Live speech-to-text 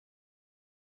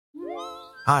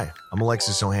Hi, I'm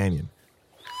Alexis Ohanian.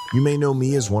 You may know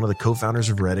me as one of the co-founders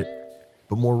of Reddit,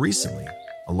 but more recently,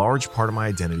 a large part of my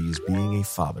identity is being a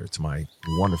father to my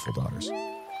wonderful daughters.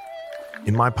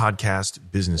 In my podcast,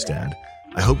 Business Dad,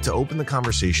 I hope to open the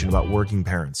conversation about working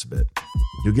parents a bit.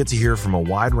 You'll get to hear from a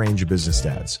wide range of business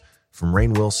dads, from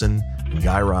Rainn Wilson and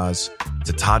Guy Raz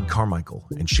to Todd Carmichael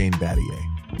and Shane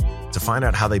Battier, to find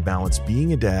out how they balance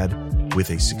being a dad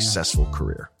with a successful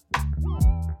career.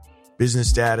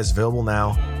 Business Dad is available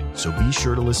now, so be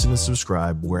sure to listen and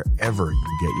subscribe wherever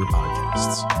you get your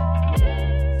podcasts.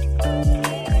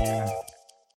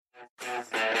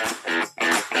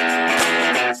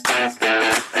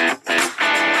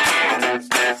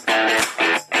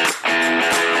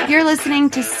 You're listening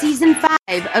to Season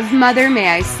 5 of Mother May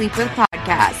I Sleep With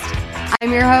podcast.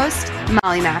 I'm your host,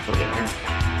 Molly McAleer.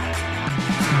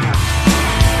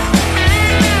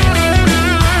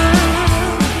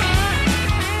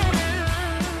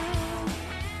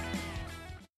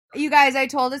 You guys, I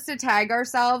told us to tag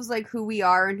ourselves, like, who we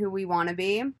are and who we want to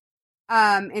be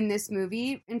in this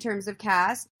movie in terms of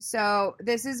cast. So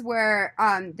this is where,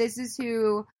 this is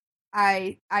who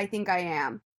I think I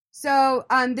am. So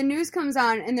the news comes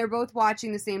on, and they're both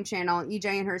watching the same channel, EJ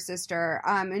and her sister,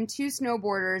 and two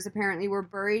snowboarders apparently were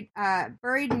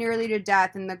buried nearly to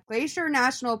death in the Glacier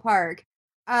National Park.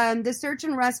 The search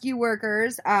and rescue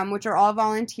workers, which are all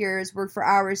volunteers, worked for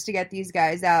hours to get these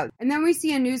guys out. And then we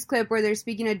see a news clip where they're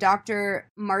speaking to Dr.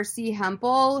 Marcy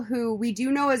Hempel, who we do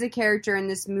know as a character in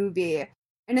this movie.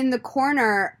 And in the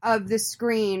corner of the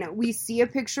screen, we see a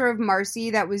picture of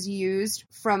Marcy that was used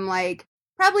from, like,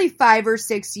 probably 5 or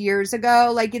 6 years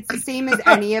ago. Like, it's the same as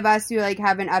any of us who, like,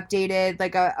 haven't updated,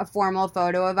 like, a formal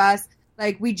photo of us.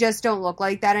 Like, we just don't look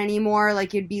like that anymore.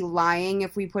 Like, you'd be lying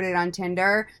if we put it on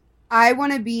Tinder. I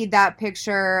want to be that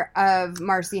picture of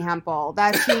Marcy Hempel.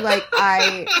 That's who, like,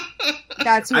 I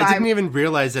didn't even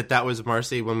realize that was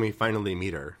Marcy when we finally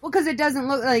meet her. Well, because it doesn't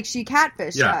look like she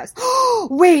catfished us.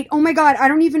 Wait, oh my God. I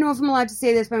don't even know if I'm allowed to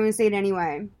say this, but I'm going to say it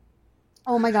anyway.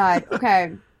 Oh my God.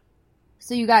 Okay.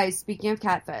 So you guys, speaking of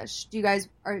catfish, do you guys,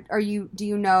 do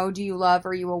you know, do you love,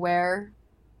 are you aware?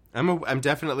 I'm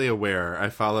definitely aware. I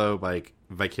follow, like,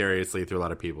 vicariously through a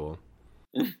lot of people.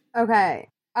 Okay.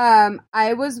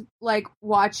 I was, like,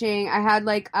 watching, I had,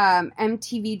 like,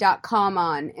 MTV.com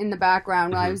on in the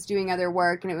background while I was doing other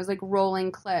work, and it was, like,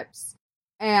 rolling clips.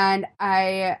 And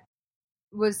I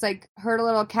was, like, heard a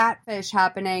little catfish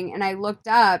happening, and I looked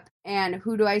up, and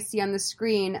who do I see on the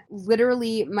screen?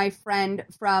 Literally my friend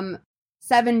from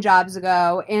 7 jobs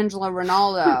ago, Angela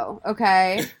Ronaldo,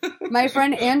 okay? My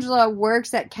friend Angela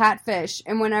works at Catfish,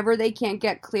 and whenever they can't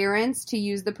get clearance to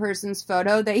use the person's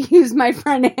photo, they use my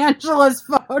friend Angela's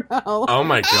photo. Oh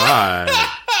my God.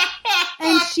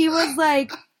 And she was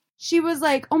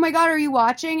like, oh my God, are you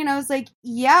watching? And I was like,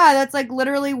 yeah, that's, like,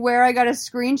 literally where I got a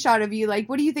screenshot of you. Like,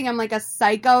 what do you think? I'm, like, a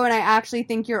psycho and I actually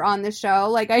think you're on the show?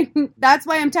 Like, that's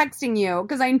why I'm texting you,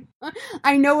 because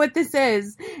I know what this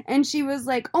is. And she was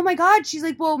like, oh my God. She's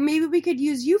like, well, maybe we could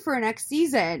use you for next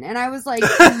season. And I was like, yeah,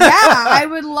 I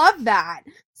would love that.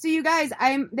 So you guys,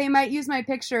 they might use my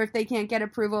picture if they can't get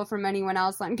approval from anyone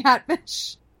else on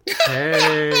Catfish.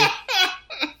 Hey.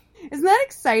 Isn't that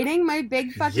exciting? My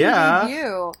big fucking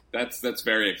debut. That's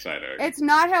very exciting. It's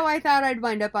not how I thought I'd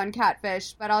wind up on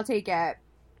Catfish, but I'll take it.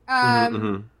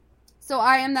 So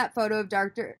I am that photo of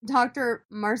Dr.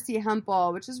 Marcy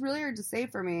Hempel, which is really hard to say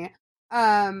for me.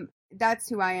 That's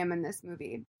who I am in this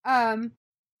movie.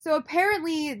 So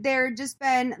apparently there just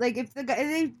been, like, if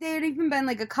they had even been,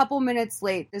 like, a couple minutes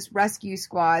late, this rescue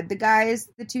squad, the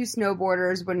two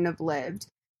snowboarders wouldn't have lived.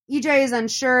 EJ is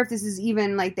unsure if this is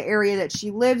even, like, the area that she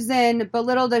lives in, but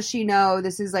little does she know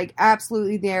this is, like,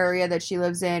 absolutely the area that she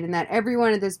lives in, and that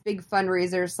everyone at this big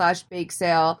fundraiser / bake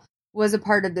sale was a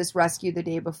part of this rescue the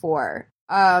day before.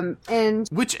 And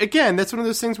which, again, that's one of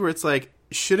those things where it's like,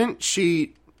 shouldn't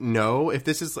she know if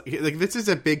this is, like, this is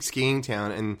a big skiing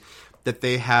town, and that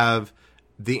they have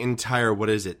the entire, what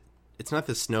is it? It's not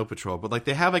the snow patrol, but, like,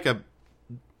 they have, like,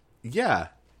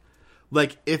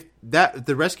 like, if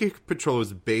the rescue patrol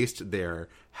is based there,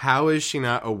 how is she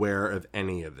not aware of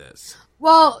any of this?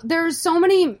 Well, there's so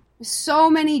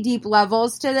many deep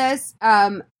levels to this,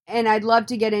 and I'd love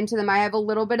to get into them. I have a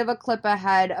little bit of a clip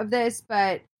ahead of this,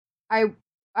 but I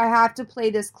have to play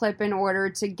this clip in order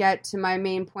to get to my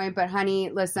main point. But honey,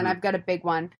 listen, I've got a big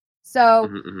one. So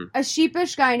a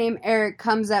sheepish guy named Eric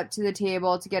comes up to the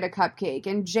table to get a cupcake,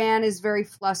 and Jan is very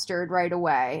flustered right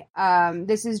away.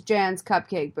 This is Jan's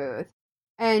cupcake booth.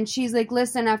 And she's like,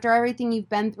 listen, after everything you've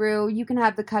been through, you can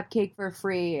have the cupcake for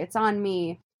free. It's on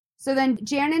me. So then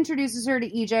Jan introduces her to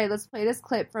EJ. Let's play this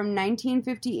clip from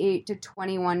 1958 to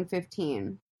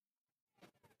 2115.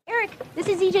 Eric, this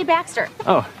is EJ Baxter.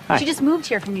 Oh, hi. She just moved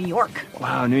here from New York.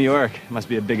 Wow, New York. Must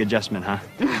be a big adjustment, huh?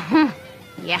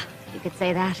 Yeah, you could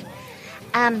say that.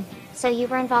 So you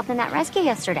were involved in that rescue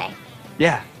yesterday?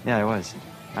 Yeah, I was.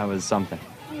 I was something.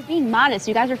 You're being modest.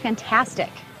 You guys are fantastic.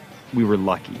 We were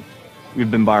lucky.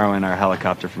 We've been borrowing our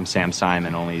helicopter from Sam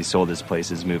Simon, only he sold his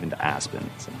place, is moving to Aspen.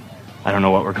 So I don't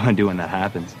know what we're going to do when that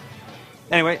happens.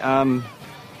 Anyway,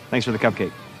 thanks for the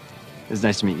cupcake. It was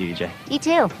nice to meet you, EJ. You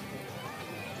too.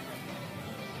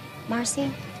 Marcy,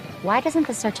 why doesn't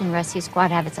the search and rescue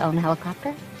squad have its own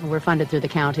helicopter? We're funded through the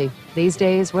county. These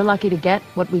days, we're lucky to get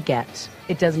what we get.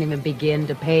 It doesn't even begin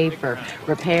to pay for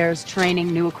repairs,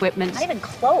 training, new equipment. Not even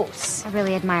close. I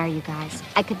really admire you guys.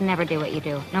 I could never do what you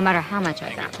do, no matter how much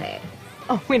I got paid.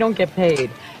 Oh, we don't get paid.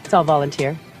 It's all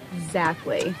volunteer.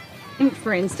 Exactly.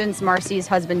 For instance, Marcy's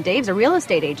husband Dave's a real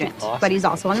estate agent, but he's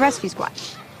also on the rescue squad.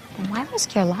 Then why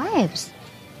risk your lives?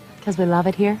 Because we love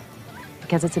it here.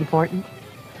 Because it's important.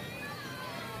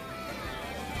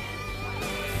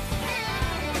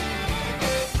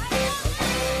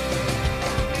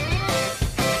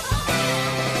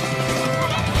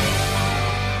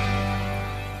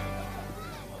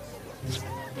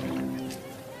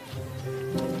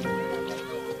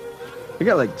 We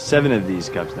got like 7 of these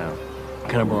cups now.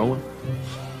 Can I borrow one?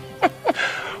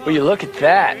 Will you look at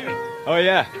that? Oh,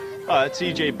 yeah. That's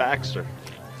EJ Baxter.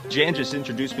 Jan just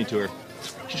introduced me to her.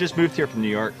 She just moved here from New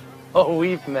York. Oh,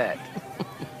 we've met.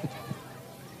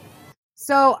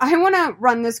 So I want to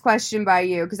run this question by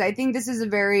you because I think this is a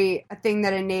thing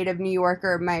that a native New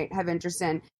Yorker might have interest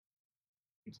in.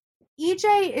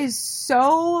 EJ is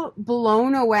so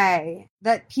blown away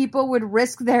that people would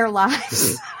risk their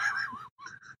lives.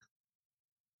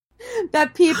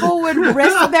 That people would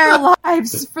risk their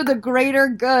lives for the greater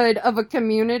good of a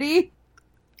community.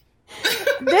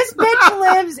 This bitch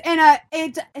lives in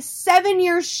it's 7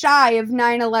 years shy of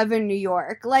 9/11 New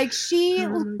York. Like, she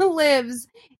lives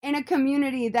in a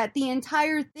community that the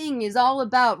entire thing is all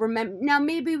about. Now,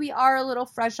 maybe we are a little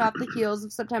fresh off the heels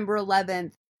of September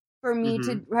 11th for me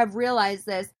to have realized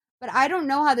this, but I don't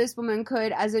know how this woman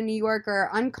could, as a New Yorker,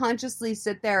 unconsciously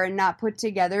sit there and not put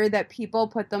together that people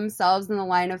put themselves in the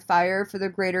line of fire for the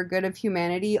greater good of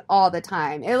humanity all the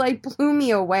time. It, like, blew me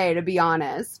away, to be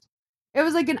honest. It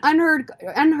was like an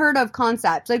unheard of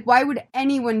concept. Like, why would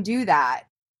anyone do that?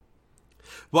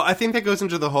 Well, I think that goes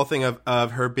into the whole thing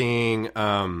of her being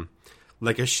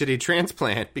like a shitty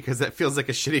transplant, because that feels like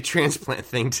a shitty transplant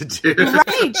thing to do.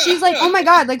 Right. She's like, oh my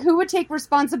God, like, who would take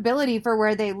responsibility for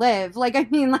where they live? Like, I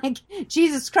mean, like,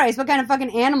 Jesus Christ, what kind of fucking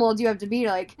animal do you have to be to,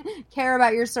 like, care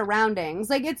about your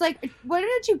surroundings? Like, it's like, when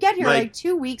did you get here? Like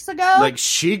 2 weeks ago? Like,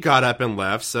 she got up and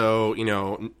left, so, you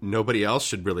know, nobody else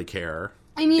should really care.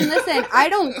 I mean, listen, I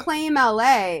don't claim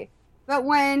LA, but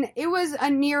when it was a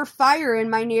near fire in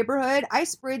my neighborhood, I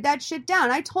sprayed that shit down.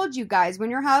 I told you guys,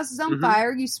 when your house is on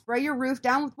fire, you spray your roof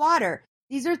down with water.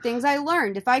 These are things I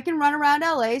learned. If I can run around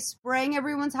LA spraying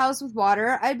everyone's house with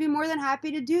water, I'd be more than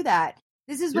happy to do that.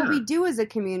 This is what we do as a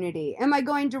community. Am I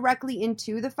going directly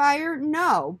into the fire?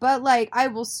 No, but, like, I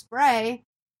will spray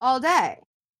all day.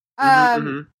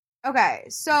 Okay,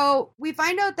 so we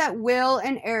find out that Will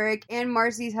and Eric and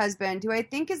Marcy's husband, who I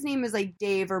think his name is like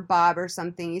Dave or Bob or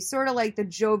something, he's sort of like the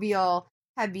jovial,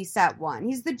 heavyset one.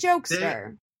 He's the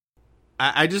jokester.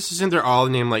 I just assume they're all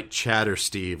named like Chad or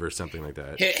Steve or something like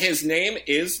that. His name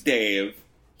is Dave.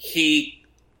 He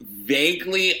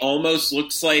vaguely almost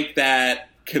looks like that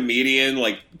comedian,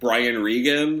 like Brian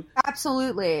Regan.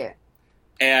 Absolutely.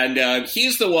 And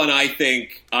he's the one I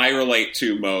think I relate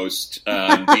to most,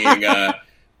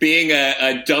 being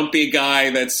a dumpy guy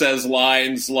that says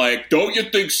lines like, "Don't you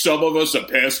think some of us are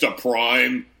past a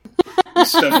prime?" And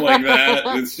stuff like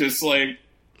that. It's just like,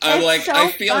 I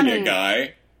feel funny. You,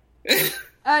 guy.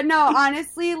 No,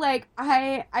 honestly, like,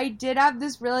 I did have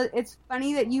this it's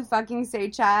funny that you fucking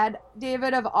say Chad,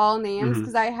 David, of all names,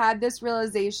 because I had this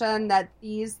realization that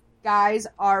these guys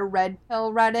are Red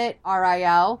Pill Reddit,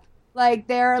 RIL. Like,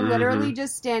 they're literally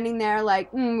just standing there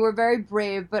like, we're very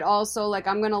brave, but also, like,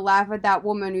 I'm gonna laugh at that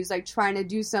woman who's, like, trying to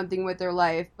do something with her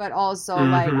life, but also,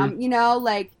 like, you know,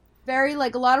 like, very,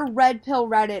 like, a lot of Red Pill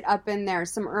Reddit up in there,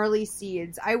 some early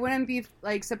seeds. I wouldn't be,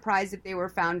 like, surprised if they were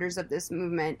founders of this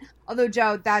movement. Although,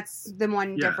 Joe, that's the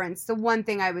one difference. The one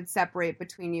thing I would separate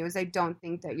between you is I don't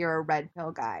think that you're a Red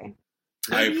Pill guy.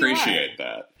 I appreciate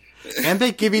that. And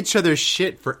they give each other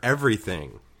shit for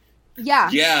everything. Yeah.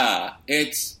 Yeah,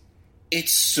 it's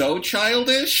so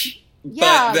childish,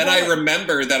 but then I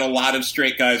remember that a lot of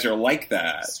straight guys are like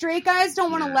that. Straight guys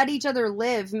don't want to let each other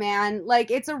live, man. Like,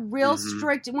 it's a real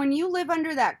strict, when you live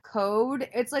under that code,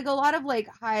 it's like a lot of, like,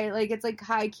 it's like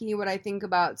high key what I think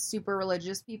about super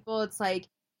religious people. It's like,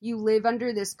 you live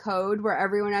under this code where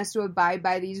everyone has to abide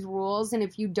by these rules, and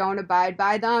if you don't abide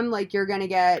by them, like, you're gonna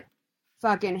get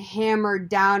fucking hammered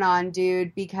down on,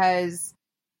 dude, because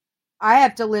I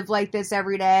have to live like this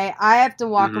every day. I have to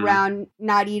walk around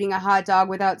not eating a hot dog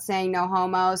without saying no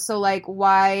homo. So, like,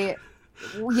 why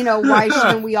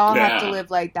shouldn't we all have to live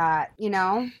like that, you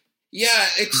know? Yeah,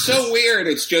 it's so weird.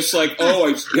 It's just like,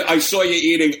 oh, I saw you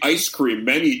eating ice cream,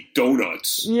 men eat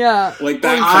donuts. Yeah. Like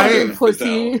that.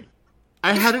 Pussy.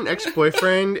 I had an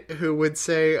ex-boyfriend who would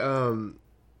say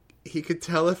he could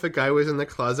tell if a guy was in the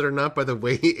closet or not by the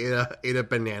way he ate a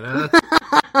banana.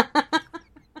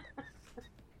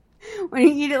 When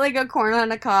he eat it like a corn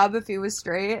on a cob if he was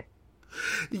straight.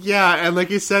 Yeah, and like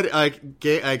you said,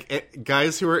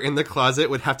 guys who were in the closet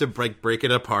would have to break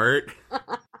it apart.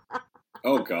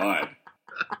 Oh, God.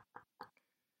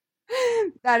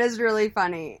 That is really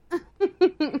funny.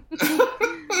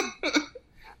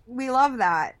 We love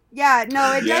that. Yeah,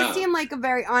 no, it does seem like a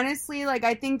very, honestly, like,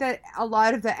 I think that a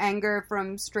lot of the anger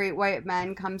from straight white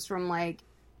men comes from, like,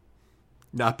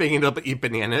 not being able to eat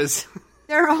bananas.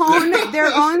 Their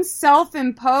own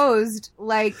self-imposed,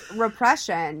 like,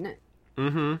 repression.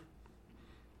 Mm-hmm.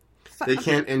 They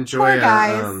can't enjoy. Poor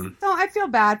guys. I feel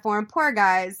bad for them. Poor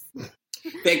guys.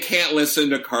 They can't listen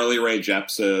to Carly Rae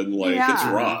Jepsen. Like, it's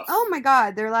rough. Oh my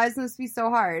God, their lives must be so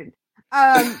hard.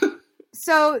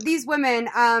 So these women,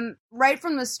 right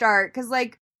from the start, because,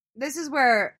 like, this is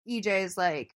where EJ is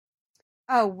like,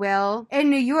 oh, Will, in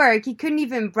New York, he couldn't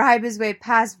even bribe his way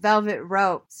past velvet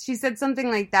ropes. She said something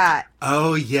like that.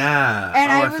 Oh, yeah. And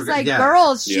I was like,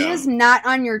 girls, she is not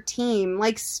on your team.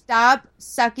 Like, stop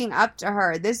sucking up to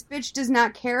her. This bitch does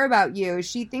not care about you.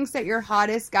 She thinks that your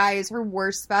hottest guy is her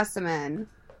worst specimen.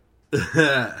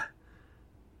 Right?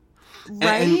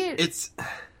 And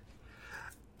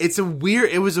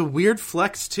it was a weird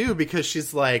flex, too, because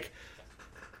she's like,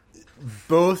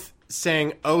 both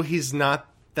saying, oh, he's not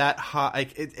that hot.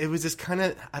 Like, it was just kind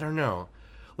of, I don't know.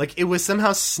 Like, it was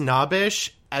somehow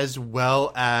snobbish as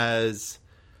well as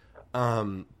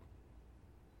being,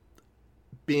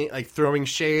 like, throwing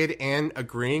shade and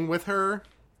agreeing with her.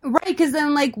 Right, because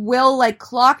then, like, Will, like,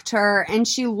 clocked her, and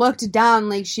she looked down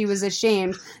like she was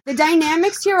ashamed. The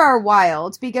dynamics here are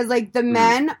wild, because, like, the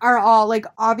men are all, like,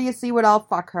 obviously would all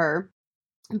fuck her,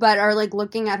 but are, like,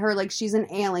 looking at her like she's an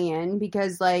alien,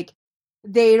 because, like,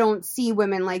 they don't see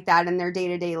women like that in their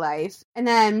day-to-day life. And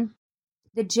then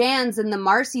the Jans and the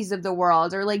Marcys of the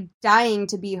world are, like, dying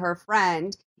to be her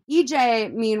friend.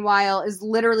 EJ, meanwhile, is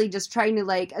literally just trying to,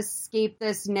 like, escape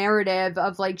this narrative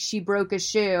of, like, she broke a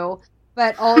shoe,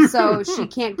 but also she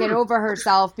can't get over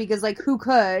herself because, like, who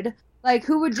could? Like,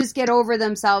 who would just get over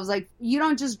themselves? Like, you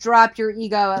don't just drop your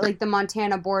ego at, like, the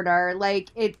Montana border. Like,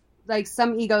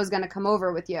 some ego is going to come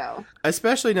over with you.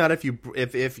 Especially not if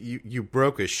you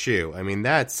broke a shoe. I mean,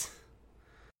 that's...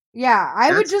 Yeah,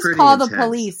 I would just call the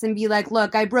police and be like,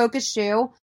 look, I broke a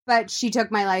shoe, but she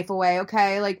took my life away,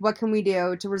 okay? Like, what can we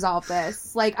do to resolve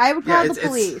this? Like, I would call the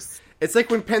police. It's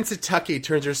like when Pennsatucky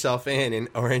turns herself in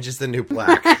Orange is the New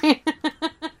Black. Right?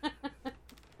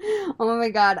 Oh my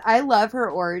God, I love her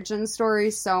origin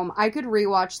story so much. I could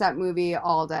rewatch that movie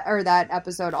all day, or that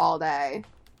episode all day.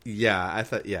 Yeah, I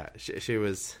thought, she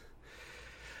was...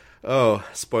 Oh,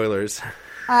 spoilers.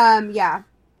 Yeah.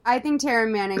 I think Tara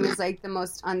Manning is, like, the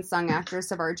most unsung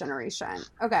actress of our generation.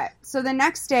 Okay, so the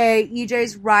next day,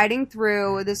 EJ's riding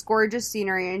through this gorgeous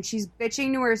scenery, and she's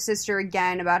bitching to her sister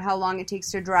again about how long it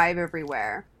takes to drive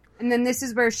everywhere. And then this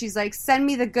is where she's like, send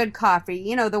me the good coffee.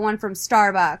 You know, the one from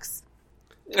Starbucks.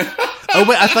 Oh,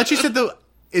 wait, I thought you said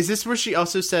is this where she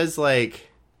also says,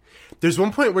 like... There's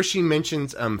one point where she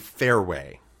mentions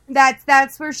Fairway.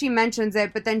 That's where she mentions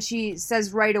it, but then she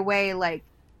says right away, like,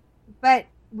 but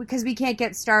because we can't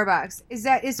get Starbucks.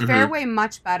 Is Fairway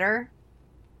much better?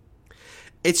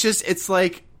 It's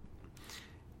like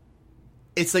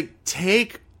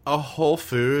take a Whole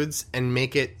Foods and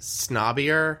make it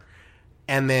snobbier,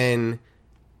 and then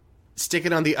stick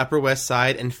it on the Upper West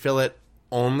Side and fill it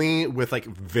only with, like,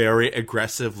 very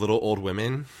aggressive little old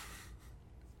women.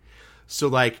 So,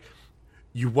 like,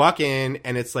 you walk in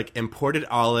and it's, like, imported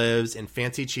olives and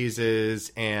fancy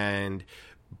cheeses and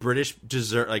British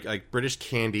dessert, like British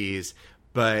candies,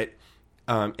 but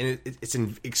and it's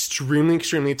an extremely,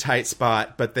 extremely tight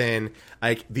spot. But then,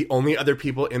 like, the only other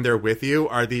people in there with you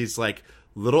are these, like,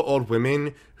 little old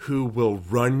women who will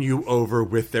run you over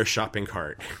with their shopping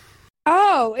cart.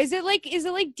 Oh, is it like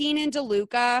Dean and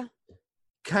DeLuca?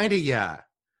 Kind of, yeah.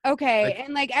 Okay, like,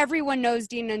 and, like, everyone knows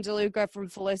Dean and DeLuca from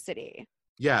Felicity.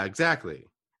 Yeah, exactly.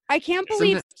 I can't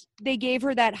believe they gave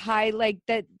her that high, like,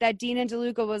 that Dean and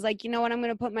DeLuca was like, you know what, I'm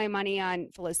going to put my money on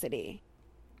Felicity.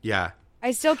 Yeah.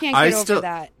 I still can't get over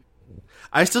that.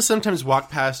 I still sometimes walk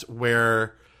past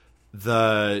where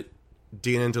the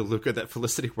Dean and DeLuca that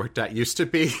Felicity worked at used to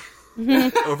be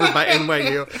over by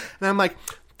NYU. And I'm like,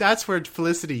 that's where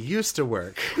Felicity used to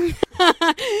work.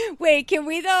 Wait, can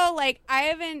we though? Like,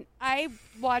 I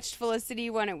watched Felicity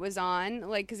when it was on,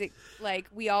 like, because it, like,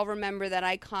 we all remember that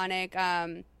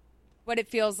iconic, What It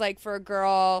Feels Like for a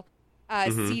Girl,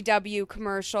 CW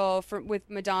commercial with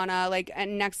Madonna, like, at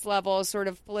Next Level, sort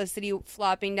of Felicity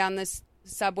flopping down this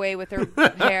subway with her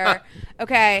hair.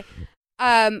 Okay.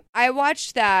 I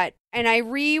watched that, and I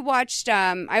watched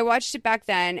it back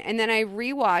then, and then I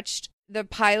rewatched the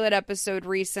pilot episode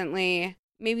recently,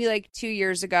 maybe like 2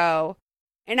 years ago,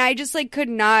 and I just like could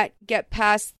not get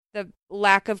past the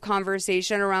lack of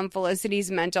conversation around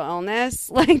Felicity's mental illness.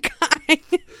 Like,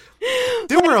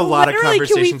 there were a lot of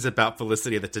conversations about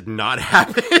Felicity that did not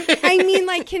happen. I mean,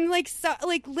 like,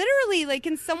 literally, like,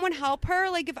 can someone help her?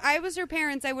 Like, if I was her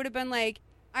parents, I would have been like,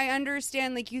 I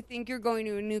understand, like, you think you're going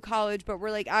to a new college, but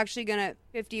we're, like, actually going to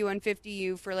 50 and 50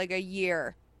 you for, like, a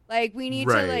year. Like, we need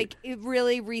to, like,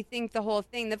 really rethink the whole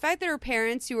thing. The fact that her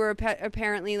parents, who were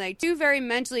apparently, like, two very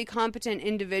mentally competent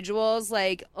individuals,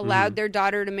 like, allowed their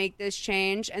daughter to make this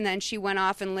change, and then she went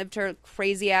off and lived her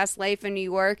crazy-ass life in New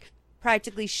York,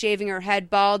 practically shaving her head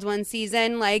bald one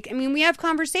season. Like, I mean, we have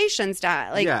conversations to,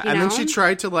 like, yeah, and then she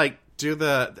tried to, like, do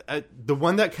the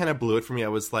one that kind of blew it for me. I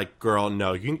was like, girl,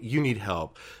 no, you need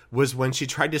help. Was when she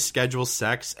tried to schedule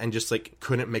sex and just, like,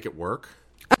 couldn't make it work.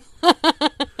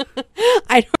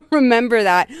 I don't remember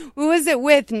that. Who was it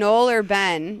with, Noel or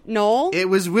Ben? Noel? It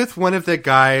was with one of the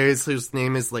guys whose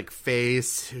name is like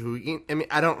Face. Who, I mean,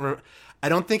 I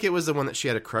don't think it was the one that she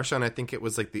had a crush on. I think it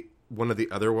was like one of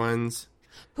the other ones.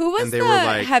 Who was the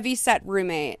heavyset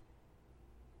roommate?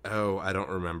 Oh, I don't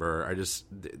remember.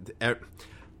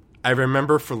 I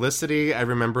remember Felicity. I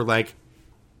remember like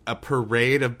a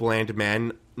parade of bland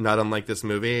men, not unlike this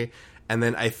movie. And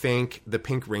then I think the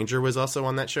Pink Ranger was also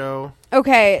on that show.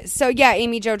 Okay, so yeah,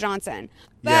 Amy Jo Johnson.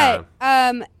 But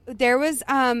there was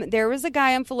a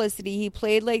guy on Felicity. He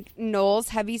played like Noel's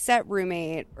heavyset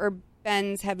roommate or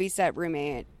Ben's heavyset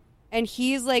roommate, and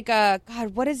he's like God,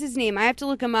 what is his name? I have to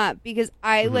look him up because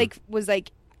I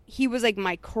he was like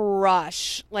my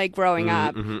crush like growing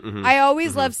up. I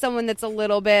always loved someone that's a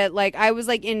little bit like I was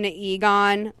like into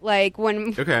Egon like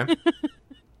when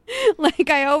like,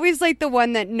 I always like the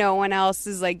one that no one else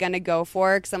is, like, going to go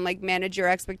for because I'm like, manage your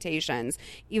expectations,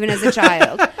 even as a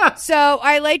child. So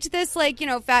I liked this, like, you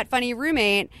know, fat, funny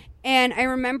roommate. And I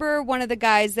remember one of the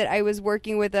guys that I was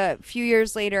working with a few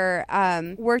years later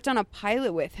worked on a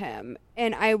pilot with him.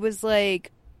 And I was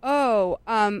like, oh,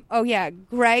 yeah,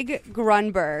 Greg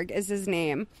Grunberg is his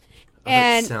name.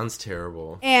 And that sounds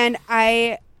terrible. And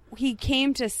he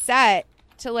came to set.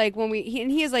 To like when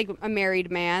he is like a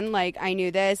married man, like I knew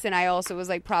this, and I also was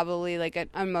like probably like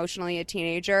emotionally a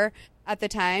teenager at the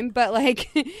time, but like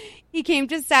he came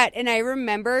to set, and I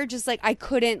remember just like I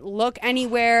couldn't look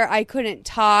anywhere, I couldn't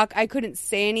talk, I couldn't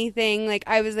say anything. Like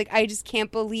I was like, I just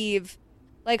can't believe,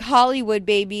 like, Hollywood,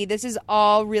 baby, this is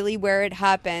all really where it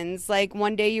happens. Like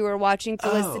one day you were watching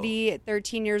Felicity at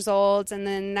 13 years old, and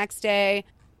then the next day,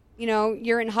 you know,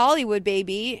 you're in Hollywood,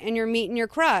 baby, and you're meeting your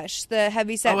crush, the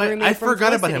heavyset roommate. I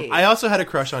forgot about him. I also had a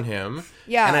crush on him.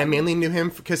 Yeah. And I mainly knew him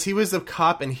because he was the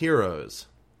cop in Heroes.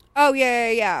 Oh,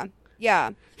 yeah.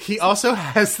 He also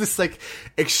has this, like,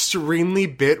 extremely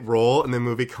bit role in the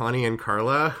movie Connie and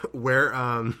Carla where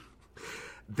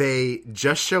they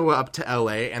just show up to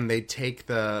L.A. and they take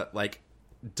the, like,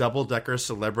 double-decker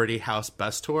celebrity house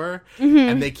bus tour,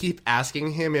 and they keep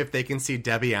asking him if they can see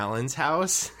Debbie Allen's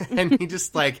house, and he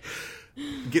just like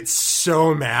gets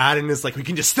so mad and is like, we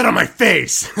can just sit on my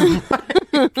face. Yeah,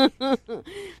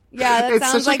 that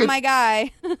sounds like my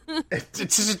guy. It's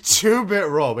just a 2-bit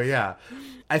role, but yeah.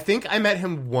 I think I met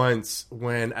him once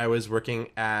when I was working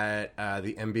at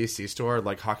the NBC store,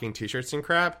 like hawking t-shirts and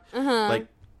crap. Like,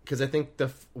 because I think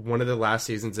one of the last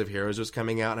seasons of Heroes was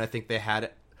coming out, and I think they had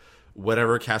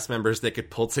whatever cast members they could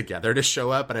pull together to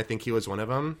show up, and I think he was one of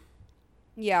them.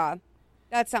 Yeah,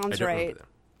 that sounds right.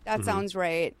 That sounds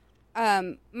right.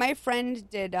 My friend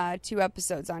did 2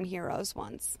 episodes on Heroes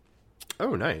once.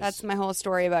 Oh, nice. That's my whole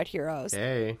story about Heroes.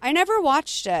 Hey. I never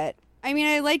watched it. I mean,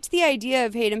 I liked the idea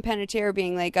of Hayden Panettiere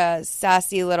being like a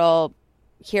sassy little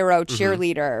hero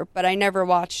cheerleader, but I never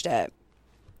watched it.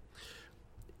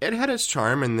 It had its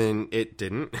charm, and then it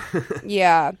didn't.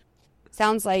 Yeah.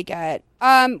 Sounds like it.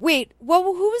 Wait, well,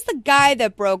 who was the guy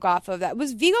that broke off of that?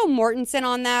 Was Viggo Mortensen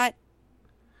on that?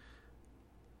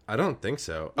 I don't think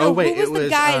so. No, oh, wait, who was the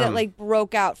guy that, like,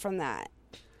 broke out from that?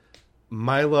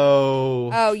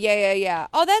 Milo. Oh, yeah.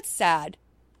 Oh, that's sad.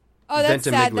 Oh, that's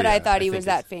sad that I thought he was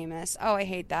that famous. Oh, I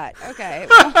hate that. Okay.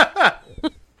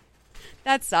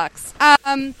 That sucks.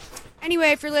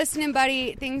 Anyway, if you're listening,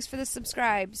 buddy, thanks for the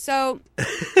subscribe. So,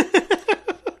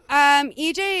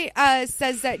 EJ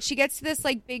says that she gets to this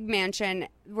like big mansion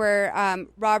where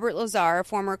Robert Lazar, a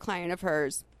former client of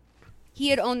hers, he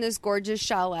had owned this gorgeous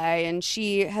chalet, and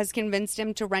she has convinced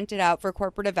him to rent it out for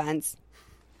corporate events.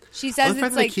 She says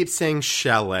it's like keep saying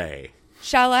chalet.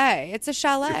 Chalet. It's a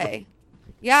chalet.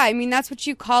 Yeah, I mean that's what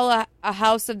you call a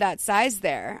house of that size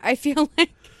there. I feel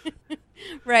like,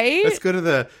 right? Let's go to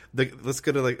the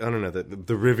like I don't know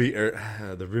the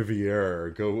Riviera, or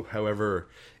go however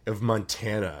of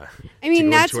Montana. I mean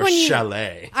that's when you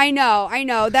chalet. I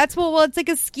know. That's well, it's like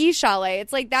a ski chalet.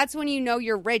 It's like that's when you know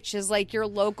you're rich. Is like your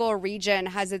local region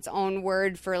has its own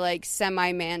word for like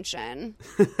semi mansion.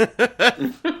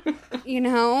 You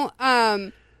know,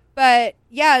 but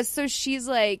yeah. So she's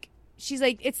like,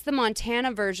 it's the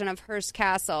Montana version of Hearst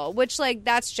Castle, which, like,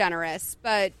 that's generous,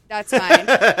 but that's fine.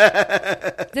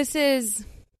 This is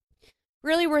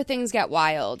really where things get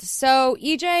wild. So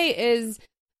EJ is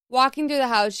walking through the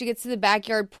house. She gets to the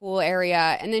backyard pool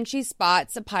area, and then she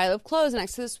spots a pile of clothes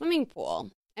next to the swimming pool.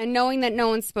 And knowing that no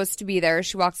one's supposed to be there,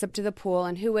 she walks up to the pool,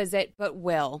 and who is it but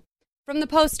Will from the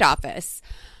post office?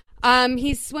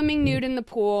 He's swimming nude in the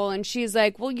pool, and she's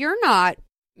like, well, you're not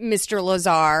Mr.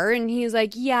 Lazar. And he's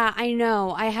like, yeah, I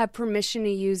know. I have permission to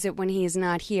use it when he's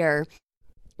not here.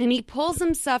 And he pulls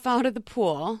himself out of the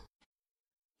pool,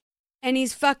 and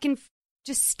he's fucking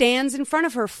just stands in front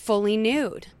of her fully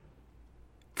nude.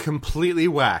 Completely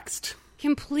waxed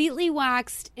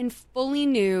And fully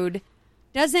nude.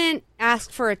 Doesn't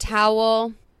ask for a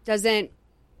towel. Doesn't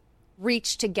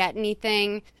reach to get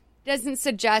anything. Doesn't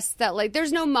suggest that, like,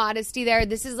 there's no modesty there.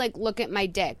 This is like, look at my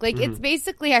dick. Like, It's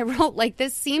basically, I wrote, like,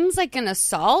 this seems like an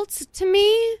assault to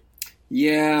me.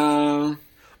 Yeah.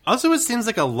 Also, it seems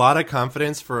like a lot of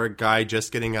confidence for a guy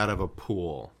just getting out of a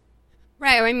pool.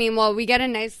 Right. I mean, well, we get a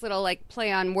nice little, like,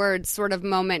 play on words sort of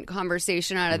moment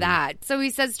conversation out of that. So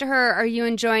he says to her, are you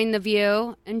enjoying the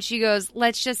view? And she goes,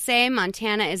 let's just say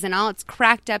Montana isn't all it's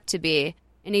cracked up to be.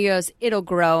 And he goes, it'll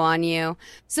grow on you.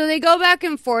 So they go back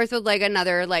and forth with, like,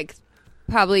 another, like,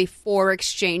 probably 4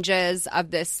 exchanges of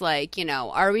this, like, you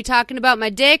know, are we talking about my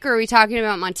dick or are we talking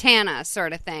about Montana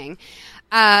sort of thing?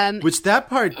 Which that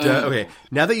part does. Okay,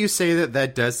 now that you say that,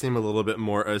 that does seem a little bit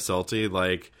more assaulty,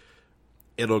 like,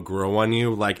 it'll grow on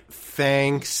you. Like,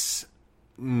 thanks,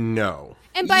 no.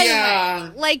 And by the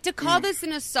way, like, to call this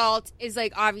an assault is,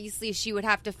 like, obviously she would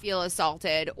have to feel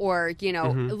assaulted, or, you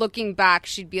know, looking back,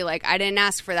 she'd be like, I didn't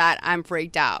ask for that, I'm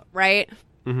freaked out, right?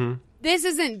 This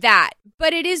isn't that,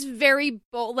 but it is very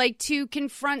bold, like, to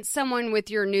confront someone with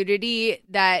your nudity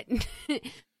that,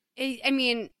 I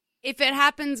mean, if it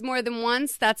happens more than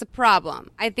once, that's a problem.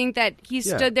 I think that he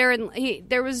stood there and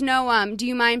there was no, do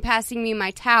you mind passing me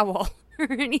my towel?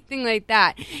 Or anything like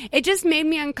that. It just made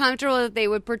me uncomfortable that they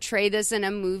would portray this in a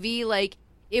movie like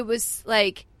it was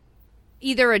like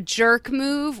either a jerk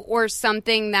move or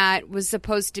something that was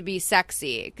supposed to be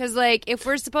sexy. Because, like, if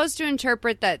we're supposed to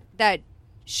interpret that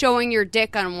showing your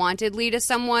dick unwantedly to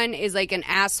someone is like an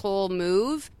asshole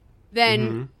move,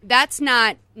 then that's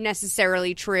not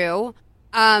necessarily true.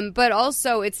 But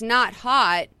also, it's not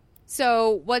hot.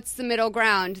 So what's the middle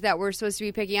ground that we're supposed to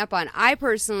be picking up on? I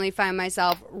personally find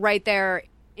myself right there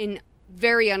in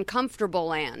very uncomfortable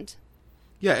land.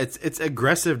 Yeah, it's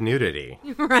aggressive nudity.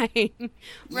 Right.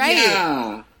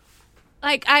 Yeah.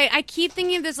 Like, I keep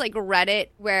thinking of this, like, Reddit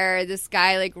where this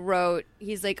guy, like, wrote,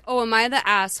 he's like, oh, am I the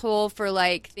asshole for,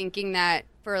 like, thinking that,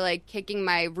 for, like, kicking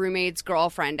my roommate's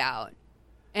girlfriend out?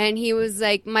 And he was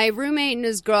like, my roommate and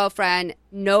his girlfriend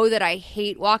know that I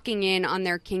hate walking in on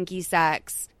their kinky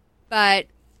sex. But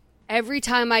every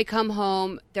time I come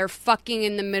home, they're fucking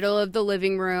in the middle of the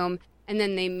living room, and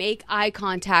then they make eye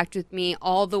contact with me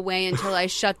all the way until I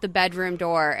shut the bedroom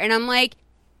door. And I'm like,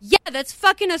 yeah, that's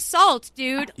fucking assault,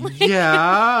 dude. Like,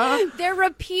 yeah. They're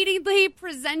repeatedly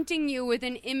presenting you with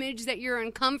an image that you're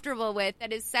uncomfortable with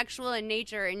that is sexual in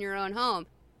nature in your own home.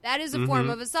 That is a form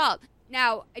of assault.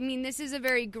 Now, I mean, this is a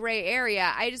very gray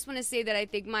area. I just want to say that I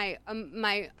think my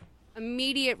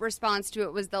immediate response to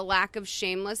it was the lack of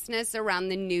shamelessness around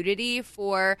the nudity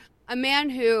for a man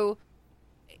who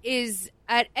is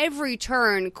at every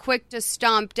turn quick to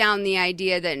stomp down the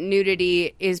idea that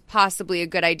nudity is possibly a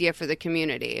good idea for the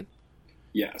community.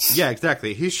 Yes. Yeah,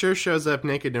 exactly. He sure shows up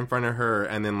naked in front of her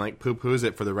and then, like, poo-poos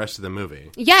it for the rest of the movie.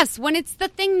 Yes, when it's the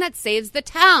thing that saves the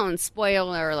town.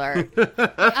 Spoiler alert.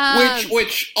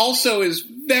 Which also is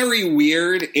very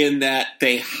weird in that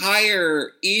they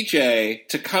hire EJ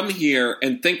to come here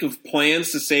and think of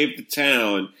plans to save the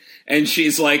town, And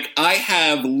she's like, I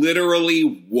have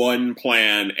literally one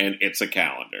plan, and it's a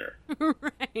calendar.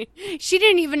 Right. She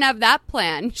didn't even have that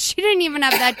plan. She didn't even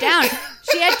have that down.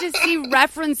 She had to see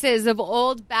references of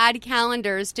old bad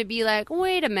calendars to be like,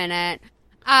 wait a minute.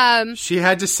 She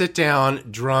had to sit down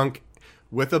drunk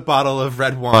with a bottle of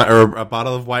red wine or a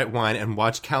bottle of white wine and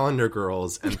watch Calendar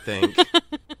Girls and think.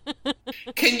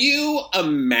 Can you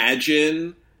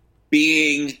imagine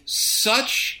being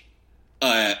such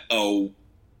a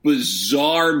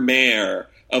bizarre mayor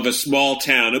of a small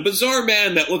town? A bizarre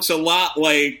man that looks a lot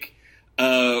like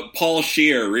Paul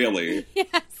Scheer, really.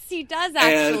 Yes, he does,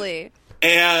 actually.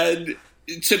 And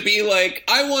to be like,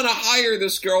 I want to hire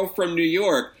this girl from New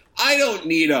York. I don't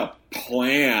need a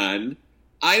plan.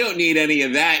 I don't need any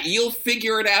of that. You'll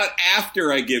figure it out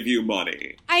after I give you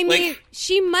money. I mean,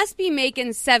 she must be making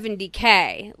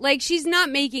 $70K. Like, she's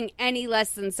not making any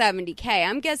less than $70K.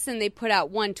 I'm guessing they put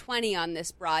out $120 on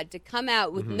this broad to come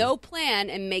out with no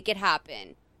plan and make it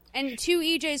happen. And to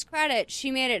EJ's credit, she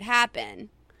made it happen.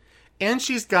 And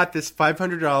she's got this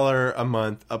 $500 a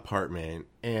month apartment,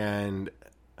 and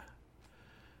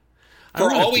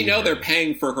for all we know, they're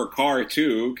paying for her car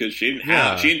too, because she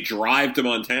didn't drive to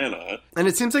Montana. And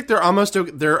it seems like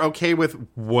they're okay with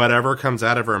whatever comes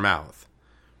out of her mouth.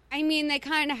 I mean, they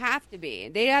kind of have to be.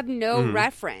 They have no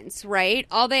reference, right?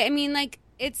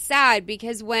 It's sad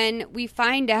because when we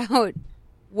find out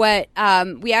what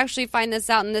we actually find this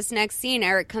out in this next scene,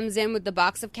 Eric comes in with the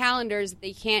box of calendars that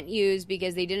they can't use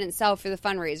because they didn't sell for the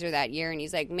fundraiser that year, and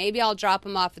he's like, maybe I'll drop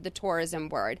them off at the tourism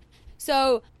board.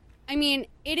 So, I mean,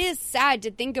 it is sad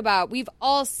to think about. We've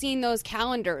all seen those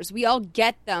calendars. We all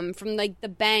get them from, like, the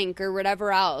bank or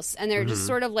whatever else. And they're just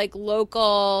sort of, like,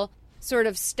 local, sort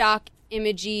of stock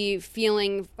imagey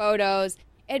feeling photos.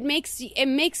 It makes,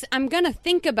 I'm going to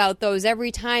think about those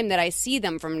every time that I see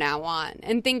them from now on.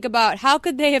 And think about, how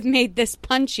could they have made this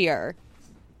punchier?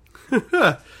 I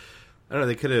don't know,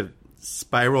 they could have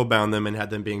spiral bound them and had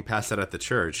them being passed out at the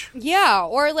church. Yeah,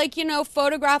 or like,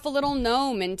 photograph a little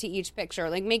gnome into each picture.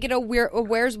 Like, make it a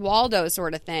Where's Waldo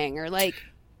sort of thing, or like...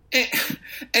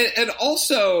 And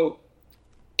also,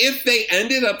 if they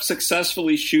ended up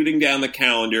successfully shooting down the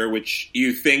calendar, which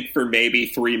you think for maybe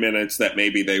 3 minutes that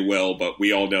maybe they will, but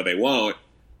we all know they won't,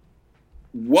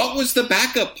 what was the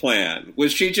backup plan?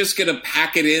 Was she just going to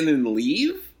pack it in and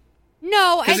leave?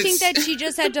 No, I think that she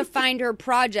just had to find her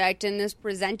project and this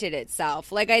presented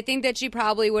itself. Like, I think that she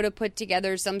probably would have put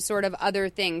together some sort of other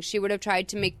thing. She would have tried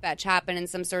to make fetch happen in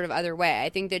some sort of other way. I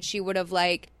think that she would have,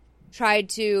 like, tried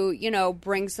to,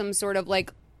 bring some sort of,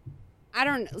 like,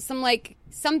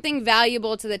 something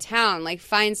valuable to the town. Like,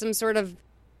 find some sort of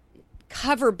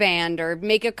cover band or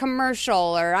make a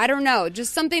commercial or, I don't know,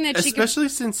 just something that she could... Especially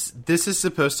since this is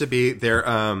supposed to be their,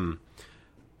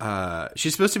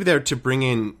 she's supposed to be there to bring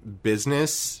in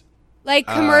business. Like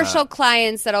commercial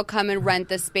clients that'll come and rent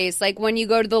the space. Like when you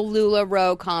go to the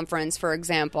LuLaRoe conference, for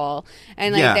example,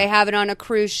 and like they have it on a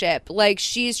cruise ship. Like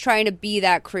she's trying to be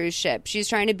that cruise ship. She's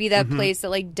trying to be that place that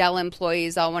like Dell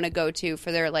employees all want to go to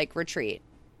for their like retreat.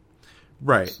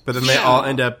 Right. But then they all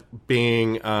end up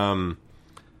being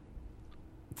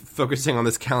focusing on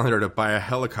this calendar to buy a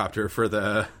helicopter for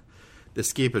the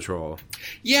ski patrol.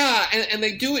 Yeah, and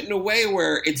they do it in a way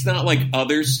where it's not like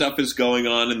other stuff is going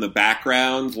on in the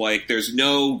background. Like, there's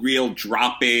no real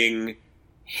dropping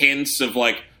hints of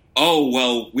like, oh,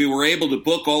 well, we were able to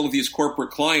book all of these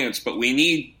corporate clients, but we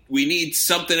need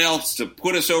something else to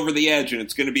put us over the edge, and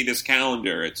it's going to be this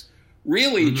calendar. It's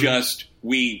really just,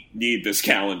 we need this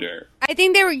calendar. I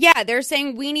think they're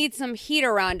saying we need some heat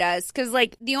around us because,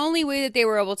 like, the only way that they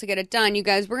were able to get it done, you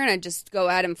guys, we're going to just go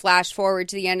ahead and flash forward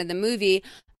to the end of the movie.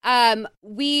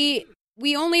 We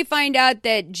only find out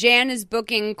that Jan is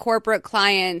booking corporate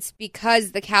clients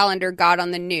because the calendar got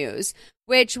on the news,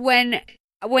 which when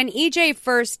EJ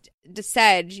first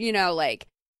said, like,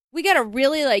 we got to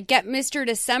really, like, get Mr.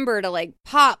 December to, like,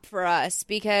 pop for us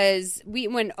because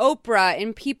when Oprah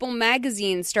and People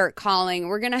magazine start calling,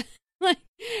 we're going to, like,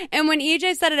 and when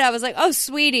EJ said it, I was like, oh,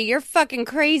 sweetie, you're fucking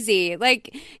crazy.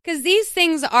 Like, because these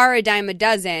things are a dime a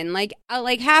dozen. Like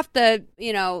half the,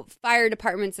 fire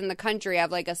departments in the country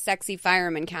have, like, a sexy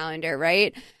fireman calendar,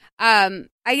 right? I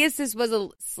guess this was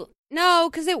no,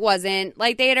 because it wasn't.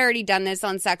 Like, they had already done this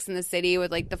on Sex and the City with,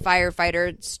 like, the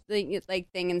firefighter, like,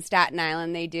 thing in Staten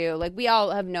Island they do. Like, we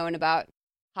all have known about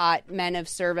hot men of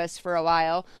service for a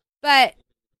while. But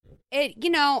it,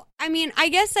 I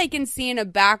guess I can see in a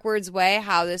backwards way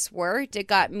how this worked. It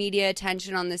got media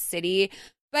attention on the city.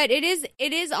 But it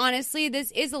is honestly,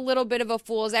 this is a little bit of a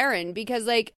fool's errand because,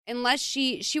 like, unless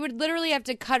she would literally have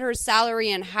to cut her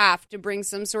salary in half to bring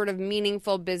some sort of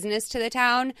meaningful business to the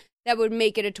town. that would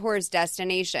make it a tourist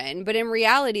destination. But in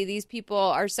reality, these people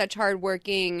are such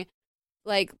hardworking,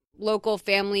 like local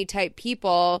family type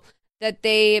people that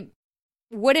they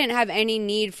wouldn't have any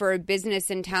need for a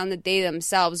business in town that they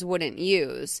themselves wouldn't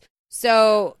use.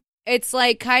 So it's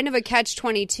like kind of a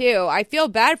catch-22. I feel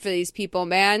bad for these people,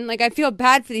 man. Like, I feel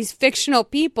bad for these fictional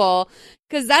people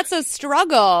because that's a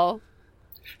struggle.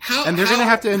 And they're going to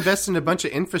have to invest in a bunch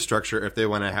of infrastructure if they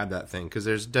want to have that thing, because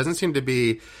there doesn't seem to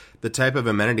be the type of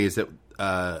amenities that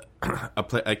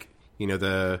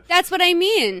That's what I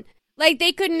mean. Like,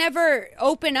 they could never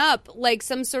open up, like,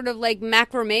 some sort of, like,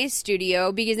 macrame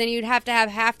studio, because then you'd have to have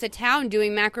half the town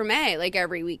doing macrame, like,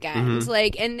 every weekend.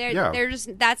 Like, and they're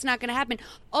just, that's not going to happen.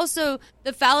 Also,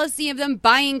 the fallacy of them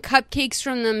buying cupcakes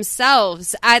from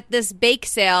themselves at this bake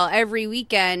sale every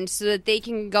weekend so that they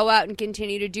can go out and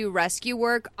continue to do rescue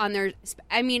work on their,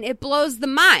 I mean, it blows the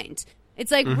mind.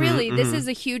 It's like, really, this is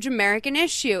a huge American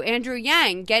issue. Andrew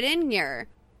Yang, get in here.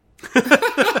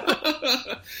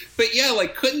 But yeah,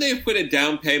 like, couldn't they have put a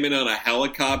down payment on a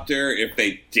helicopter if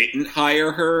they didn't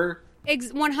hire her?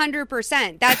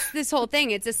 100%. That's this whole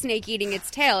thing. It's a snake eating its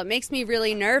tail. It makes me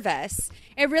really nervous.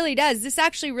 It really does. This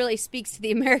actually really speaks to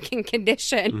the American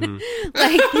condition.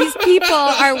 Like, these people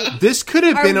are. This could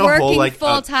have been a whole like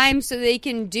full time so they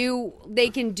can do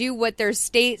what their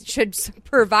state should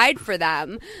provide for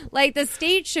them. Like, the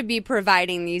state should be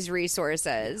providing these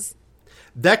resources.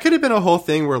 That could have been a whole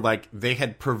thing where, like, they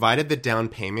had provided the down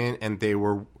payment and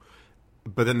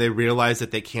but then they realized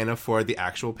that they can't afford the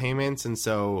actual payments. And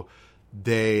so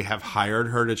they have hired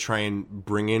her to try and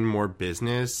bring in more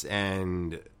business.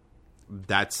 And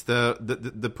that's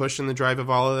the push and the drive of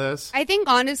all of this. I think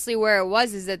honestly where it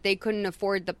was is that they couldn't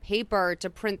afford the paper to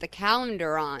print the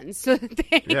calendar on. So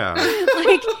they,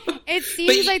 like, it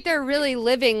seems like they're really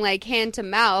living like hand to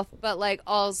mouth, but like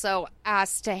also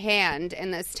ass to hand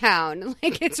in this town.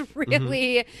 Like, it's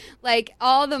really like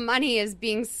all the money is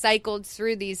being cycled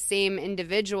through these same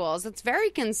individuals. It's very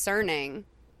concerning.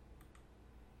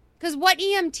 Because what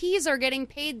EMTs are getting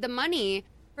paid the money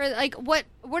for, like, what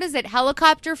is it?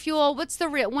 Helicopter fuel? What's the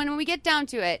real? When we get down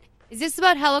to it, is this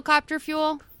about helicopter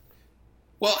fuel?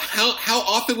 Well, how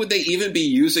often would they even be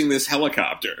using this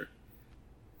helicopter?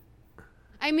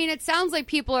 I mean, it sounds like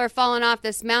people are falling off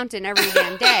this mountain every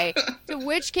damn day. To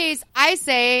which case, I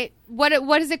say, what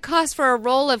does it cost for a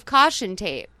roll of caution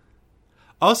tape?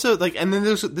 Also, like, and then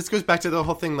this goes back to the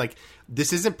whole thing. Like,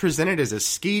 this isn't presented as a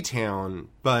ski town,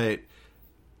 but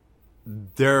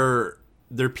they're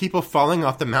people falling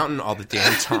off the mountain all the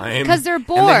damn time. Because they're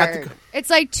bored. It's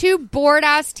like two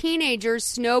bored-ass teenagers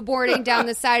snowboarding down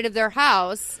the side of their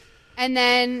house. And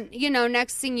then, you know,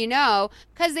 next thing you know,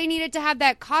 because they needed to have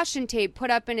that caution tape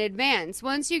put up in advance.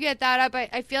 Once you get that up,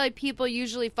 I feel like people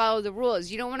usually follow the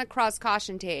rules. You don't want to cross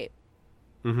caution tape.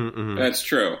 That's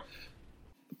true.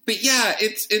 But yeah,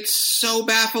 it's so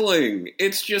baffling.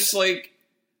 It's just like,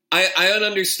 I don't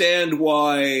understand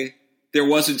why there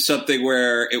wasn't something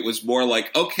where it was more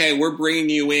like, okay, we're bringing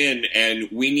you in and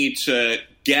we need to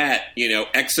get, you know,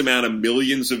 X amount of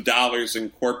millions of dollars in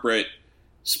corporate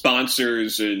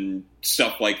sponsors and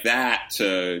stuff like that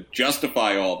to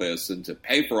justify all this and to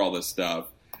pay for all this stuff.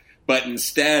 But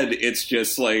instead, it's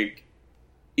just like,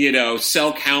 you know,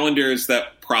 sell calendars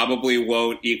that probably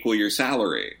won't equal your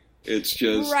salary. It's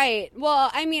just right.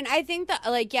 Well, I mean, I think that,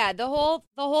 like, yeah, the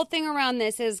whole thing around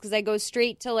this is because I go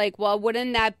straight to, like, well,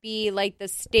 wouldn't that be like the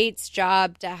state's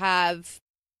job to have,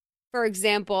 for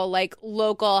example, like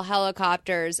local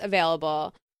helicopters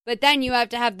available? But then you have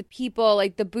to have the people,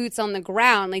 like the boots on the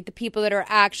ground, like the people that are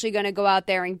actually going to go out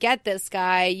there and get this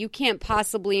guy. You can't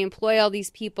possibly employ all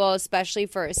these people, especially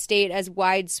for a state as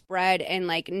widespread and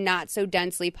like not so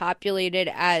densely populated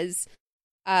as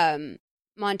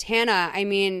Montana. I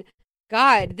mean,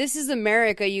 God, this is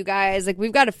America, you guys. Like,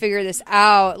 we've got to figure this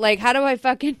out. Like, how do I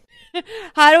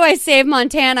save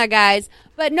Montana, guys?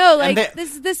 But no, like,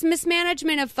 this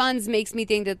mismanagement of funds makes me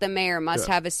think that the mayor must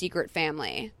have a secret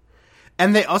family.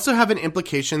 And they also have an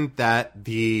implication that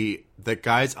the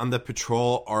guys on the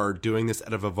patrol are doing this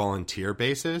out of a volunteer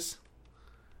basis.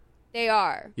 They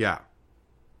are. Yeah.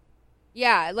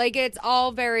 Yeah, like, it's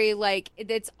all very, like,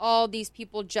 it's all these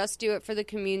people just do it for the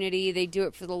community. They do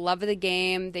it for the love of the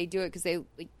game. They do it because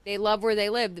they love where they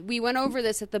live. We went over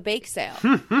this at the bake sale.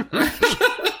 But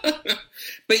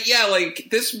yeah, like,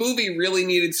 this movie really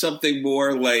needed something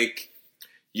more like,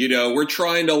 you know, we're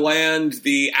trying to land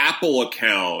the Apple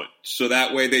account so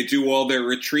that way they do all their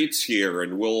retreats here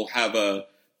and we'll have a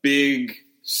big,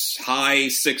 high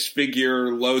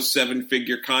 6-figure, low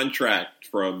 7-figure contract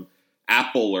from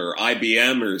Apple or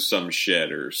IBM or some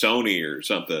shit or Sony or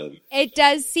something. It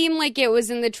does seem like it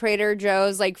was in the Trader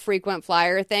Joe's like frequent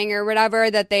flyer thing or whatever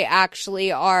that they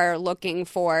actually are looking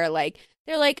for. Like,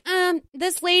 they're like,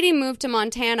 this lady moved to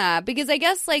Montana, because I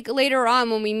guess like later on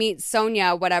when we meet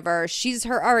Sonia, whatever, she's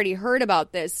already heard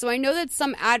about this. So I know that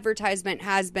some advertisement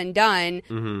has been done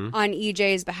on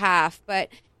EJ's behalf. But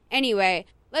anyway,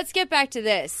 let's get back to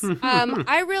this.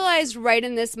 I realized right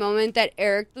in this moment that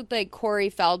Eric looked like Corey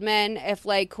Feldman if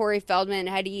like Corey Feldman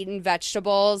had eaten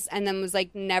vegetables and then was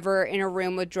like never in a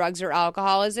room with drugs or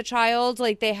alcohol as a child.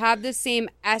 Like, they have the same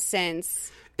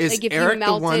essence. Is like if Eric you the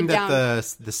melted one that down...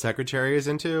 the secretary is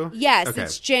into? Yes, Okay.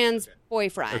 it's Jan's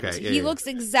boyfriend. Okay, He looks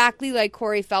exactly like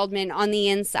Corey Feldman on the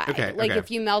inside. Okay, like okay.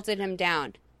 if you melted him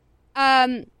down.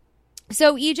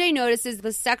 So EJ notices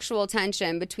the sexual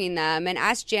tension between them and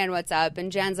asks Jan what's up.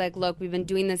 And Jan's like, look, we've been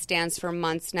doing this dance for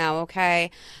months now,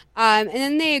 okay? And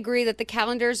then they agree that the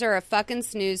calendars are a fucking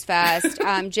snooze fest.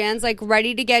 Jan's like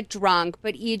ready to get drunk,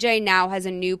 but EJ now has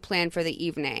a new plan for the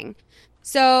evening.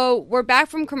 So we're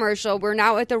back from commercial. We're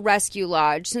now at the rescue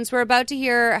lodge. Since we're about to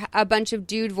hear a bunch of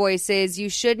dude voices, you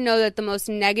should know that the most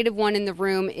negative one in the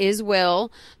room is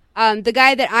Will. The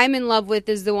guy that I'm in love with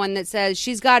is the one that says,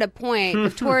 she's got a point.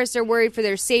 If tourists are worried for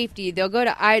their safety, they'll go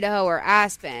to Idaho or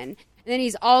Aspen. And then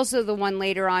he's also the one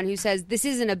later on who says, this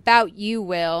isn't about you,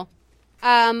 Will.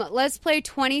 Let's play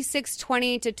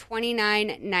 2620 to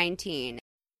 2919.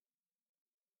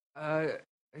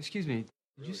 Excuse me.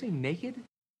 Did you say naked?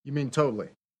 You mean totally?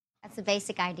 That's the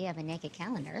basic idea of a naked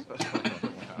calendar.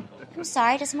 I'm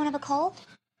sorry, does someone have a cold?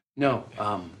 No,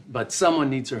 but someone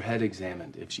needs her head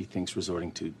examined if she thinks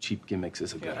resorting to cheap gimmicks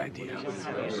is a good idea.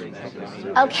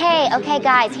 Okay,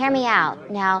 guys, hear me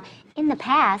out. Now, in the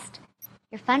past,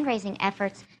 your fundraising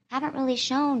efforts haven't really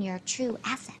shown your true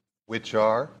assets. Which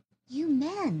are? You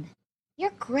men.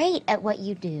 You're great at what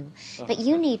you do, but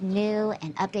you need new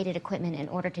and updated equipment in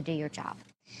order to do your job.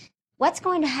 What's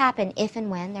going to happen if and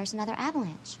when there's another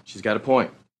avalanche? She's got a point.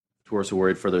 Tourists are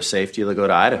worried for their safety, they'll go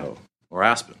to Idaho or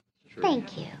Aspen.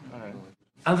 Thank you.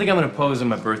 I don't think I'm going to pose in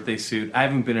my birthday suit. I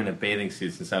haven't been in a bathing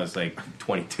suit since I was like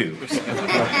 22.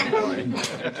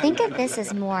 Think of this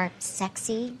as more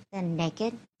sexy than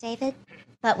naked, David,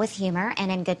 but with humor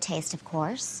and in good taste, of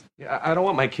course. Yeah, I don't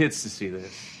want my kids to see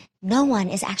this. No one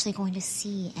is actually going to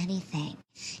see anything.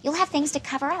 You'll have things to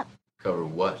cover up. Cover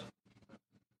what?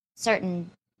 Certain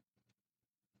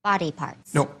body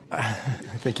parts. No, I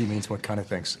think he means what kind of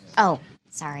things. Oh,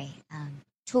 sorry.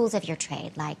 Tools of your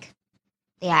trade, like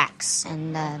the axe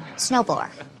and the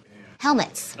snowblower.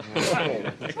 Helmets.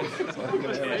 Okay,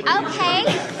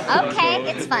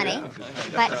 it's funny.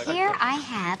 But here I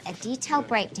have a detailed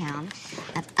breakdown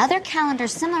of other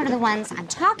calendars similar to the ones I'm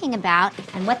talking about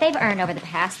and what they've earned over the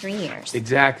past 3 years.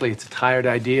 Exactly, it's a tired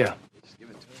idea.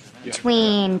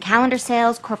 Between calendar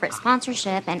sales, corporate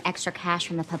sponsorship, and extra cash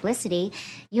from the publicity,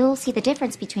 you'll see the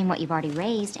difference between what you've already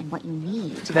raised and what you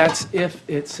need. That's if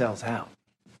it sells out.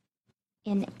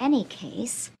 In any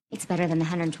case, it's better than the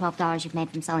 $112 you've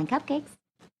made from selling cupcakes.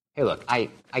 Hey, look,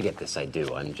 I get this, I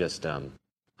do. I'm just, I'm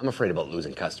afraid about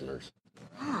losing customers.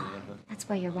 Oh, that's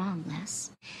where you're wrong,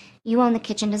 Les. You own the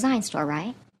kitchen design store,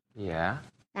 right? Yeah?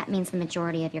 That means the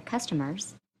majority of your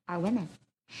customers are women.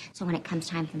 So when it comes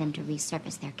time for them to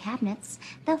resurface their cabinets,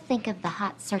 they'll think of the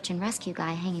hot search and rescue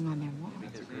guy hanging on their wall.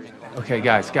 Okay,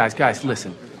 guys,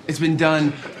 listen. It's been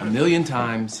done 1,000,000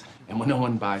 times, and when no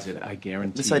one buys it, I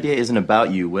guarantee... This idea isn't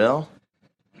about you, Will.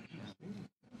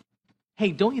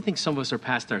 Hey, don't you think some of us are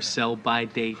past our sell-by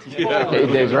date? Yeah. Hey,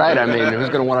 Dave's right. I mean, who's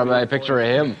going to want to buy a picture of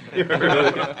him?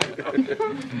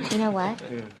 You know what?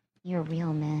 You're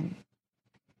real men.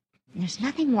 And there's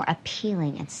nothing more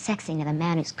appealing and sexy than a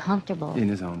man who's comfortable. In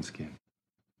his own skin.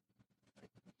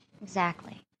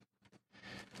 Exactly.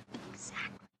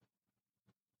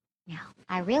 Now,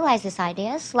 I realize this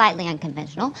idea is slightly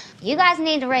unconventional. You guys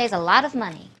need to raise a lot of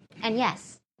money. And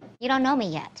yes, you don't know me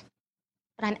yet.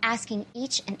 But I'm asking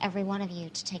each and every one of you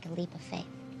to take a leap of faith.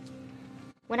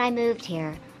 When I moved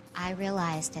here, I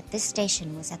realized that this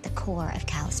station was at the core of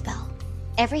Kalispell.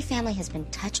 Every family has been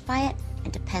touched by it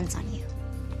and depends on you.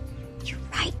 You're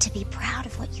right to be proud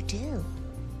of what you do.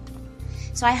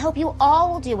 So I hope you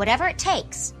all will do whatever it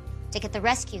takes to get the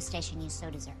rescue station you so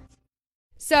deserve.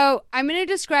 So I'm going to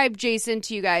describe Jason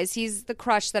to you guys. He's the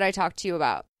crush that I talked to you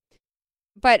about.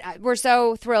 But we're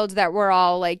so thrilled that we're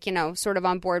all, like, you know, sort of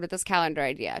on board with this calendar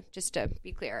idea, just to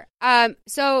be clear.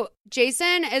 So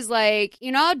Jason is like,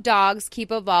 you know how dogs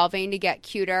keep evolving to get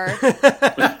cuter?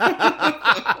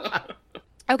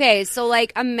 Okay, so,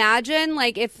 like, imagine,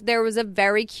 like, if there was a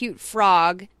very cute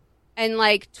frog and,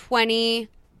 like, 20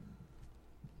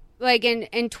 like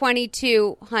in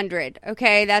 2200.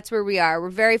 Okay, that's where we are. We're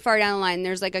very far down the line.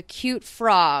 There's like a cute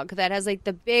frog that has like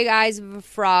the big eyes of a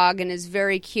frog and is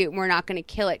very cute. And we're not going to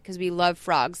kill it because we love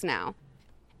frogs now.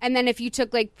 And then if you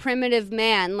took like primitive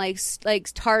man, like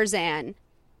Tarzan,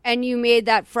 and you made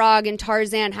that frog and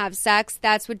Tarzan have sex,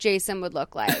 that's what Jason would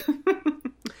look like.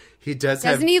 He does.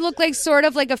 Doesn't he look like sort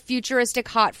of like a futuristic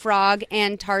hot frog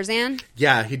and Tarzan?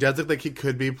 Yeah, he does look like he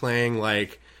could be playing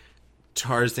like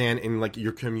Tarzan in like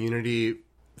your community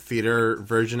theater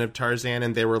version of Tarzan.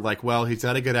 And they were like, well, he's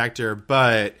not a good actor,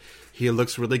 but he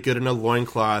looks really good in a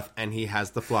loincloth and he has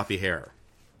the floppy hair.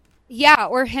 Yeah,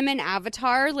 or him in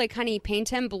Avatar, like, honey, paint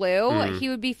him blue. He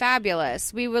would be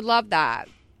fabulous. We would love that.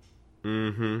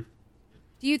 Mm-hmm.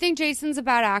 Do you think Jason's a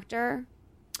bad actor?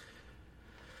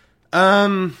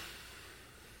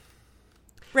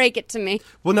 Break it to me.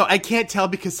 Well, no, I can't tell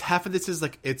because half of this is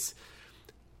like, it's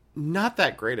not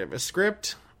that great of a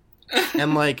script.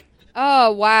 And like...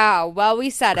 Oh, wow. Well, we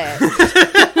said it.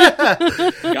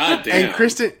 God damn. And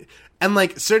Kristen... And,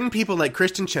 like, certain people, like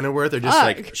Kristen Chenoweth, are just,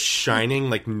 like, shining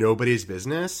like nobody's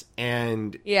business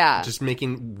and just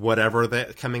making whatever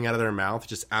that coming out of their mouth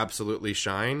just absolutely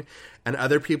shine. And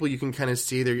other people you can kind of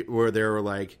see where they're,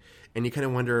 like, and you kind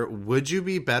of wonder, would you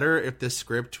be better if the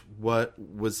script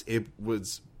was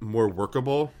more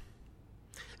workable?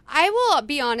 I will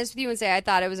be honest with you and say I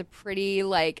thought it was a pretty,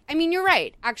 like, I mean, you're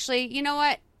right. Actually, you know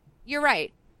what? You're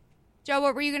right. Joe,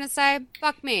 what were you going to say?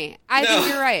 Fuck me. I think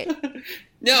you're right.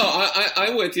 No,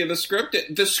 I'm with you. The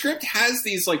script has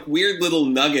these like weird little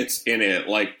nuggets in it,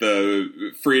 like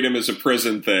the freedom is a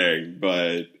prison thing,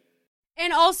 but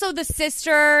and also the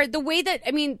sister, the way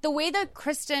that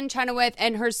Kristen Chenoweth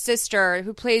and her sister,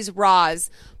 who plays Roz,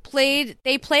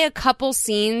 they play a couple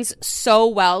scenes so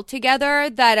well together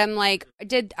that I'm like,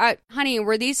 honey,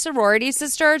 were these sorority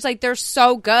sisters? Like, they're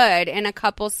so good in a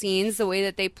couple scenes, the way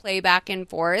that they play back and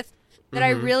forth, that I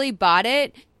really bought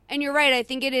it. And you're right. I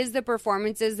think it is the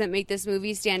performances that make this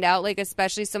movie stand out. Like,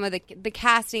 especially some of the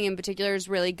casting in particular is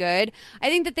really good. I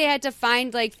think that they had to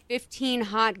find like 15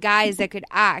 hot guys that could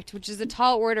act, which is a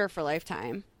tall order for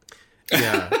Lifetime.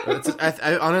 Yeah.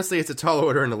 Honestly, it's a tall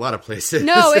order in a lot of places.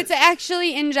 No, it's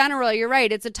actually, in general, you're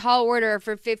right. It's a tall order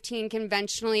for 15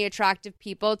 conventionally attractive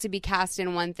people to be cast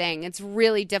in one thing. It's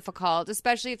really difficult,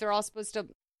 especially if they're all supposed to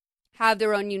have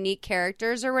their own unique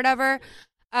characters or whatever.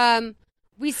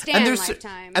 We stand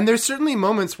Lifetime. And there's certainly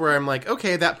moments where I'm like,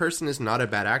 okay, that person is not a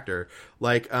bad actor.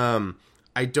 Like,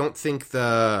 I don't think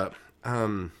I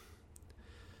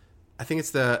think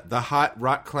it's the hot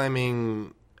rock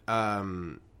climbing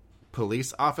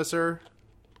police officer.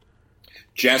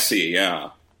 Jesse,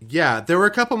 yeah. Yeah, there were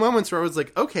a couple moments where I was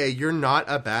like, okay, you're not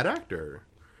a bad actor.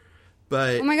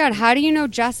 But oh my God, how do you know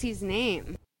Jesse's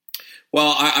name?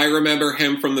 Well, I remember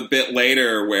him from the bit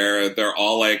later where they're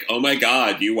all like, oh my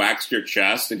God, you waxed your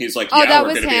chest? And he's like, yeah,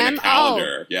 we're going to be in the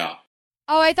calendar. Yeah.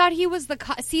 Oh, I thought he was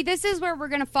see, this is where we're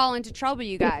going to fall into trouble,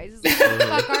 you guys. Like, who the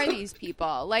fuck are these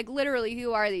people? Like, literally,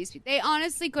 who are these people? They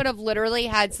honestly could have literally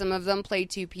had some of them play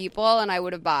two people, and I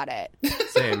would have bought it.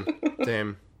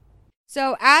 Same.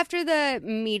 So after the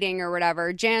meeting or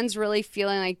whatever, Jan's really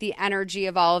feeling like the energy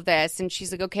of all of this. And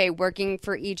she's like, okay, working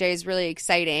for EJ is really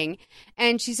exciting.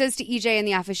 And she says to EJ in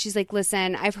the office, she's like,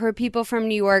 listen, I've heard people from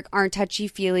New York aren't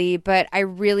touchy-feely, but I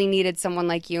really needed someone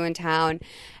like you in town.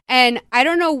 And I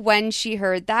don't know when she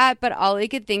heard that, but all I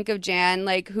could think of Jan,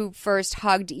 like, who first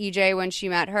hugged EJ when she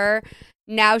met her,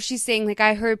 now she's saying, like,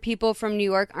 I heard people from New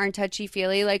York aren't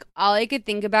touchy-feely. Like, all I could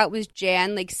think about was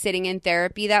Jan, like, sitting in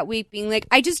therapy that week being like,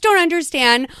 I just don't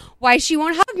understand why she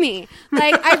won't hug me.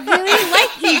 Like, I really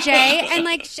like EJ, and,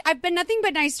 like, I've been nothing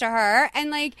but nice to her. And,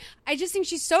 like, I just think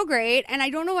she's so great, and I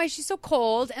don't know why she's so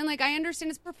cold. And, like, I understand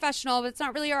it's professional, but it's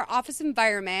not really our office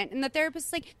environment. And the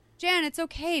therapist's like, Jan, it's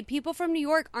okay. People from New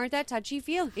York aren't that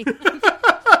touchy-feely.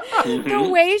 The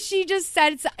way she just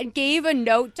gave a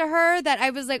note to her that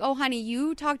I was like, oh, honey,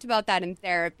 you talked about that in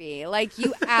therapy. Like,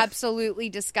 you absolutely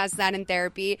discussed that in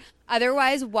therapy.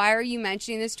 Otherwise, why are you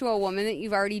mentioning this to a woman that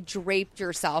you've already draped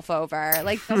yourself over?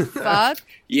 Like, the fuck?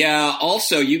 Yeah,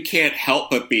 also, you can't help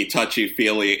but be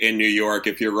touchy-feely in New York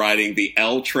if you're riding the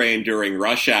L train during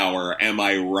rush hour. Am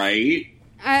I right?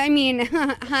 I mean,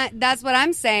 that's what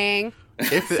I'm saying.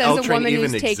 If the Says L a train woman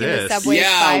even who's taken the exists. subway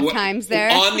 5 times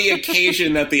there. On the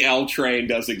occasion that the L train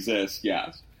does exist,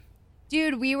 yes.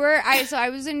 Dude, I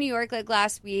was in New York like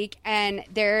last week, and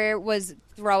there was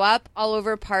throw up all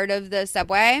over part of the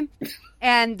subway.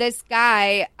 And this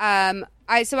guy, I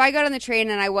got on the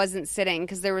train and I wasn't sitting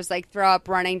because there was like throw up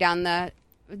running down the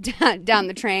down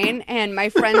the train, and my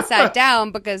friend sat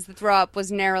down because the throw up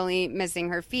was narrowly missing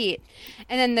her feet.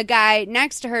 And then the guy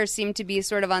next to her seemed to be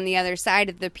sort of on the other side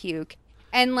of the puke.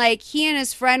 And, like, he and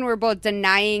his friend were both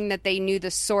denying that they knew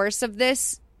the source of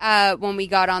this when we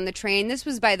got on the train. This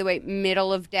was, by the way,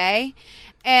 middle of day.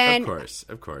 And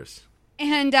Of course.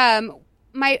 And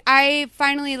I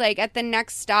finally, like, at the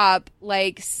next stop,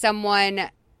 like, someone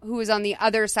who was on the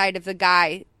other side of the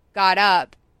guy got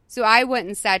up. So I went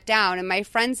and sat down, and my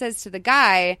friend says to the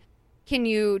guy, can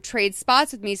you trade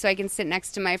spots with me so I can sit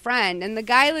next to my friend? And the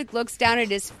guy, like, looks down at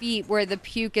his feet where the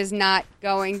puke is not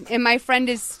going. And my friend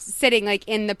is sitting, like,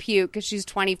 in the puke because she's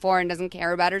 24 and doesn't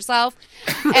care about herself.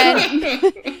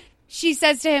 And she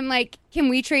says to him, like, can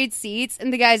we trade seats?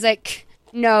 And the guy's like,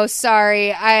 no,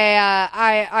 sorry.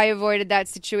 I avoided that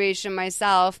situation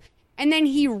myself. And then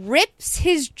he rips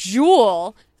his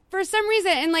jewel for some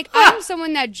reason. And, like, I'm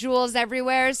someone that jewels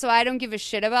everywhere, so I don't give a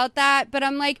shit about that. But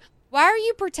I'm like, why are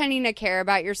you pretending to care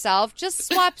about yourself? Just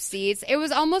swap seats. It was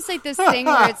almost like this thing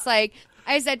where it's like,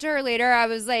 I said to her later, I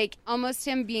was like, almost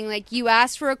him being like, you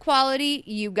asked for equality,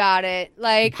 you got it.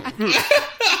 Like,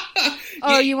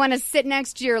 oh, you want to sit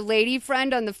next to your lady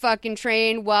friend on the fucking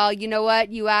train? Well, you know what?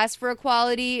 You asked for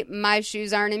equality. My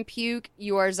shoes aren't in puke.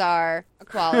 Yours are.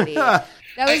 Equality. That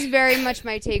was very much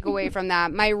my takeaway from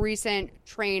that, my recent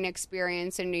train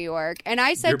experience in New York. And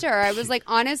I said to her, I was like,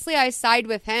 honestly, I side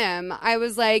with him. I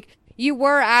was like, you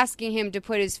were asking him to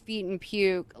put his feet in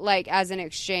puke, like, as an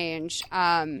exchange.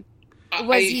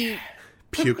 Was he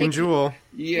puke and jewel?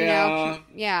 Yeah,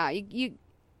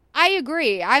 I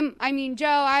agree. I mean, Joe,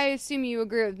 I assume you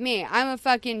agree with me. I'm a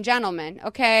fucking gentleman,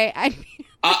 okay?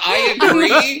 I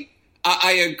agree.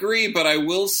 I agree, but I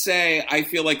will say I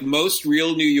feel like most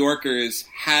real New Yorkers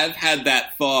have had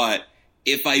that thought.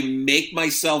 If I make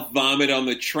myself vomit on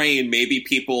the train, maybe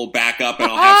people will back up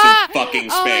and I'll have some fucking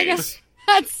space.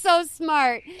 That's so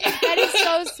smart. That is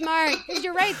so smart. Because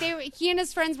you're right. He and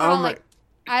his friends were all like,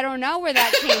 I don't know where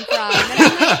that came from. And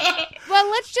I'm like, well,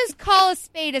 let's just call a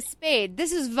spade a spade.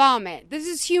 This is vomit. This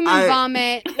is human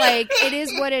vomit. Like, it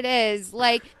is what it is.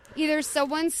 Like, either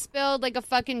someone spilled, like, a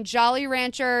fucking Jolly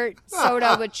Rancher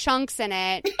soda with chunks in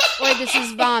it, or this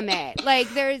is vomit. Like,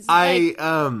 there's, like, let's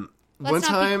one not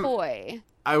time, be coy.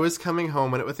 I was coming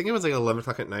home, and I think it was like 11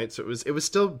 o'clock at night, so it was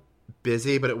still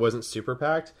busy, but it wasn't super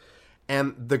packed.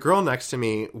 And the girl next to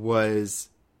me was,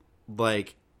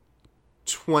 like,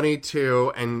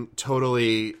 22 and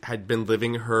totally had been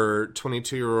living her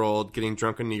 22-year-old getting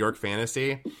drunk in New York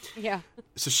fantasy. Yeah.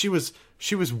 So she was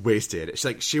wasted.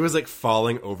 She was like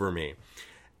falling over me.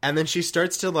 And then she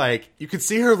starts to, like, you could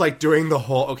see her, like, doing the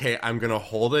whole, okay, I'm going to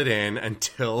hold it in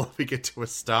until we get to a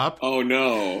stop. Oh,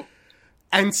 no.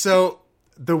 And so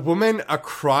the woman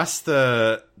across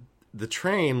the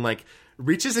train, like,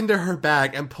 reaches into her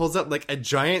bag and pulls out, like, a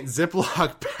giant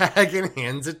Ziploc bag and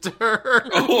hands it to her.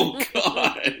 Oh,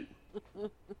 God.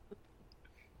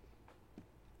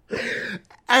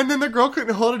 And then the girl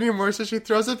couldn't hold it anymore, so she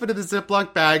throws it into the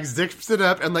Ziploc bag, zips it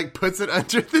up, and, like, puts it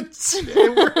under the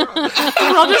chin. We're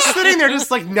all just sitting there, just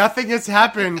like nothing has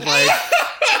happened. Like,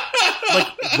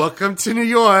 welcome to New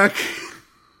York.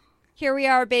 Here we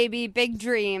are, baby. Big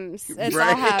dreams. It's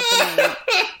all happening.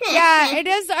 Yeah, it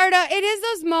is, Arda. It is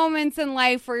those moments in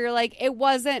life where you're like, it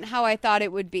wasn't how I thought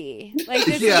it would be. Like,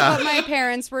 this is what my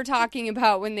parents were talking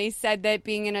about when they said that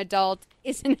being an adult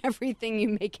isn't everything you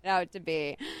make it out to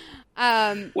be.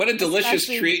 What a delicious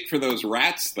treat for those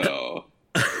rats, though.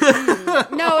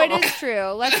 No, it is true.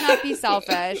 Let's not be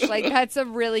selfish. Like, that's a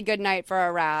really good night for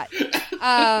a rat.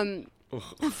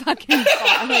 Fucking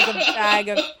like a bag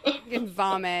of fucking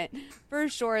vomit. For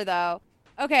sure, though.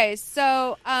 Okay,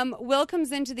 so Will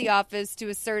comes into the office to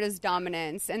assert his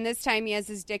dominance, and this time he has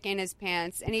his dick in his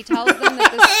pants, and he tells them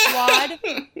that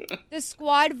the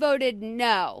squad voted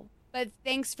no, but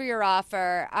thanks for your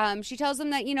offer. She tells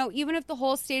them that, you know, even if the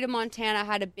whole state of Montana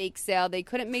had a bake sale, they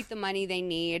couldn't make the money they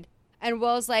need. And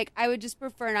Will's like, I would just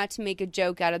prefer not to make a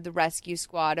joke out of the rescue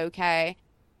squad, okay?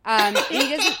 And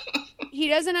he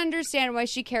doesn't understand why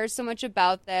she cares so much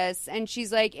about this. And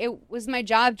she's like, it was my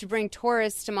job to bring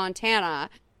tourists to Montana.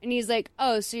 And he's like,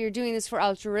 oh, so you're doing this for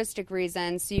altruistic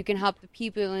reasons, so you can help the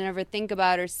people you'll never think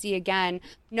about or see again.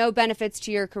 No benefits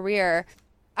to your career.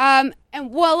 And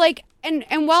while I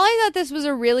thought this was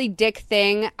a really dick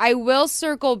thing, I will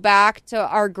circle back to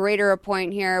our greater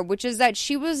point here, which is that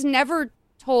she was never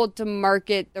told to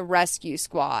market the rescue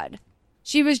squad.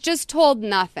 She was just told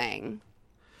nothing.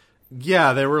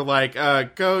 Yeah, they were like,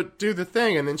 go do the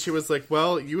thing. And then she was like,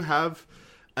 well, you have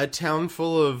a town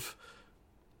full of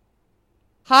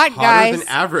hotter than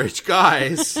average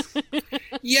guys.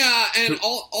 Yeah, and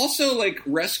also, like,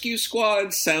 Rescue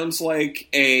Squad sounds like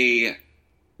a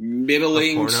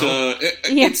middling to...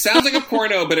 It sounds like a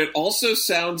porno, but it also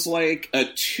sounds like a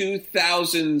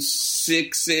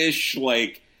 2006-ish,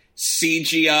 like,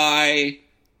 CGI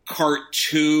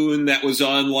cartoon that was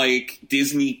on, like,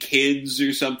 Disney Kids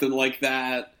or something like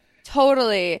that.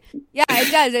 Totally. Yeah,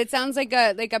 it does. It sounds like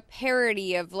a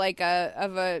parody of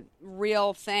a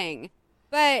real thing.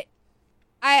 But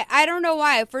I don't know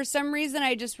why. For some reason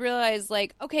I just realized,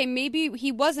 like, okay, maybe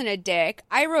he wasn't a dick.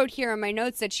 I wrote here in my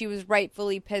notes that she was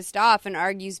rightfully pissed off and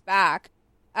argues back.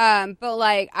 But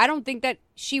like, I don't think that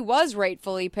she was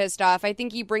rightfully pissed off. I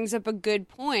think he brings up a good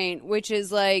point, which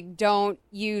is like, don't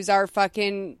use our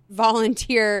fucking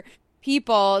volunteer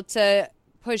people to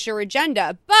push your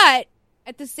agenda. But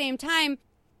at the same time,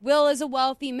 Will is a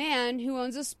wealthy man who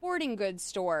owns a sporting goods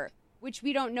store, which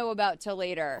we don't know about till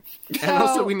later. And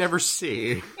also we never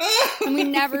see. And we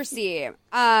never see.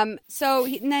 And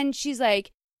then she's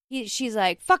like,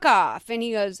 fuck off. And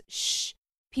he goes, shh,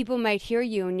 people might hear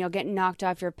you and you'll get knocked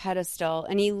off your pedestal.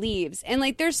 And he leaves. And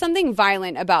like, there's something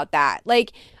violent about that.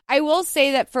 Like, I will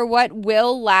say that for what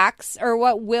Will lacks, or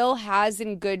what Will has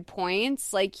in good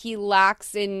points, like, he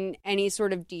lacks in any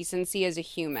sort of decency as a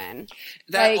human.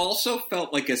 That like, also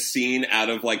felt like a scene out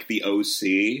of, like, the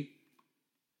OC.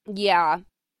 Yeah.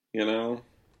 You know?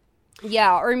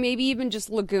 Yeah, or maybe even just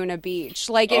Laguna Beach.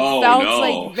 Like,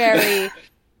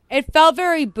 it felt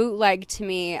very bootleg to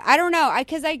me. I don't know,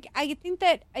 because I think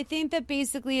that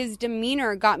basically his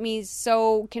demeanor got me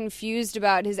so confused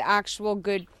about his actual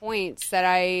good points that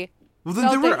I. Well, then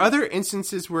there were other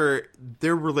instances where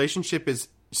their relationship is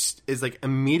like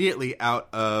immediately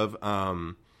out of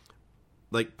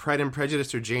like Pride and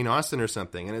Prejudice or Jane Austen or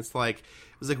something, and it was like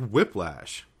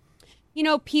whiplash. You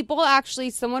know,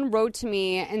 someone wrote to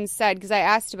me and said, because I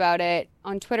asked about it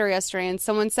on Twitter yesterday, and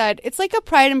someone said, it's like a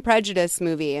Pride and Prejudice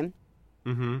movie.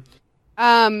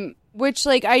 Mm-hmm. Which,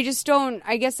 like, I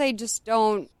guess I just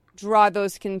don't draw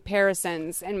those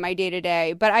comparisons in my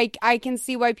day-to-day. But I can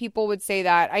see why people would say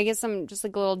that. I guess I'm just,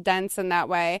 like, a little dense in that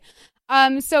way.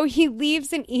 So he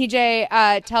leaves, and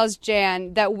EJ tells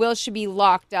Jan that Will should be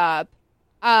locked up.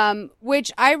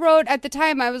 Which I wrote at the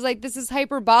time, I was like, this is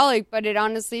hyperbolic, but it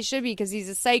honestly should be because he's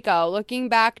a psycho. Looking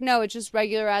back, no, it's just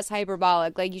regular ass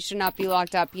hyperbolic. Like, you should not be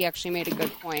locked up. He actually made a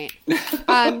good point.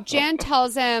 Jan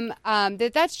tells him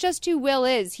that's just who Will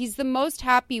is. He's the most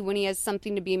happy when he has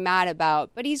something to be mad about,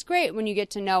 but he's great when you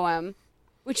get to know him.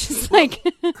 Which is like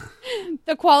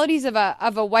the qualities of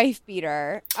a wife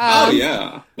beater.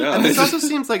 And this also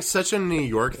seems like such a New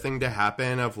York thing to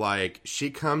happen. Of like, she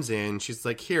comes in, she's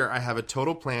like, "Here, I have a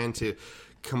total plan to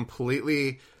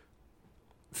completely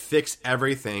fix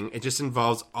everything. It just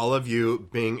involves all of you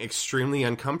being extremely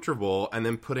uncomfortable, and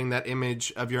then putting that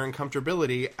image of your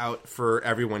uncomfortability out for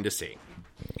everyone to see."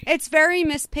 It's very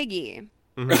Miss Piggy.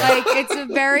 Mm-hmm. Like, it's a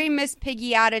very Miss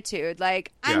Piggy attitude.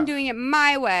 Like, I'm doing it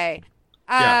my way.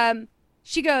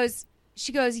 She goes,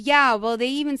 yeah, well, they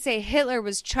even say Hitler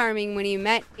was charming when he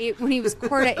was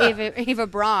courted Eva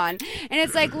Braun. And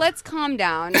it's like, let's calm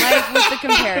down. Like, with the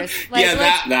comparison. Like,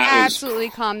 let's absolutely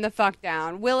calm the fuck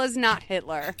down. Will is not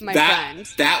Hitler, my friend.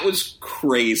 That was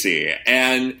crazy.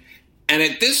 And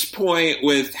at this point,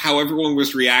 with how everyone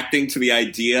was reacting to the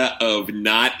idea of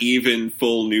not even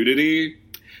full nudity,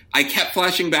 I kept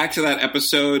flashing back to that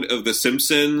episode of The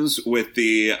Simpsons with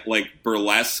the, like,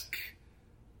 burlesque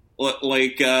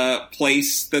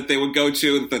place that they would go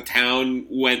to that the town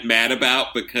went mad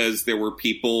about because there were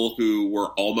people who were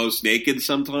almost naked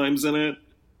sometimes in it.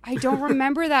 I don't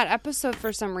remember that episode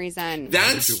for some reason.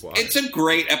 It's a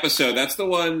great episode. That's the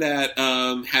one that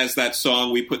has that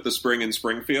song, "We Put the Spring in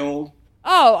Springfield."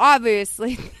 Oh,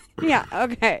 obviously. Yeah,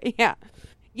 okay, yeah.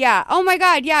 Yeah, oh my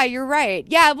god, yeah, you're right.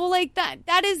 Yeah, well, like,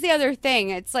 that is the other thing.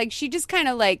 It's like, she just kind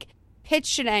of, like,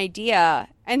 pitched an idea,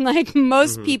 and like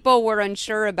most people were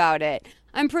unsure about it.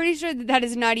 I'm pretty sure that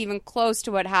is not even close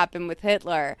to what happened with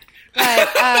Hitler.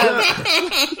 But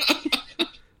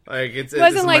like it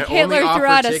wasn't like Hitler threw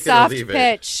out a soft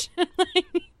pitch.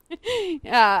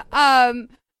 Yeah.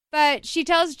 But she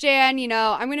tells Jan, you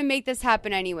know, I'm going to make this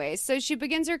happen anyway. So she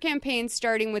begins her campaign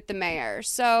starting with the mayor.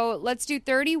 So let's do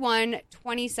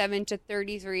 31-27 to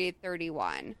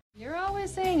 33-31. You're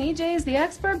always saying EJ is the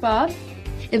expert, Bob.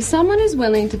 If someone is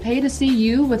willing to pay to see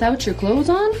you without your clothes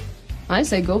on, I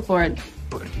say go for it.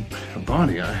 But,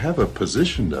 Bonnie, I have a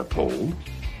position to uphold.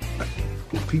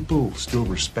 Will people still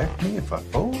respect me if I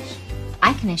pose?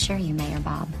 I can assure you, Mayor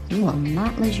Bob, you will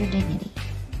not lose your dignity.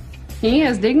 He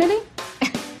has dignity?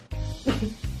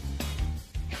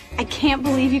 I can't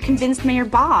believe you convinced Mayor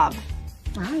Bob.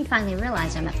 Well, he finally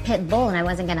realized I'm a pit bull and I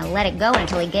wasn't going to let it go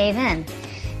until he gave in.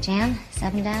 Jan,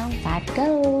 7 down, 5 to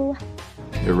go.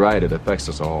 You're right, it affects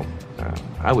us all.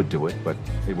 I would do it, but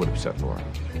it would upset Laura.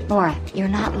 Laura, you're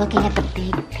not looking at the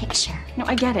big picture. No,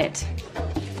 I get it.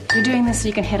 You're doing this so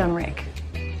you can hit on Rick.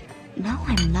 No,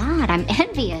 I'm not. I'm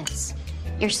envious.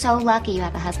 You're so lucky you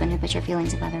have a husband who puts your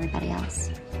feelings above everybody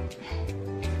else.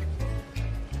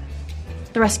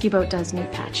 The rescue boat does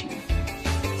need patching.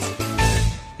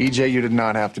 EJ, you did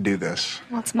not have to do this.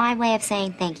 Well, it's my way of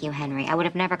saying thank you, Henry. I would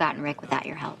have never gotten Rick without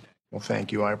your help. Well,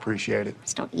 thank you. I appreciate it.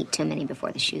 Just don't eat too many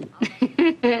before the shoot.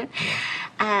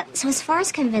 So as far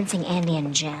as convincing Andy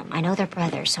and Jim, I know they're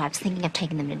brothers, so I was thinking of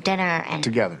taking them to dinner and...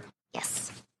 Together.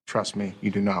 Yes. Trust me,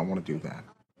 you do not want to do that.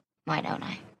 Why don't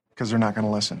I? Because they're not going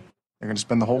to listen. They're going to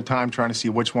spend the whole time trying to see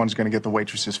which one's going to get the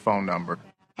waitress's phone number.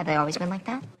 Have they always been like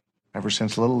that? Ever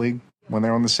since Little League. When they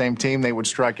were on the same team, they would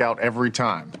strike out every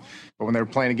time. But when they were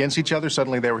playing against each other,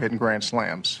 suddenly they were hitting grand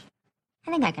slams.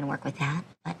 I think I can work with that,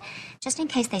 but just in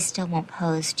case they still won't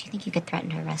pose, do you think you could threaten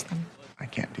to arrest them? I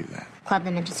can't do that. Club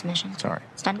them into submission? Sorry.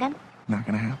 Stun gun? Not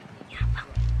going to happen. Yeah, well,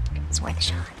 it's worth a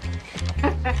shot.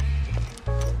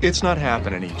 It's not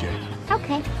happening, EJ.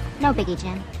 Okay. No biggie,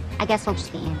 Jim. I guess we'll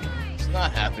just be Andy. It's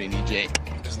not happening,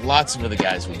 EJ. There's lots of other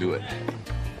guys who'll do it.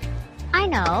 I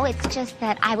know. It's just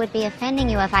that I would be offending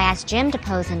you if I asked Jim to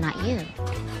pose and not you.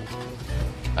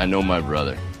 I know my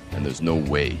brother, and there's no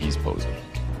way he's posing.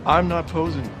 I'm not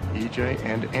posing, EJ,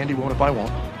 and Andy won't if I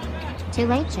won't. Too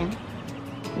late, Jim.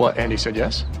 What, Andy said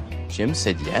yes? Jim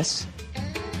said yes?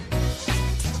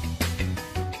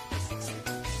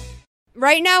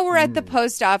 Right now, we're at the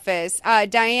post office.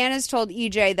 Diana's told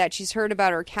EJ that she's heard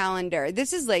about her calendar.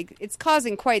 This is it's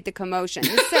causing quite the commotion.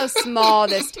 It's so small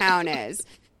this town is.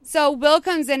 So Will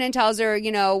comes in and tells her,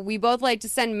 we both like to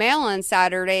send mail on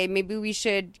Saturday. Maybe we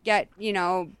should get,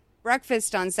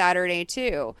 breakfast on Saturday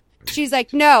too. She's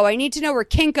like, no, I need to know where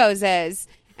Kinko's is.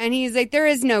 And he's like, there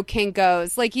is no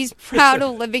Kinko's. He's proud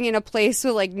of living in a place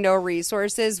with, no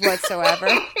resources whatsoever.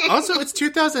 Also, it's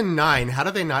 2009. How do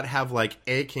they not have, a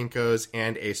Kinko's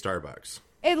and a Starbucks?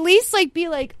 At least, be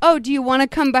like, oh, do you want to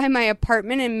come by my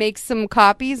apartment and make some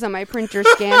copies on my printer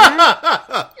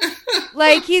scanner?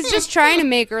 He's just trying to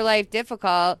make her life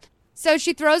difficult. So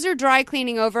she throws her dry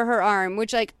cleaning over her arm,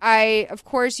 which, of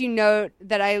course, you note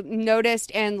that I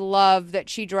noticed and love that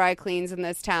she dry cleans in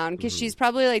this town because she's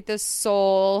probably, the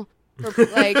sole,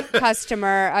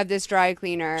 customer of this dry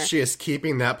cleaner. She is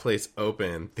keeping that place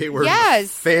open. They were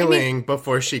failing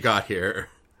before she got here.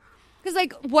 Because,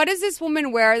 what does this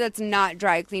woman wear that's not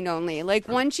dry clean only?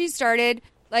 Once she started...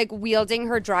 wielding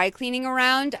her dry cleaning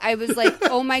around, I was like,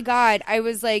 oh my God. I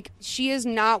was like, she is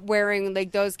not wearing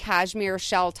those cashmere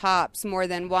shell tops more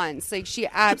than once. She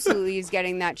absolutely is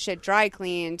getting that shit dry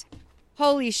cleaned.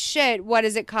 Holy shit, what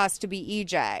does it cost to be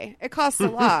EJ? It costs a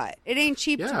lot. It ain't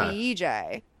cheap to be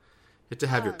EJ. You have to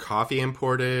have your coffee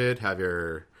imported, have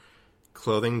your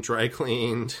clothing dry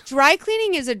cleaned. Dry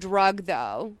cleaning is a drug,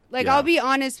 though. I'll be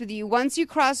honest with you. Once you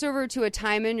cross over to a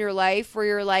time in your life where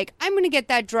you're like, I'm going to get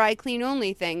that dry clean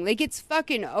only thing. It's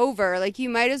fucking over. You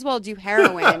might as well do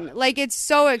heroin. It's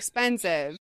so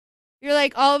expensive. You're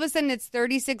all of a sudden it's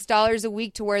 $36 a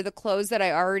week to wear the clothes that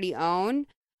I already own.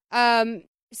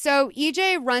 So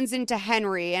EJ runs into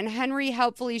Henry, and Henry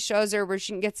helpfully shows her where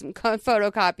she can get some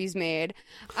photocopies made.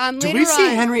 Do we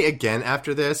see Henry again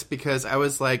after this? Because I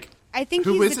was like... I think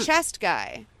he's the chest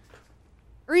guy.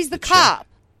 Or he's the cop.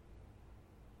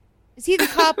 Is he the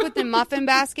cop with the muffin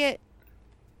basket?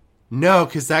 No,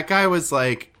 because that guy was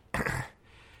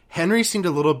Henry seemed a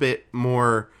little bit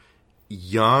more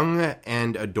young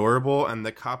and adorable, and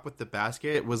the cop with the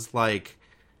basket was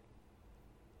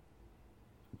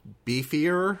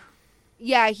beefier.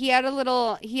 Yeah, he had a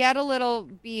little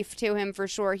beef to him for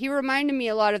sure. He reminded me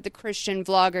a lot of the Christian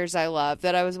vloggers I love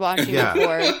that I was watching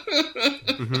before.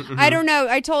 I don't know.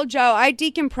 I told Joe I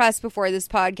decompress before this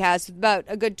podcast with about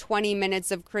a good 20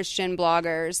 minutes of Christian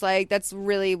bloggers. That's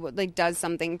really what does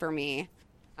something for me.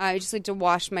 I just like to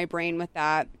wash my brain with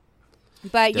that.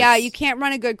 But yeah, you can't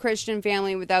run a good Christian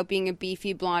family without being a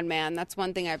beefy blonde man. That's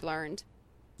one thing I've learned.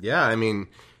 Yeah, I mean,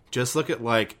 just look at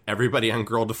everybody on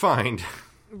Girl Defined.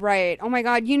 Right. Oh my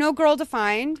God. You know Girl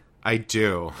Defined? I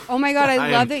do. Oh my God.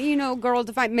 I love that you know Girl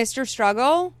Defined. Mr.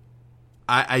 Struggle?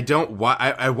 I don't.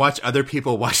 I watch other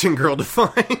people watching Girl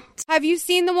Defined. Have you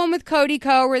seen the one with Cody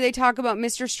Ko where they talk about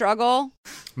Mr. Struggle?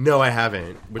 No, I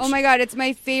haven't. Oh my God. It's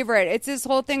my favorite. It's this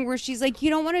whole thing where she's like, you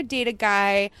don't want to date a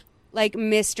guy like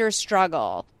Mr.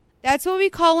 Struggle. That's what we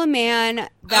call a man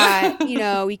that, you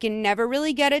know, he can never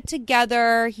really get it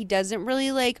together. He doesn't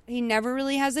really he never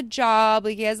really has a job.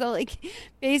 Like he has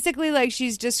basically like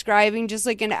she's describing just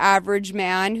like an average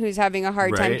man who's having a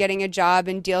hard time getting a job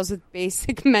and deals with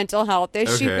basic mental health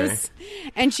issues.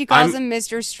 Okay. And she calls him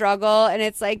Mr. Struggle. And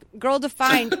it's like, girl,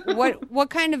 define what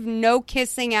kind of no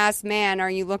kissing ass man are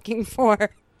you looking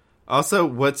for? Also,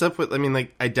 what's up with, I mean,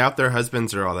 like, I doubt their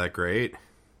husbands are all that great.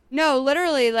 No,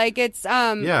 literally, like it's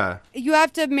you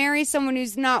have to marry someone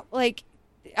who's not like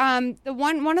the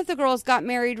one of the girls got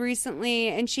married recently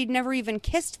and she'd never even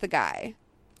kissed the guy.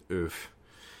 Oof.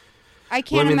 I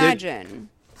can't imagine.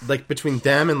 Like between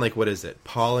them and like what is it?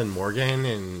 Paul and Morgan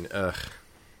and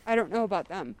I don't know about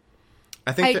them.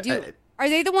 I think are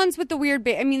they the ones with the weird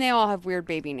I mean they all have weird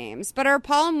baby names, but are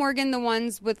Paul and Morgan the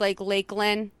ones with like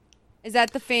Lakeland? Is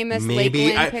that the famous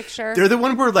Lakeland picture? They're the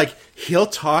one where, like, he'll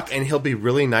talk and he'll be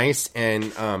really nice and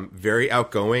very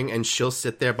outgoing, and she'll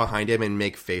sit there behind him and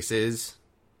make faces.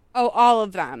 Oh, all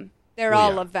of them. They're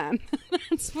all of them.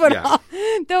 That's what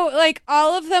though, like,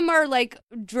 all of them are, like,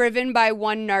 driven by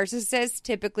one narcissist,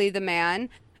 typically the man.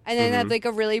 And then have, like,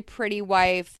 a really pretty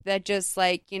wife that just,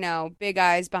 like, you know, big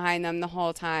eyes behind them the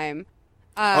whole time.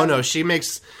 Oh, no, she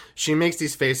makes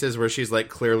these faces where she's, like,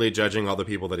 clearly judging all the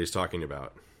people that he's talking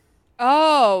about.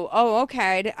 Oh,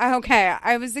 okay.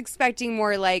 I was expecting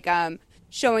more like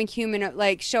showing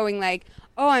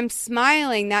oh, I'm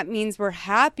smiling. That means we're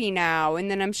happy now. And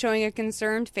then I'm showing a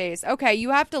concerned face. Okay, you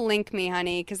have to link me,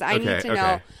 honey, because I need to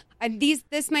know.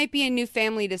 This might be a new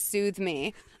family to soothe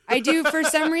me. I do, for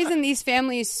some reason, these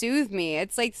families soothe me.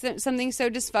 It's like something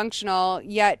so dysfunctional,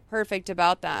 yet perfect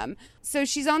about them. So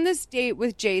she's on this date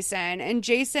with Jason. And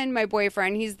Jason, my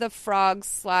boyfriend, he's the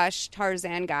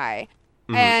frog/Tarzan guy.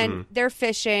 And they're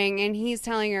fishing, and he's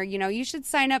telling her, you know, you should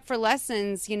sign up for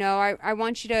lessons. You know, I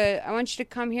want you to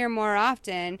come here more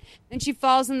often. And she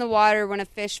falls in the water when a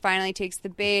fish finally takes the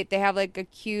bait. They have like a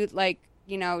cute, like,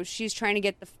 you know, she's trying to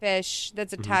get the fish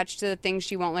that's attached to the thing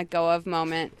she won't let go of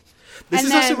moment. This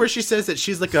is also where she says that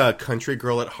she's like a country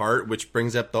girl at heart, which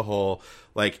brings up the whole,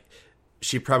 like,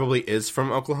 she probably is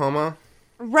from Oklahoma.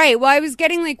 Right. Well, I was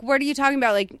getting like, what are you talking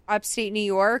about? Like upstate New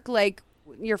York? Like,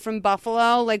 you're from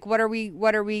Buffalo. Like, what are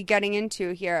we getting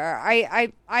into here?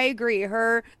 I agree.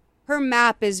 Her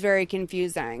map is very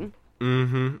confusing.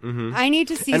 I need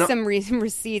to see some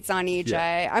receipts on EJ.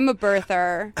 Yeah. I'm a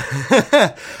birther.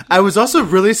 I was also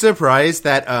really surprised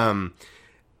that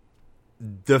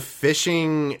the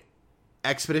fishing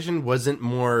expedition wasn't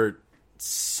more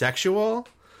sexual.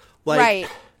 Like, right.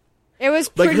 It was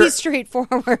pretty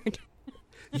straightforward.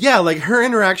 Yeah, like her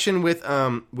interaction with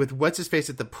what's his face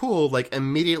at the pool, like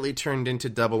immediately turned into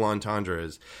double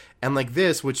entendres, and like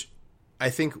this, which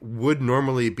I think would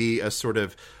normally be a sort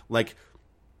of like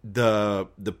the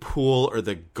pool or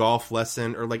the golf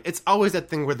lesson, or like it's always that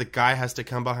thing where the guy has to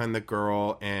come behind the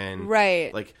girl and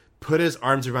like put his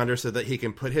arms around her so that he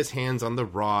can put his hands on the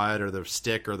rod or the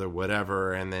stick or the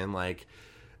whatever, and then like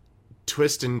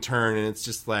twist and turn, and it's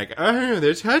just like, oh,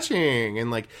 they're touching,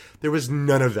 and like there was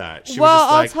none of that.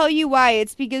 I'll tell you why.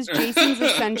 It's because Jason's a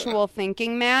sensual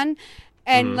thinking man,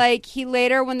 and like he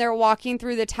later, when they're walking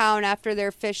through the town after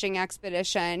their fishing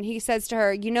expedition, he says to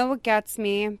her, you know what gets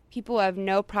me? People have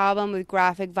no problem with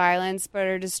graphic violence but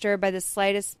are disturbed by the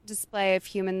slightest display of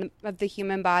the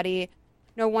human body.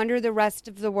 No wonder the rest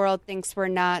of the world thinks we're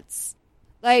nuts.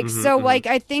 Like, like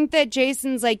I think that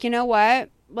Jason's like, you know what?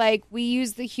 Like, we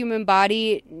use the human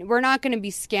body. We're not going to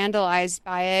be scandalized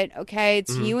by it, okay?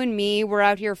 It's you and me. We're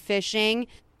out here fishing.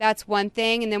 That's one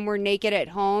thing. And then we're naked at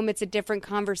home. It's a different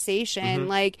conversation.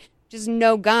 Like, just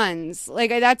no guns. Like,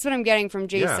 that's what I'm getting from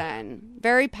Jason. Yeah.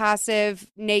 Very passive,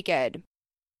 naked.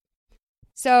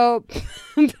 So,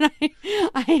 but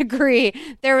I agree.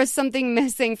 There was something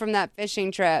missing from that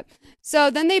fishing trip. So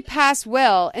then they pass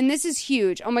Will. And this is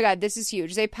huge. Oh, my God, this is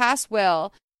huge. They pass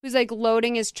Will, who's like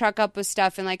loading his truck up with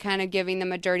stuff and like kind of giving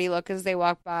them a dirty look as they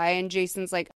walk by. And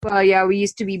Jason's like, well, yeah, we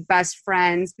used to be best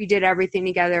friends. We did everything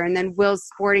together. And then Will's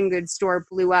sporting goods store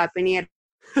blew up and he had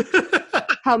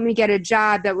helped me get a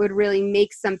job that would really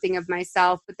make something of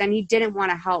myself. But then he didn't want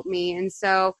to help me. And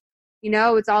so, you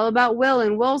know, it's all about Will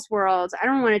and Will's world. I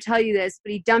don't want to tell you this,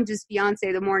 but he dumped his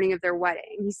fiance the morning of their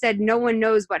wedding. He said no one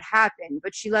knows what happened,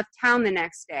 but she left town the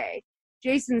next day.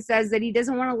 Jason says that he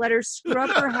doesn't want to let her screw up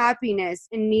her happiness,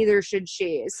 and neither should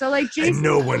she. So, like, Jason... And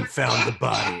no one found the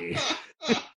body.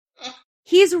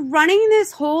 He's running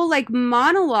this whole, like,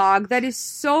 monologue that is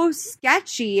so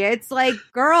sketchy. It's like,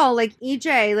 girl, like,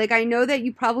 EJ, like, I know that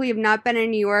you probably have not been in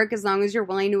New York as long as you're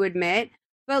willing to admit,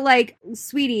 but, like,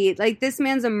 sweetie, like, this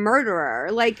man's a murderer.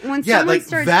 Like, when someone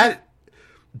starts...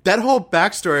 That whole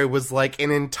backstory was like an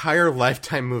entire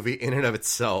Lifetime movie in and of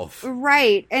itself.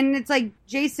 Right. And it's like,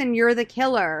 Jason, you're the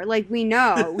killer. Like, we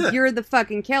know. You're the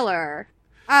fucking killer.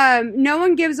 No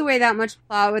one gives away that much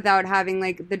plot without having,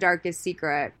 like, the darkest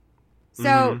secret.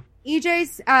 So,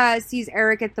 EJ sees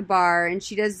Eric at the bar, and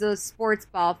she does the sports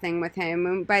ball thing with him.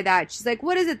 And by that, she's like,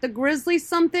 what is it, the Grizzlies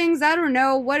somethings? I don't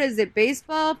know. What is it,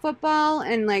 baseball, football?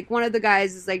 And, like, one of the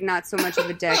guys is, like, not so much of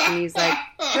a dick, and he's like,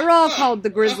 they're all called the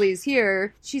Grizzlies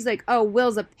here. She's like, oh,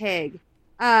 Will's a pig.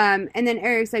 And then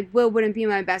Eric's like, Will wouldn't be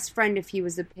my best friend if he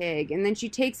was a pig. And then she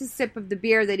takes a sip of the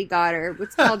beer that he got her.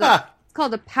 It's called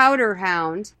a powder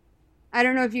hound. I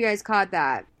don't know if you guys caught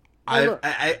that.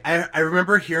 I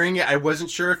remember hearing it. I wasn't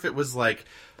sure if it was like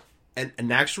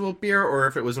an actual beer or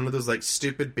if it was one of those like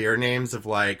stupid beer names of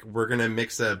like, we're gonna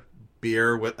mix a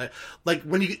beer with like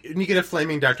when you get a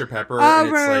flaming Dr. Pepper. Oh, and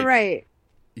it's right.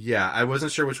 Yeah, I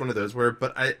wasn't sure which one of those were,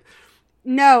 but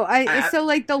so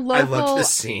like the local, I loved this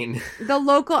scene. The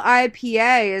local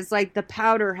IPA is like the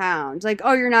Powder Hound. Like,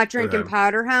 oh, you're not drinking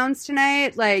Powder Hounds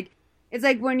tonight? Like, it's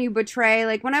like when you betray.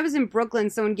 Like, when I was in Brooklyn,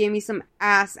 someone gave me some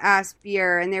ass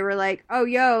beer, and they were like, oh,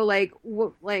 yo, like,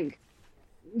 like,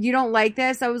 you don't like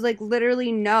this? I was like,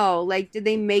 literally, no. Like, did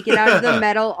they make it out of the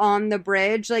metal on the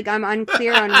bridge? Like, I'm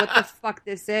unclear on what the fuck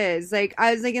this is. Like,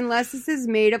 I was like, unless this is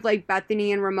made of, like,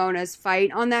 Bethany and Ramona's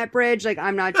fight on that bridge, like,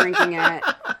 I'm not drinking it.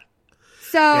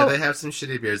 So, yeah, they have some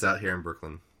shitty beers out here in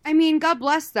Brooklyn. I mean, God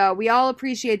bless, though. We all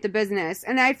appreciate the business.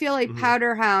 And I feel like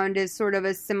Powder Hound is sort of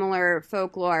a similar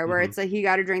folklore where it's like, you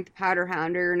got to drink the Powder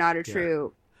Hound or you're not a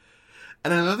true...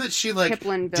 And I love that she, like,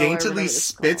 daintily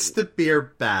spits the beer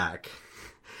back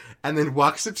and then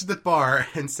walks up to the bar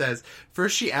and says,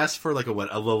 first she asks for, like, a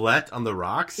Lillette on the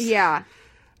rocks? Yeah.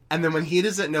 And then when he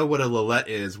doesn't know what a Lillette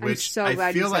is, which I'm so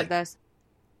glad you said this.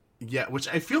 Yeah, which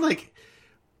I feel like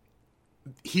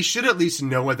he should at least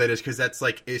know what that is, because that's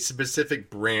like a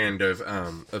specific brand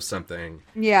of something.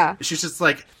 Yeah. She's just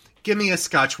like, give me a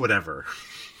Scotch whatever.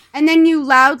 And then you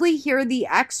loudly hear the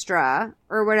extra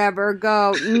or whatever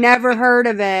go, never heard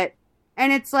of it.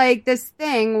 And it's like this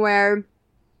thing where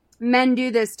men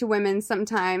do this to women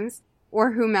sometimes,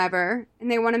 or whomever,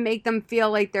 and they want to make them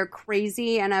feel like they're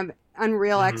crazy and have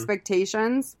unreal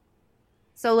expectations.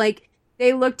 So, like,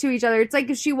 they look to each other. It's like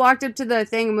if she walked up to the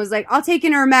thing and was like, I'll take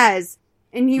an Hermes.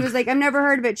 And he was like, I've never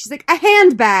heard of it. She's like, a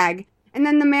handbag. And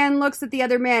then the man looks at the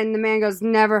other man and the man goes,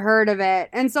 never heard of it.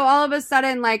 And so all of a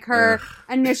sudden, like, her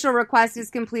initial request is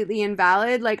completely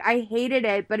invalid. Like, I hated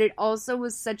it, but it also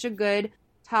was such a good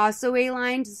toss-away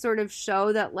line to sort of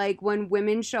show that, like, when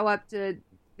women show up to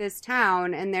this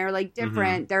town and they're, like,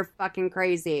 different, they're fucking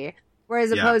crazy.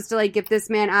 Whereas opposed to, like, if this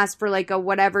man asked for, like, a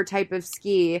whatever type of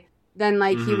ski, then,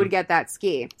 like, he would get that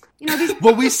ski. You know, these...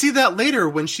 Well, we see that later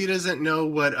when she doesn't know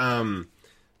what,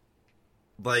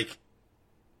 like,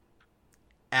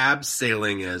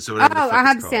 abseiling is, or whatever the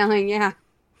fuck it's called. Abseiling, yeah.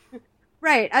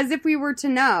 Right, as if we were to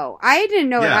know. I didn't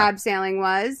know what abseiling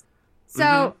was.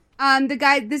 So, the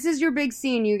guy, this is your big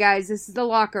scene, you guys. This is the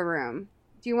locker room.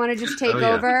 Do you want to just take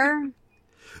over?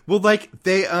 Well, like,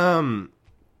 they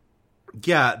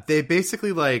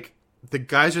basically, like, the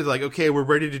guys are like, okay, we're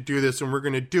ready to do this, and we're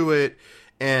going to do it,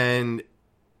 and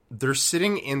they're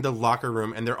sitting in the locker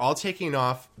room, and they're all taking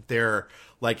off their,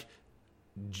 like,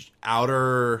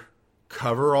 outer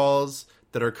coveralls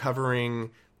that are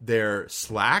covering their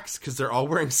slacks, because they're all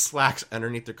wearing slacks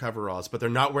underneath their coveralls, but they're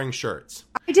not wearing shirts.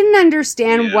 I didn't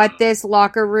understand what this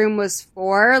locker room was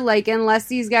for. Like, unless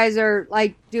these guys are,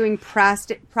 like, doing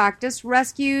practice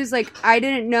rescues, like, I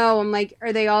didn't know. I'm like,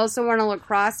 are they also on a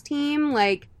lacrosse team?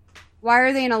 Like, why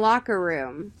are they in a locker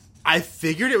room? I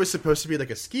figured it was supposed to be like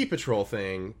a ski patrol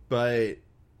thing, but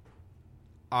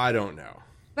I don't know.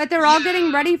 But they're all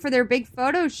getting ready for their big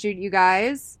photo shoot, you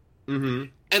guys. And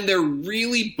they're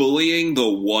really bullying the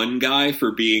one guy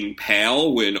for being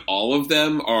pale when all of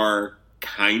them are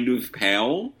kind of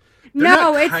pale.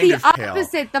 No, it's the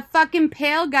opposite. The fucking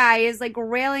pale guy is, like,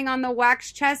 railing on the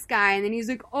wax chest guy, and then he's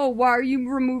like, oh, why are you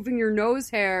removing your nose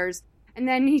hairs? And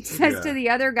then he says to the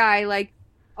other guy, like,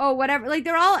 oh, whatever. Like,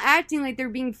 they're all acting like they're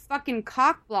being fucking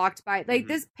cock-blocked by... Like,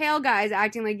 this pale guy is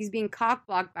acting like he's being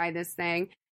cock-blocked by this thing.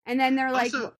 And then they're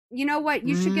like, also, you know what?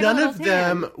 You should get a little tan.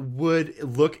 None of them would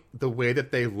look the way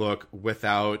that they look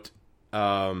without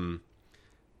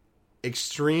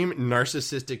extreme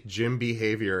narcissistic gym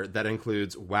behavior that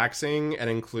includes waxing and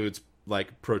includes,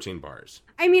 like, protein bars.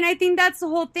 I mean, I think that's the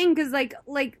whole thing, because,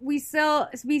 like we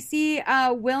see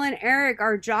Will and Eric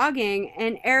are jogging,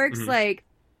 and Eric's like,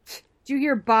 do you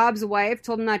hear Bob's wife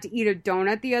told him not to eat a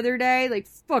donut the other day? Like,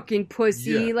 fucking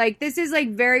pussy. Yeah. Like, this is, like,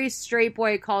 very straight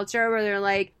boy culture where they're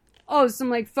like, oh,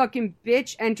 some like fucking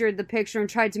bitch entered the picture and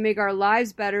tried to make our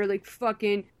lives better. Like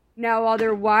fucking now all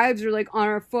their wives are like on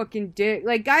our fucking dick.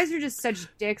 Like guys are just such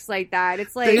dicks like that.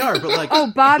 It's like, They are, but like,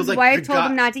 oh, Bob's but, like, wife the told guy-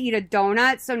 him not to eat a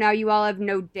donut, so now you all have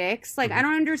no dicks. Like I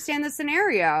don't understand the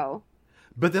scenario.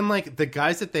 But then, like, the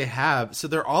guys that they have, so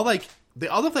they're all like, they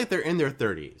all look like they're in their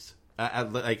 30s.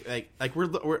 Like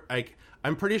we're like,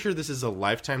 I'm pretty sure this is a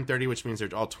lifetime 30, which means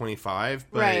they're all 25.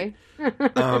 But, Right.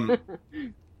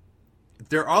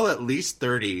 they're all at least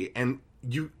 30, and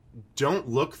you don't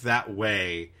look that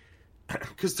way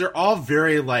because they're all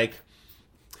very like,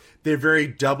 they're very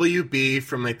WB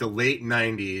from like the late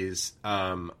 90s,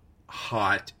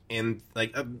 hot, and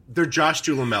like they're Josh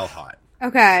Duhamel hot.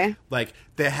 Okay. Like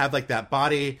they have like that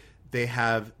body, they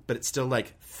have, but it's still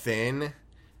like thin.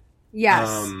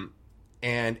 Yes.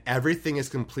 And everything is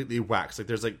completely waxed. Like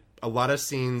there's like a lot of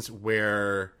scenes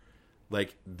where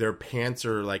like their pants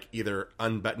are like either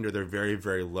unbuttoned or they're very,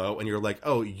 very low, and you're like,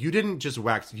 oh, you didn't just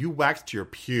wax, you waxed your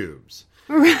pubes.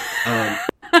 And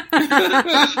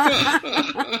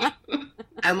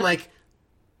like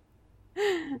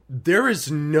there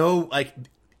is no like,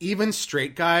 even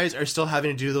straight guys are still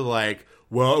having to do the like,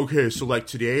 well, okay, so like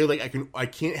today, like I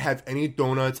can't have any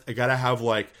donuts. I gotta have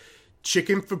like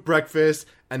chicken for breakfast,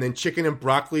 and then chicken and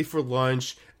broccoli for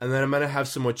lunch, and then I'm gonna have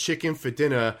some more chicken for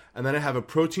dinner, and then I have a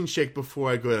protein shake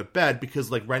before I go to bed, because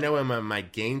like right now I'm on my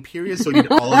gain period, so I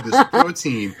need all of this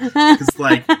protein. It's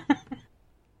like,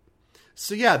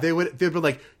 so yeah, they'd be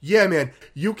like, yeah, man,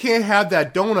 you can't have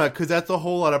that donut because that's a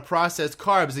whole lot of processed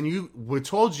carbs, and we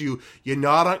told you you're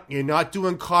not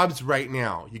doing carbs right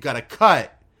now. You gotta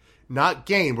cut, not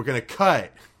gain. We're gonna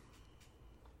cut.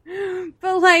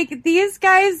 But like these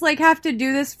guys like have to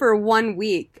do this for 1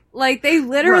 week. Like they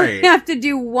literally Right. have to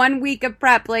do 1 week of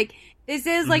prep. Like this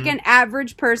is like an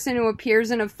average person who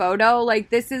appears in a photo. Like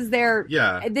this is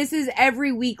this is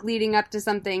every week leading up to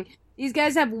something. These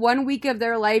guys have 1 week of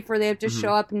their life where they have to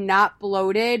show up not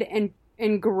bloated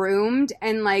and groomed,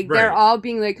 and like they're Right. all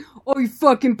being like, oh, you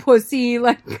fucking pussy.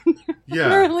 Like Yeah.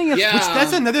 literally Which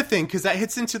that's another thing, because that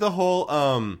hits into the whole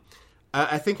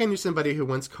I think I knew somebody who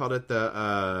once called it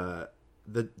the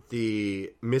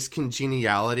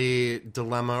miscongeniality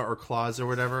dilemma or clause or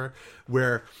whatever,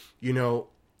 where, you know,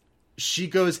 she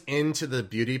goes into the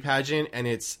beauty pageant and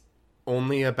it's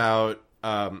only about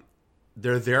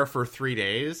they're there for 3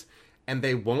 days and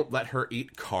they won't let her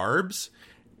eat carbs,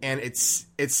 and it's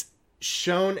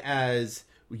shown as,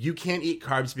 you can't eat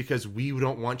carbs because we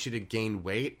don't want you to gain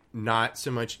weight, not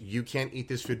so much you can't eat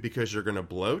this food because you're going to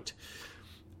bloat.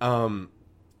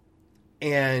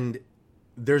 And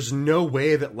there's no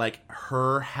way that like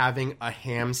her having a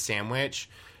ham sandwich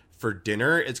for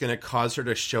dinner is going to cause her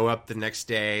to show up the next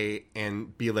day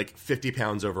and be like 50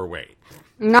 pounds overweight.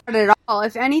 Not at all.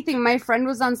 If anything, my friend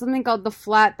was on something called the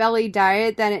flat belly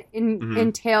diet that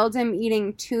entailed him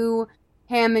eating 2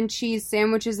 ham and cheese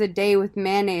sandwiches a day with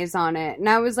mayonnaise on it. And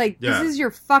I was like, this Yeah. is your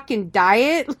fucking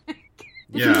diet?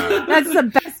 Yeah. That's the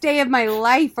best day of my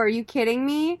life. Are you kidding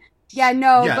me? Yeah,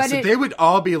 no, Yeah, but so they would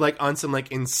all be like on some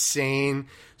like insane,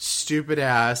 stupid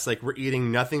ass, like we're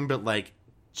eating nothing but like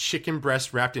chicken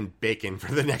breast wrapped in bacon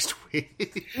for the next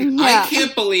week. I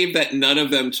can't believe that none of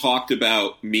them talked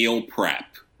about meal prep.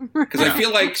 Because I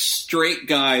feel like straight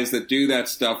guys that do that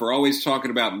stuff are always talking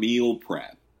about meal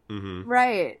prep.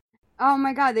 Right. Oh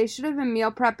my god, they should have been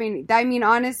meal prepping. I mean,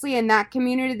 honestly, in that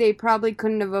community, they probably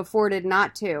couldn't have afforded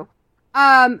not to.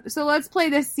 So let's play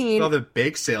this scene. All the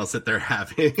bake sales that they're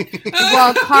having.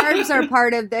 Well, carbs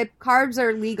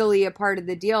are legally a part of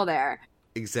the deal there.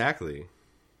 Exactly.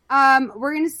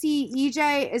 We're gonna see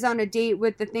EJ is on a date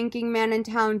with the thinking man in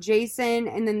town, Jason,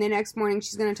 and then the next morning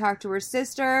she's gonna talk to her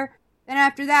sister. Then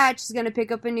after that, she's gonna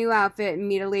pick up a new outfit and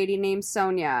meet a lady named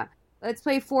Sonia. Let's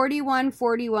play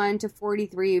 41-41 to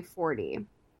 43-40.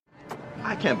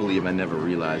 I can't believe I never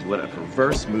realized what a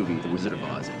perverse movie The Wizard of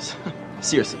Oz is.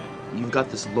 Seriously, you've got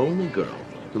this lonely girl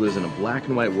who lives in a black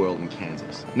and white world in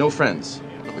Kansas. No friends,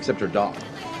 except her dog.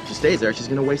 If she stays there, she's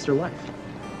gonna waste her life.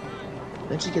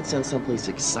 Then she gets sent someplace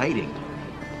exciting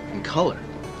and color.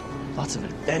 Lots of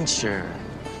adventure,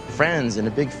 friends, and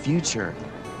a big future.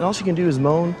 And all she can do is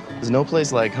moan, there's no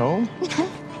place like home.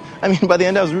 I mean, by the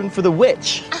end I was rooting for the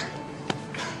witch.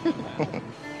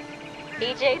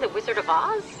 EJ, the Wizard of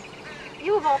Oz?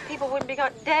 You of all people wouldn't be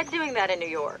caught dead doing that in New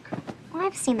York. Well,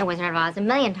 I've seen The Wizard of Oz a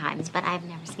million times, but I've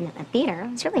never seen it in the theater.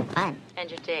 It's really fun.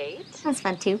 And your date? Sounds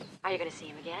fun, too. Are you going to see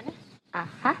him again?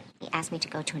 Uh-huh. He asked me to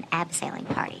go to an abseiling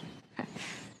party. I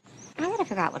gotta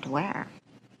figure out what to wear.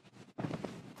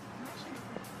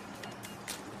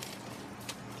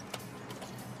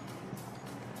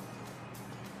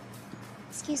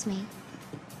 Excuse me.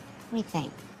 What do you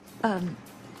think?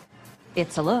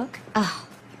 It's a look. Oh,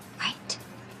 right.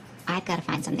 I've got to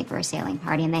find something for a sailing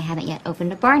party, and they haven't yet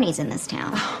opened a Barney's in this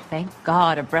town. Oh, thank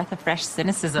God, a breath of fresh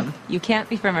cynicism. You can't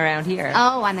be from around here.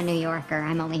 Oh, I'm a New Yorker.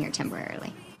 I'm only here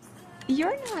temporarily.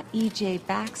 You're not E.J.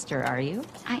 Baxter, are you?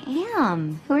 I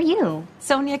am. Who are you?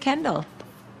 Sonia Kendall.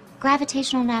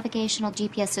 Gravitational Navigational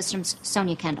GPS Systems,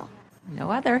 Sonia Kendall.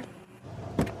 No other.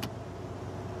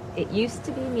 It used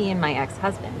to be me and my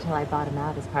ex-husband until I bought him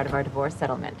out as part of our divorce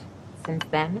settlement. Since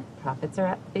then, profits are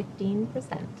up 15%.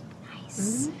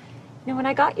 Nice. Mm-hmm. Now, when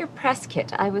I got your press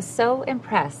kit, I was so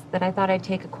impressed that I thought I'd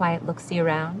take a quiet look-see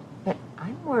around. But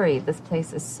I'm worried this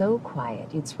place is so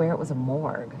quiet, you'd swear it was a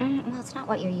morgue. Well, it's not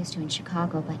what you're used to in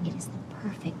Chicago, but it is the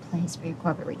perfect place for your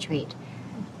corporate retreat.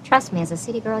 Trust me, as a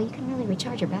city girl, you can really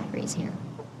recharge your batteries here.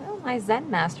 Well, my Zen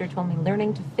master told me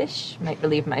learning to fish might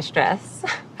relieve my stress.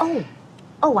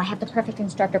 Oh, I have the perfect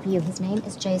instructor for you. His name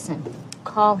is Jason.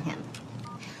 Call him.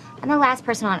 I'm the last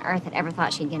person on Earth that ever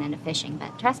thought she'd get into fishing,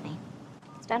 but trust me,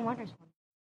 it's done wonders for me.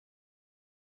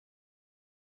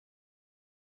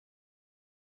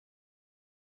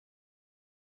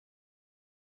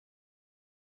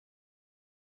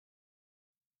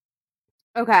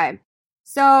 Okay.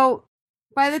 So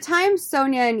by the time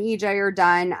Sonia and EJ are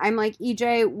done, I'm like,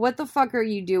 EJ, what the fuck are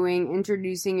you doing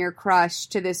introducing your crush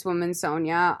to this woman,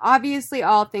 Sonia? Obviously,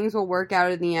 all things will work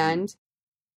out in the end.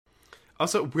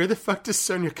 Also, where the fuck does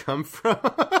Sonia come from?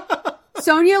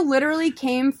 Sonia literally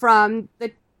came from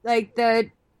the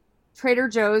Trader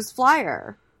Joe's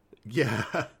flyer.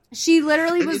 Yeah. She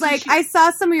literally was like, I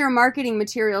saw some of your marketing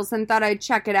materials and thought I'd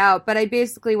check it out, but I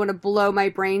basically want to blow my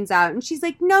brains out. And she's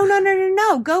like,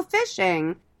 no, go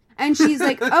fishing. And she's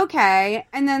like, okay.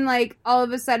 And then, like, all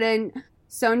of a sudden,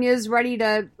 Sonia's ready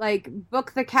to, like,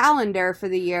 book the calendar for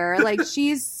the year. Like,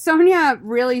 Sonia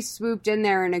really swooped in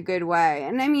there in a good way.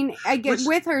 And I mean,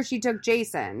 with her, she took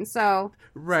Jason, so.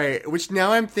 Right. Which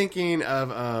now I'm thinking of,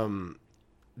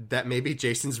 that maybe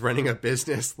Jason's running a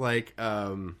business, like,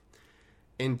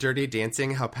 in Dirty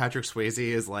Dancing, how Patrick Swayze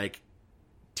is, like,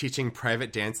 teaching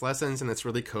private dance lessons, and it's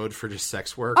really code for just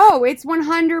sex work. Oh, it's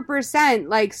 100%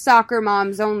 like soccer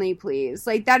moms only, please.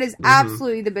 Like, that is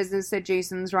absolutely the business that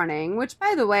Jason's running, which,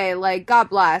 by the way, like, God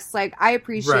bless. Like, I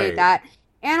appreciate that.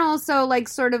 And also, like,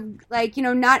 sort of, like, you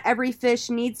know, not every fish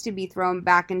needs to be thrown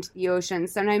back into the ocean.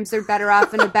 Sometimes they're better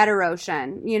off in a better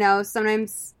ocean. You know,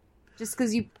 sometimes just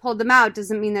because you pulled them out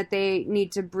doesn't mean that they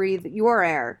need to breathe your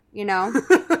air, you know?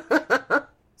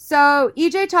 So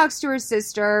EJ talks to her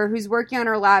sister, who's working on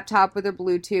her laptop with her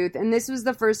Bluetooth, and this was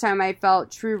the first time I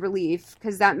felt true relief,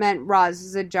 because that meant Roz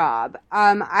is a job.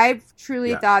 I've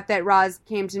truly thought that Roz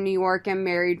came to New York and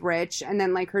married rich, and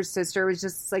then, like, her sister was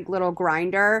just this, like, little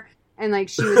grinder, and, like,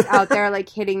 she was out there, like,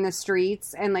 hitting the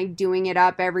streets and, like, doing it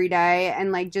up every day,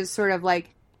 and, like, just sort of,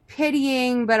 like,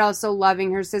 pitying but also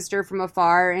loving her sister from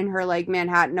afar in her, like,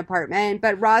 Manhattan apartment.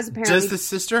 But Roz apparently... Does the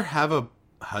sister have a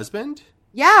husband?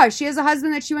 Yeah, she has a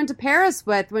husband that she went to Paris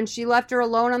with when she left her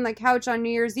alone on the couch on New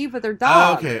Year's Eve with her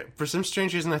dog. Oh, okay. For some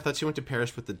strange reason, I thought she went to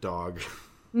Paris with the dog.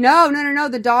 No.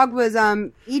 The dog was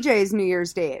EJ's New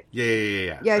Year's date.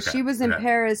 Yeah. Yeah, okay. She was in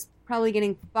Paris probably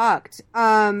getting fucked.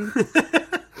 I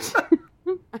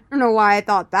don't know why I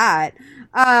thought that.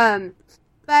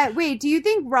 But wait, do you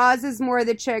think Roz is more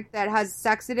the chick that has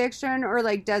sex addiction or,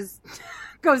 like,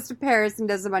 goes to Paris and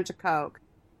does a bunch of coke?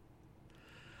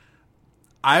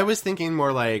 I was thinking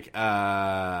more like,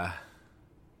 I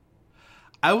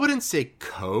wouldn't say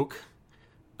coke.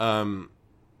 She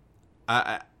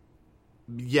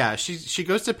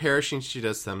goes to Paris and she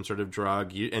does some sort of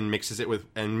drug and mixes it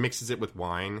with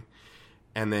wine,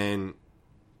 and then,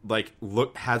 like,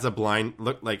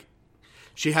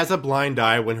 she has a blind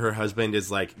eye when her husband is,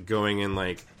 like, going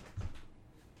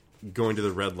to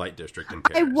the red light district in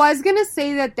Paris. I was going to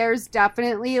say that there's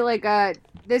definitely, like,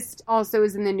 this also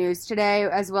is in the news today,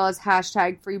 as well as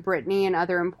hashtag Free Britney and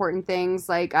other important things,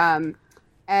 like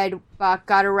Ed Buck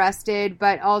got arrested,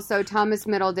 but also Thomas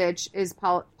Middleditch is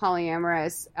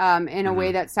polyamorous in a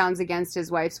way that sounds against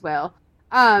his wife's will.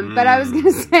 But I was going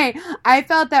to say, I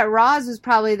felt that Roz was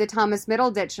probably the Thomas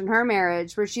Middleditch in her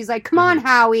marriage, where she's like, come on,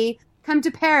 Howie, come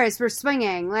to Paris, we're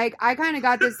swinging. Like, I kind of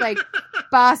got this, like,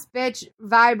 boss bitch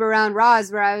vibe around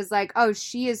Roz, where I was like, oh,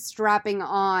 she is strapping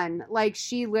on. Like,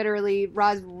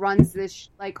 Roz runs this,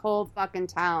 like, whole fucking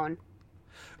town.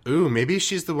 Ooh, maybe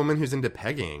she's the woman who's into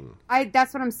pegging.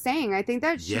 That's what I'm saying. I think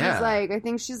that she's, I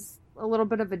think she's a little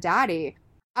bit of a daddy.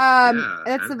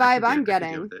 That's the vibe I'm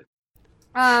getting.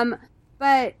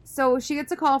 But, so she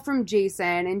gets a call from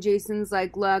Jason, and Jason's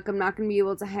like, look, I'm not going to be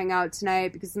able to hang out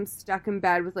tonight because I'm stuck in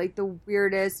bed with, like, the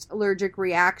weirdest allergic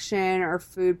reaction or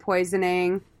food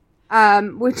poisoning,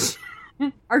 which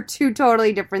are two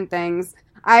totally different things.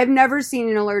 I've never seen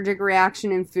an allergic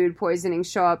reaction in food poisoning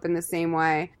show up in the same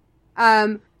way.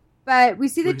 But we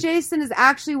see that Jason is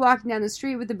actually walking down the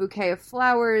street with a bouquet of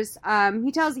flowers.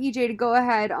 He tells EJ to go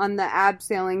ahead on the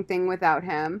abseiling thing without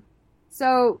him.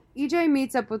 So EJ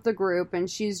meets up with the group, and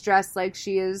she's dressed like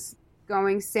she is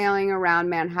going sailing around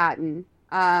Manhattan.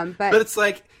 But it's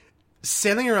like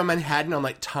sailing around Manhattan on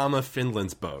like Tom of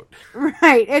Finland's boat.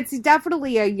 Right. It's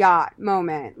definitely a yacht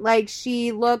moment. Like,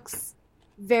 she looks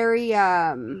very,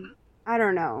 I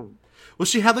don't know. Well,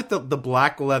 she had like the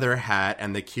black leather hat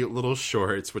and the cute little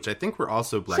shorts, which I think were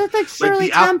also black. She looks like Shirley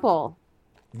Temple.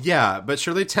 Yeah, but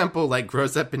Shirley Temple like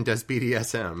grows up and does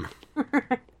BDSM.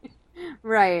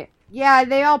 Right. Yeah,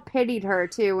 they all pitied her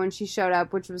too when she showed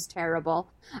up, which was terrible.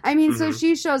 I mean, so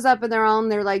she shows up and they're all in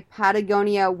their like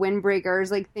Patagonia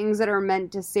windbreakers, like things that are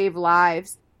meant to save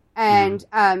lives. And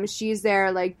she's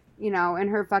there like, you know, in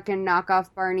her fucking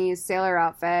knockoff Barney's sailor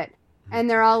outfit. And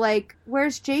they're all like,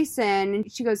 where's Jason? And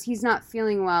she goes, he's not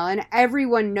feeling well. And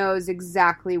everyone knows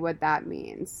exactly what that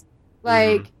means.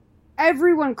 Like,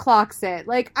 everyone clocks it.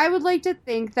 Like, I would like to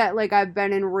think that, like, I've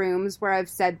been in rooms where I've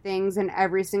said things and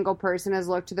every single person has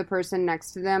looked to the person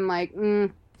next to them like,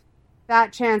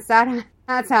 that chance,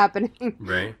 that's happening.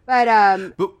 Right.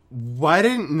 But why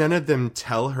didn't none of them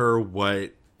tell her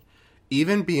what,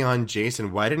 even beyond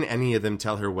Jason, why didn't any of them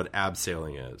tell her what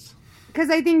abseiling is? Because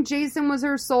I think Jason was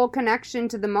her sole connection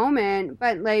to the moment,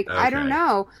 but, like, I don't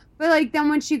know. But, like, then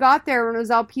when she got there, when it was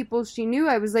all people she knew,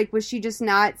 I was like, was she just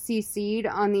not CC'd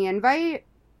on the invite?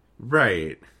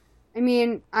 Right. I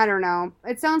mean, I don't know.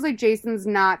 It sounds like Jason's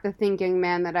not the thinking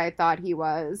man that I thought he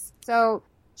was. So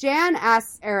Jan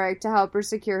asks Eric to help her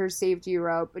secure her safety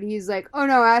rope, but he's like, oh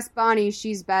no, ask Bonnie,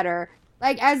 she's better.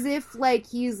 Like, as if, like,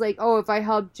 he's like, oh, if I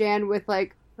help Jan with,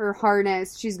 like, her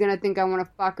harness, she's gonna think I want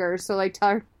to fuck her, so, like, tell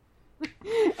her.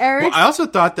 Eric. Well, I also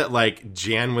thought that, like,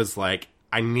 Jan was like,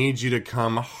 I need you to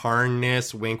come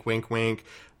harness, wink, wink, wink,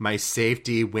 my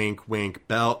safety, wink, wink,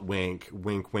 belt, wink,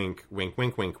 wink, wink, wink,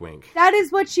 wink, wink, wink. That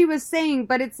is what she was saying,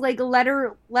 but it's like, let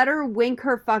her wink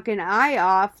her fucking eye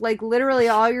off. Like, literally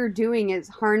all you're doing is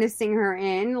harnessing her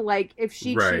in. Like, if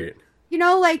she, right. You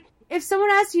know, like, if someone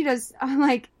asks you to,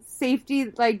 like,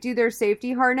 safety, like, do their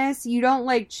safety harness, you don't,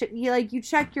 like, you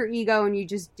check your ego and you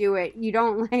just do it. You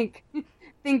don't, like...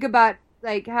 think about,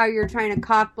 like, how you're trying to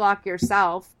cock block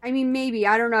yourself. I mean, maybe.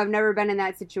 I don't know. I've never been in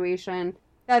that situation.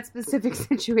 That specific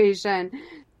situation.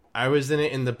 I was in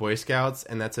it in the Boy Scouts,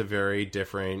 and that's a very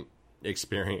different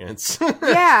experience.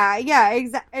 yeah,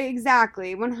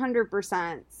 exactly.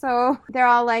 100%. So they're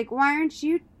all like, why aren't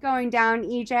you going down,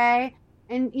 EJ?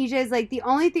 And EJ's like, the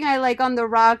only thing I like on the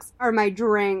rocks are my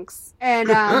drinks. And,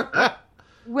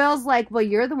 Will's like, well,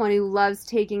 you're the one who loves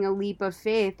taking a leap of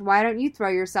faith. Why don't you throw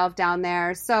yourself down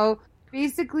there? So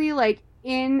basically, like,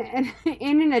 in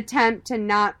an attempt to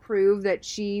not prove that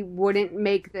she wouldn't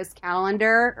make this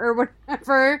calendar or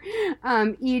whatever,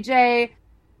 EJ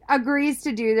agrees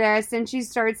to do this, and she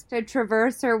starts to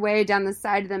traverse her way down the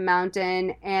side of the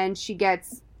mountain, and she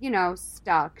gets, you know,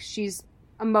 stuck. She's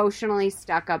emotionally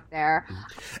stuck up there.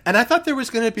 And I thought there was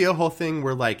going to be a whole thing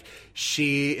where, like,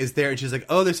 she is there and she's like,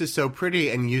 oh, this is so pretty,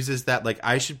 and uses that, like,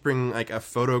 I should bring, like, a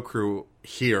photo crew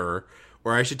here,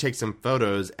 or I should take some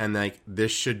photos, and, like,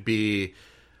 this should be,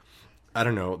 I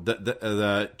don't know,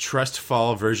 the Trust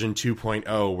Fall version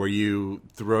 2.0, where you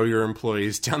throw your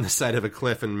employees down the side of a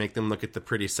cliff and make them look at the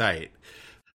pretty sight.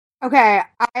 Okay,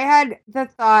 I had the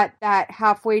thought that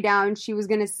halfway down she was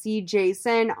going to see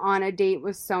Jason on a date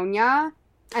with Sonia,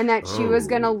 and that she was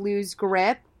going to lose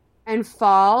grip and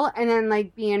fall, and then,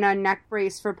 like, be in a neck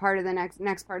brace for part of the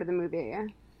next part of the movie.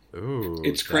 Ooh,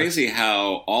 it's crazy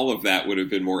how all of that would have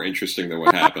been more interesting than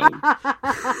what happened.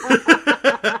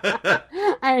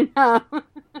 I know.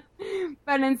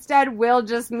 But instead, Will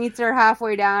just meets her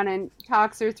halfway down and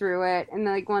talks her through it, and,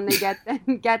 like, when they get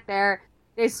there,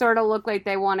 they sort of look like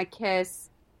they want to kiss.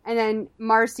 And then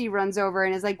Marcy runs over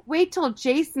and is like, wait till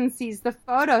Jason sees the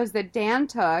photos that Dan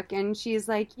took. And she's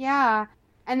like, yeah.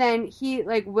 And then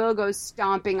Will goes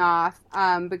stomping off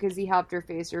because he helped her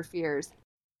face her fears.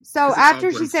 So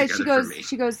after she says, she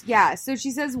goes, yeah. So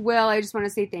she says, Will, I just want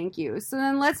to say thank you. So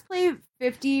then let's play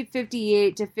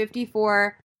 50-58 to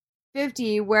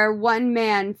 54-50, where one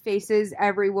man faces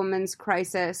every woman's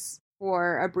crisis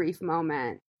for a brief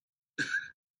moment.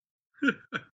 Well,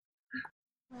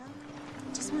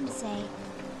 just wanted to say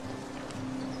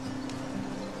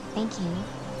thank you.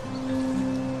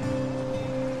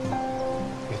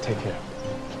 Yeah, take care.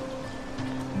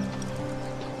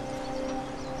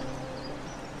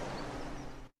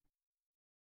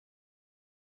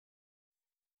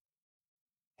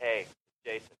 Hey,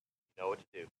 Jason, you know what to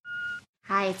do.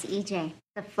 Hi, it's EJ.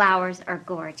 The flowers are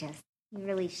gorgeous. You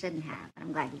really shouldn't have, but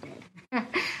I'm glad you did.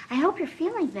 I hope you're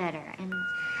feeling better, and...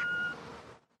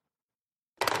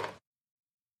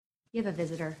 You have a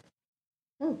visitor.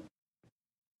 Ooh,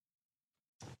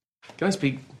 Can I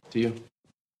speak to you?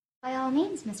 by all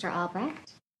means, Mr.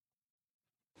 Albrecht.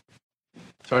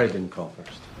 Sorry I didn't call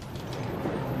first.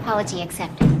 Apology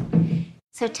accepted.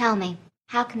 So tell me,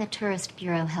 how can the Tourist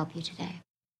Bureau help you today?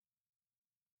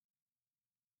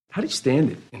 How do you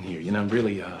stand it in here? You know,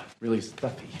 really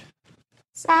stuffy.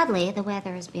 Sadly, the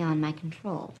weather is beyond my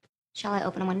control. Shall I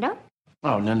open a window?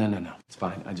 Oh, no. It's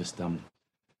fine. I just,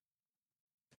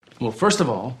 Well, first of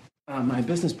all, my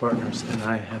business partners and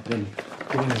I have been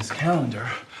giving this calendar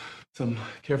some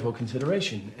careful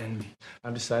consideration, and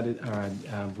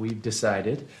we've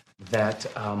decided that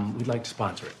we'd like to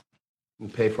sponsor it. We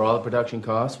pay for all the production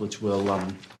costs, which will,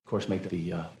 of course, make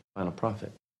the final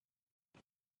profit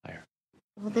higher.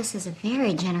 Well, this is a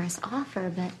very generous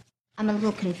offer, but I'm a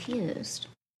little confused.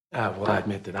 Well, I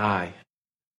admit that I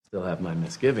still have my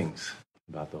misgivings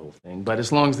about the whole thing, but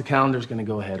as long as the calendar's going to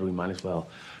go ahead, we might as well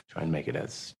try and make it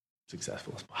as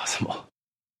successful as possible.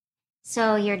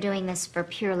 So you're doing this for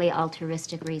purely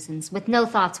altruistic reasons, with no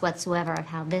thoughts whatsoever of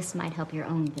how this might help your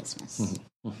own business.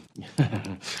 Look,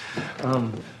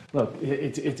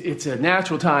 it's a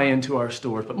natural tie-in to our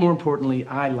stores, but more importantly,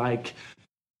 I like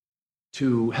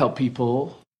to help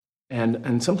people,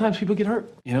 and sometimes people get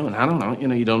hurt, and I don't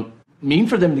know, you don't mean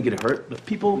for them to get hurt, but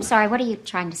people... I'm sorry, what are you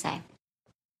trying to say?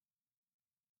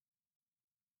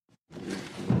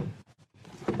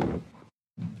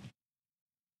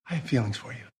 I have feelings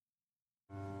for you.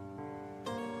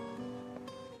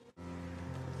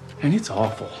 And it's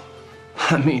awful.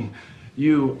 I mean,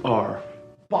 you are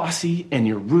bossy, and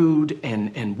you're rude,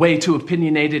 and way too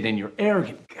opinionated, and you're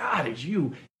arrogant. God, are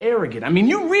you arrogant? I mean,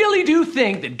 you really do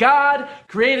think that God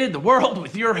created the world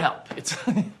with your help. It's...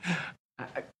 I'd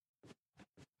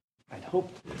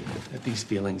hoped that these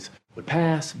feelings would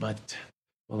pass, but,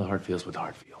 well, the heart feels what the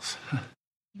heart feels.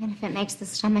 Even if it makes the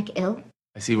stomach ill?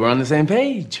 I see we're on the same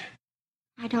page.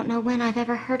 I don't know when I've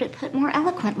ever heard it put more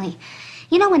eloquently.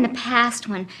 You know, in the past,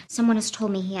 when someone has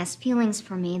told me he has feelings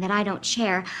for me that I don't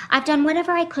share, I've done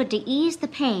whatever I could to ease the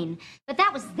pain. But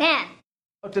that was then.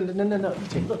 Oh, no.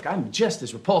 Look, I'm just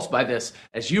as repulsed by this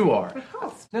as you are.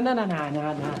 Repulsed? No,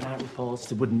 not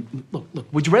repulsed. It wouldn't...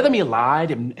 Look, would you rather me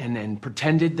lied and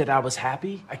pretended that I was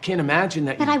happy? I can't imagine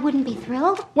that... That I wouldn't be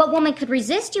thrilled? What woman could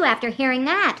resist you after hearing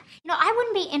that? I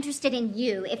wouldn't be interested in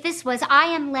you if this was I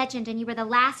Am Legend and you were the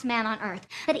last man on Earth.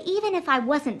 But even if I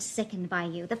wasn't sickened by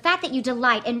you, the fact that you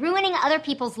delight in ruining other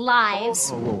people's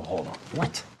lives... Oh, hold on.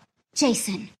 What?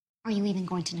 Jason, are you even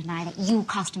going to deny that you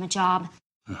cost him a job?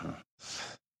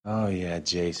 Oh, yeah,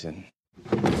 Jason.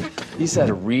 He's had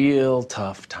a real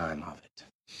tough time of it.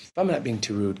 If I'm not being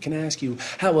too rude, can I ask you,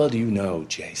 how well do you know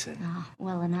Jason? Oh,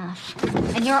 well enough.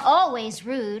 And you're always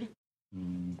rude.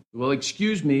 Well,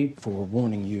 excuse me for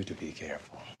warning you to be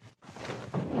careful.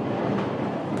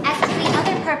 As to the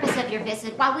other purpose of your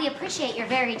visit, while we appreciate your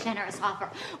very generous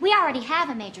offer, we already have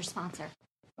a major sponsor.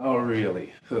 Oh,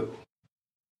 really? Who?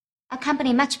 A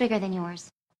company much bigger than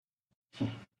yours.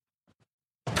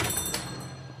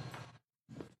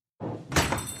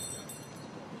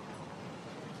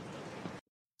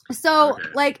 So,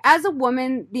 as a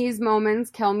woman, these moments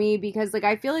kill me because,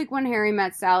 I feel like when Harry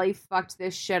Met Sally fucked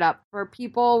this shit up for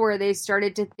people where they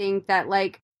started to think that,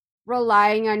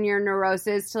 relying on your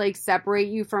neurosis to, separate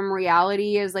you from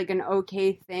reality is, an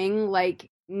okay thing.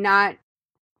 Not,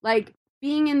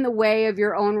 being in the way of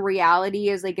your own reality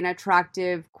is, an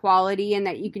attractive quality and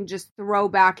that you can just throw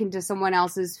back into someone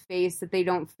else's face that they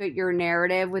don't fit your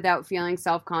narrative without feeling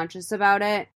self-conscious about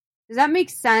it. Does that make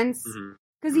sense?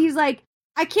 Because he's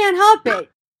I can't help it.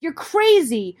 You're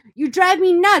crazy. You drive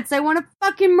me nuts. I want to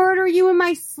fucking murder you in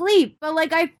my sleep. But,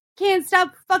 I can't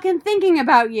stop fucking thinking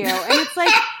about you. And it's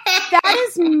that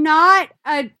is not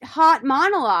a hot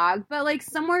monologue. But,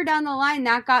 somewhere down the line,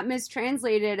 that got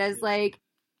mistranslated as,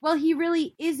 well, he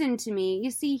really is into me.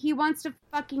 You see, he wants to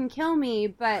fucking kill me,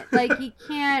 but, he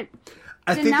can't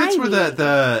I deny think that's me.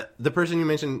 where the person you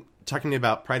mentioned talking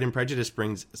about Pride and Prejudice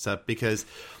brings us up, because...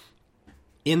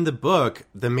 in the book,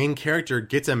 the main character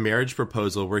gets a marriage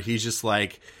proposal where he's just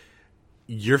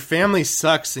your family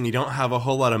sucks and you don't have a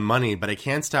whole lot of money, but I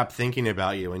can't stop thinking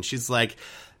about you. And she's like,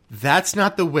 that's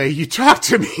not the way you talk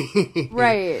to me.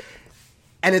 Right.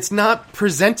 And it's not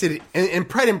presented in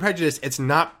Pride and Prejudice. It's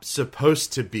not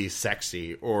supposed to be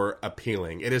sexy or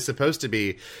appealing. It is supposed to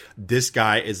be, this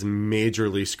guy is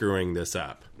majorly screwing this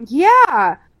up.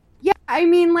 Yeah. Yeah, I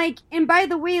mean, like, and by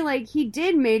the way, like, he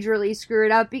did majorly screw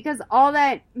it up because all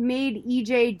that made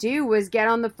EJ do was get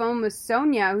on the phone with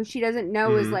Sonia, who she doesn't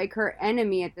know is, like, her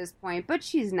enemy at this point, but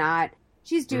she's not.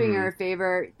 She's doing her a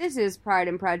favor. This is Pride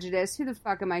and Prejudice. Who the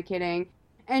fuck am I kidding?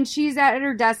 And she's at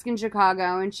her desk in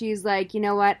Chicago, and she's like, you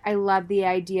know what? I love the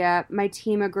idea. My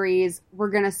team agrees.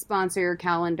 We're going to sponsor your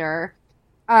calendar.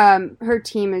 Her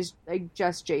team is, like,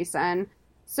 just Jason.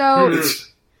 So...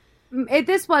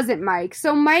 this wasn't Mike.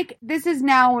 So Mike, this is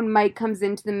now when Mike comes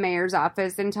into the mayor's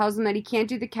office and tells him that he can't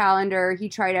do the calendar. He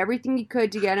tried everything he could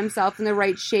to get himself in the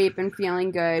right shape and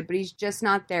feeling good, but he's just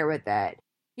not there with it.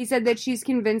 He said that she's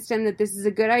convinced him that this is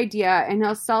a good idea and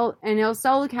he'll sell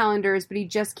the calendars, but he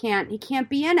can't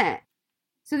be in it.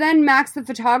 So then Max the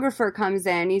photographer comes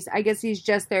in. I guess he's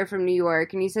just there from New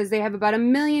York, and he says they have about 1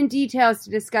 million details to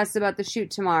discuss about the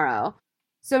shoot tomorrow.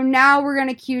 So now we're going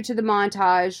to cue to the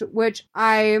montage, which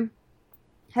I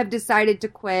have decided to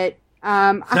quit.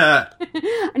 No,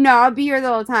 I'll be here the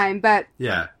whole time, but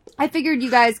yeah, I figured you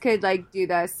guys could like do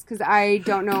this because I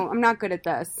don't know. I'm not good at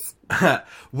this.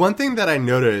 One thing that I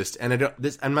noticed, and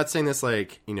I'm not saying this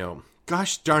like, you know,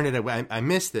 gosh darn it, I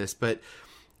missed this, but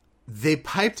they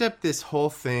piped up this whole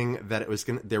thing that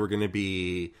they were going to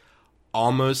be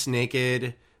almost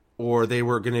naked or they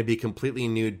were going to be completely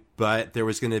nude, but there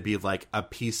was going to be like a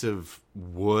piece of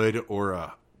wood or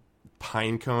a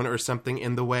pine cone or something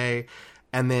in the way,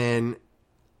 and then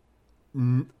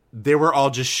they were all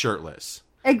just shirtless.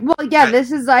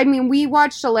 This is, I mean, we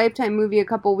watched a Lifetime movie a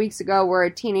couple weeks ago where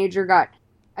a teenager got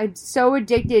so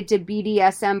addicted to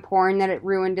BDSM porn that it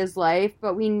ruined his life,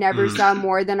 but we never saw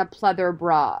more than a pleather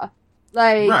bra.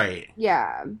 Like, right.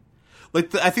 Yeah.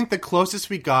 Like, I think the closest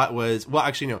we got was, well,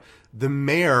 actually, no, the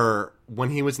mayor,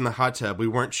 when he was in the hot tub, we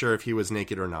weren't sure if he was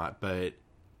naked or not, but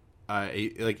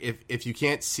like if you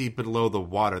can't see below the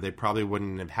water, they probably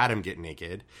wouldn't have had him get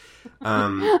naked.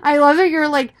 I love that you're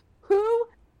like, who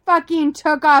fucking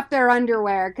took off their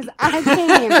underwear? Because I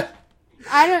came.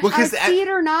 I see it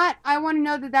or not, I want to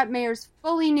know that mayor's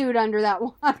fully nude under that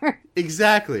water.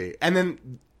 Exactly. And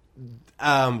then,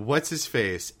 what's his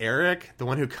face? Eric, the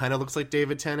one who kind of looks like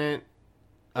David Tennant.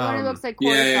 The one who looks like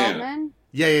Corey Feldman?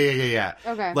 Yeah.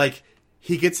 Okay. Like,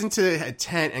 he gets into a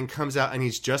tent and comes out and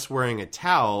he's just wearing a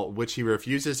towel, which he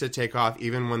refuses to take off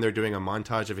even when they're doing a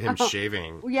montage of him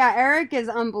shaving. Yeah, Eric is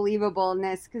unbelievable in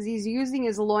this because he's using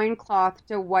his loincloth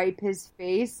to wipe his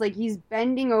face. Like, he's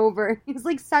bending over. He's,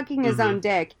 like, sucking his own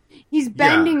dick. He's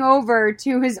bending over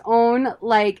to his own,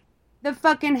 like, the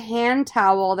fucking hand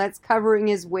towel that's covering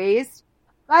his waist.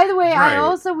 By the way, I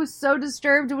also was so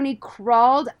disturbed when he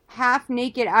crawled half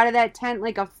naked out of that tent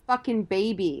like a fucking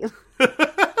baby.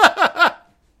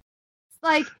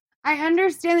 Like, I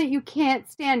understand that you can't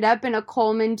stand up in a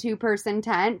Coleman 2-person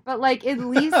tent, but, like, at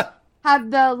least have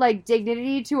the, like,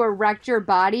 dignity to erect your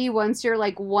body once you're,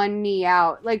 like, one knee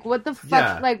out. Like, what the fuck?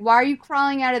 Yeah. Like, why are you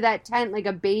crawling out of that tent like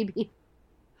a baby?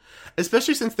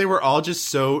 Especially since they were all just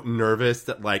so nervous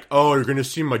that, like, oh, you're going to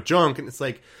see my junk. And it's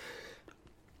like,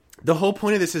 the whole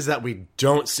point of this is that we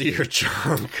don't see your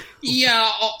junk.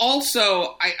 Yeah.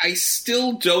 Also, I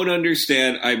still don't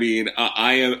understand. I mean,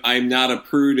 I'm not a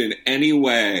prude in any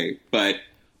way, but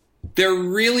there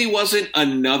really wasn't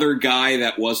another guy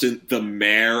that wasn't the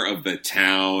mayor of the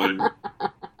town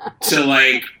to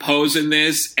like pose in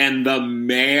this, and the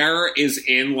mayor is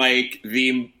in like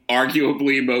the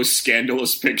arguably most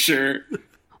scandalous picture.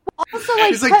 Also, like,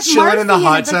 he's like chilling in the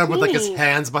hot tub with like his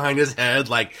hands behind his head,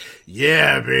 like,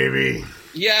 yeah, baby.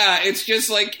 Yeah, it's just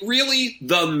like, really,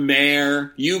 the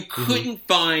mayor? You couldn't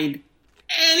find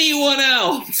anyone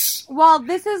else. Well,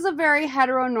 this is a very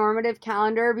heteronormative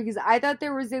calendar because I thought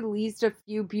there was at least a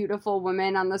few beautiful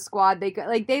women on the squad.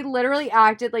 They literally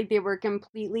acted like they were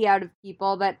completely out of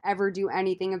people that ever do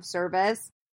anything of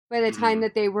service by the time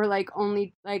that they were like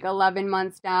only like 11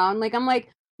 months down. Like, I'm like,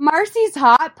 Marcy's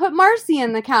hot. Put Marcy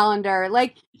in the calendar.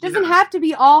 Like, it doesn't have to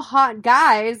be all hot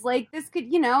guys. Like, this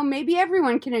could, you know, maybe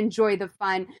everyone can enjoy the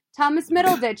fun. Thomas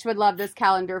Middleditch would love this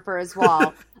calendar for his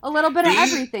wall. A little bit of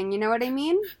everything, you know what I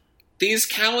mean? These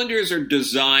calendars are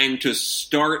designed to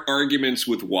start arguments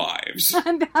with wives.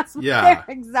 That's what they're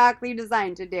exactly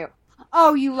designed to do.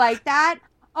 Oh, you like that?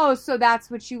 Oh, so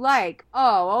that's what you like.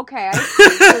 Oh, okay. I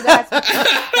see. So that's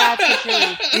what you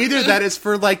like. Either that is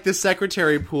for, like, the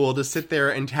secretary pool to sit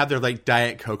there and have their, like,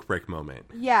 Diet Coke break moment.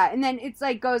 Yeah, and then it's,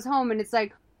 like, goes home and it's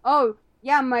like, oh,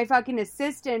 yeah, my fucking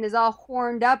assistant is all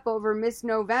horned up over Miss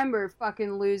November,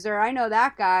 fucking loser. I know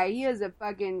that guy. He has a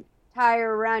fucking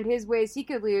tire around his waist, he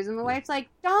could lose. And the wife's like,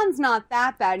 Dawn's not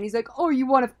that bad. And he's like, oh, you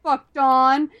want to fuck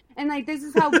Dawn? And like, this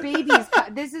is how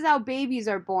babies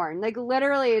are born. Like,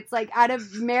 literally, it's like out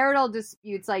of marital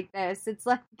disputes like this. It's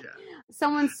like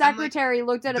someone's secretary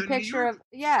looked at a picture of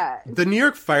The New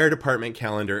York Fire Department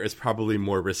calendar is probably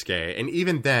more risque, and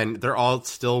even then, they're all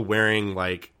still wearing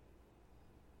like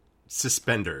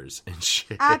suspenders and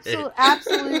shit.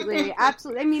 Absolutely.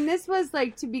 I mean, this was,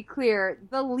 like, to be clear,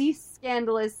 the least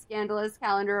scandalous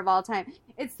calendar of all time.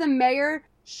 It's the mayor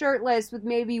shirtless with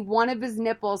maybe one of his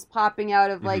nipples popping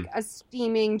out of, like, a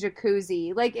steaming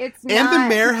jacuzzi. Like, it's not... And the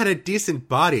mayor had a decent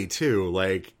body, too.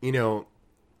 Like, you know,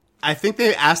 I think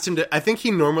they asked him to... I think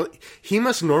he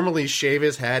must normally shave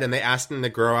his head, and they asked him to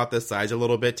grow out the sides a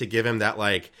little bit to give him that,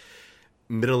 like,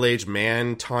 middle-aged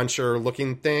man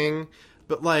tonsure-looking thing.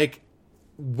 But, like,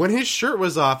 when his shirt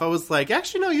was off, I was like,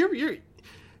 actually, no, you're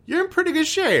in pretty good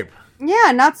shape.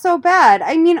 Yeah, not so bad.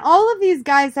 I mean, all of these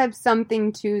guys have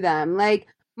something to them. Like,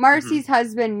 Marcy's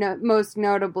husband, most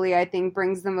notably, I think,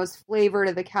 brings the most flavor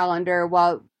to the calendar,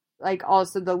 while, like,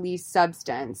 also the least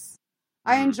substance.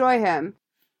 I enjoy him.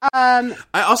 I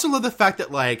also love the fact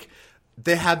that, like,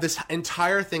 they have this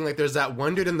entire thing. Like, there's that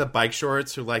one dude in the bike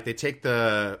shorts who, like, they take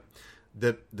the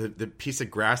piece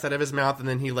of grass out of his mouth, and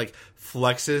then he, like,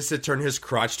 flexes to turn his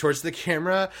crotch towards the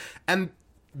camera, and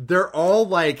they're all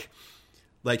like,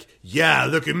 yeah,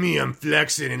 look at me, I'm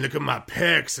flexing, and look at my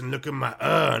pecs, and look at my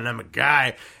and I'm a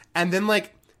guy. And then,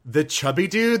 like, the chubby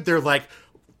dude, they're like,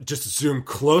 just zoom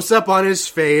close up on his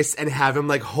face and have him,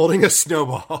 like, holding a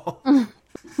snowball.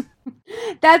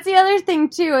 That's the other thing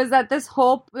too, is that the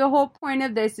whole point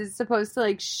of this is supposed to,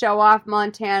 like, show off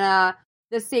Montana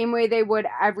the same way they would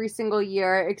every single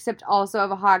year, except also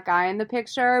have a hot guy in the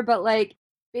picture. But, like,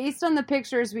 based on the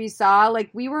pictures we saw, like,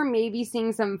 we were maybe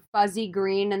seeing some fuzzy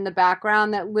green in the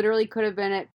background that literally could have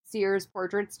been at Sears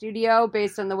Portrait Studio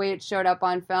based on the way it showed up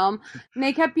on film. And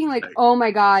they kept being like, oh my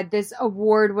God, this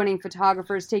award-winning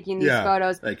photographer is taking these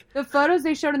photos. Like, the photos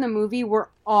they showed in the movie were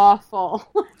awful.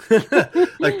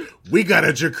 Like, we got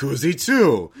a jacuzzi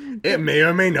too. It may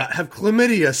or may not have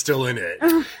chlamydia still in it.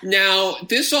 Now,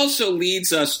 this also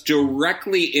leads us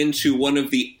directly into one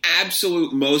of the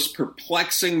absolute most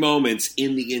perplexing moments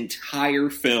in the entire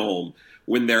film,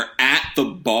 when they're at the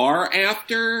bar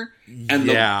after, and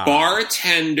the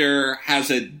bartender has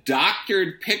a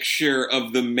doctored picture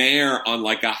of the mayor on,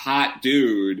 like, a hot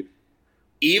dude,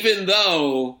 even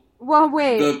though... Well,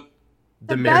 wait.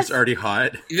 The mayor's already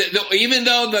hot. Even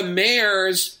though the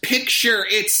mayor's picture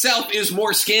itself is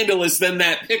more scandalous than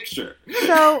that picture.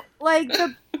 So, like,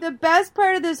 the best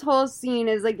part of this whole scene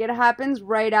is, like, it happens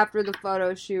right after the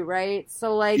photo shoot, right?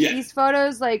 So, like, these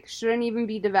photos, like, shouldn't even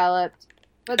be developed.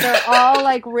 But they're all,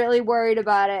 like, really worried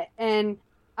about it. And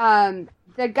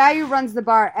the guy who runs the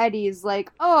bar, Eddie's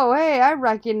like, oh, hey, I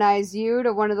recognize you,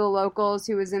 to one of the locals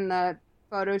who was in the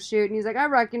photo shoot. And he's like, I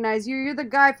recognize you. You're the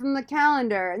guy from the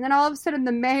calendar. And then all of a sudden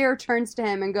the mayor turns to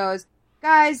him and goes,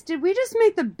 guys, did we just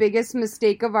make the biggest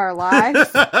mistake of our lives?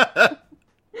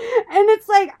 And it's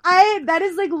like, that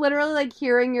is, like, literally like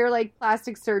hearing your, like,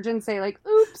 plastic surgeon say, like,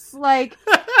 oops, like,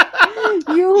 when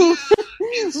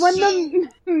the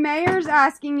mayor's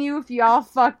asking you if y'all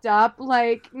fucked up,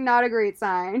 like, not a great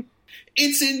sign.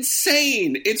 It's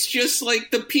insane. It's just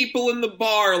like the people in the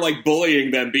bar, like,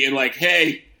 bullying them, being like,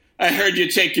 hey, I heard you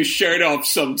take your shirt off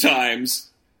sometimes.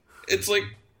 It's like,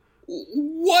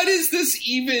 what is this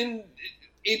even...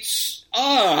 It's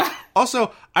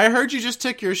Also, I heard you just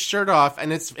took your shirt off,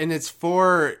 and it's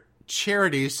for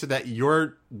charities so that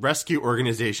your rescue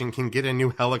organization can get a new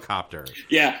helicopter.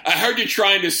 Yeah, I heard you're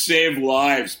trying to save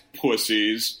lives,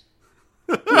 pussies.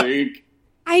 Like,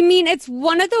 I mean, it's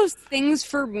one of those things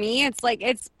for me. It's like,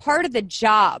 it's part of the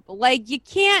job. Like, you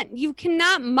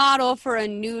cannot model for a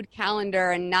nude calendar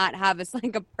and not have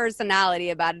a personality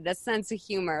about it, a sense of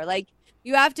humor. Like,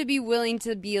 you have to be willing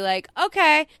to be like,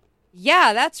 okay,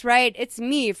 yeah, that's right. It's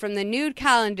me from the nude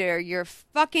calendar. You're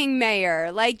fucking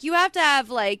mayor. Like, you have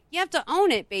to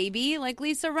own it, baby. Like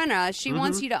Lisa Rinna, she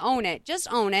wants you to own it. Just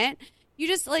own it. You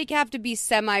just, like, have to be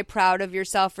semi-proud of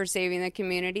yourself for saving the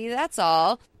community. That's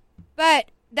all. But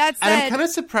that said... And I'm kind of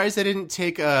surprised they didn't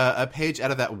take a page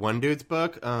out of that one dude's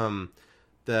book,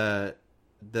 the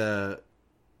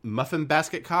Muffin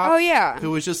Basket Cop. Oh, yeah.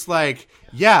 Who was just like,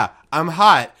 yeah, I'm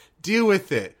hot. Deal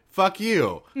with it. Fuck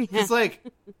you. It's like...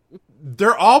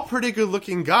 They're all pretty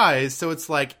good-looking guys, so it's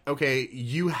like, okay,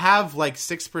 you have, like,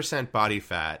 6% body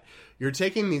fat. You're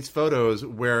taking these photos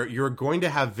where you're going to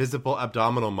have visible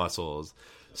abdominal muscles.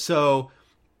 So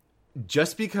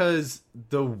just because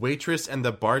the waitress and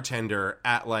the bartender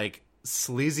at, like,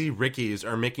 Sleazy Ricky's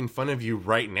are making fun of you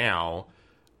right now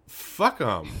fuck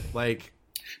them. Like,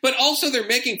 but also they're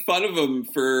making fun of him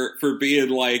for being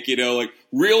like, you know, like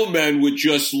real men would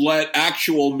just let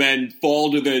actual men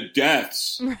fall to their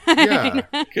deaths. Yeah.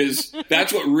 Because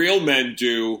that's what real men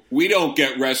do. We don't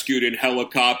get rescued in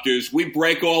helicopters. We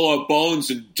break all our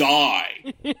bones and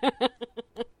die.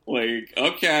 Like,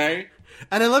 okay.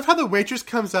 And I love how the waitress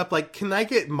comes up like, can I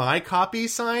get my copy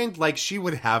signed? Like she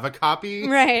would have a copy.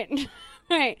 Right.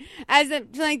 Right. As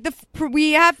it, like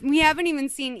we haven't even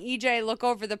seen EJ look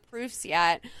over the proofs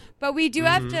yet, but we do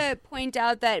have to point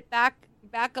out that back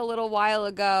a little while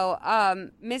ago,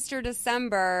 Mr.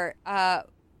 December,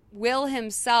 Will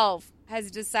himself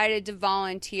has decided to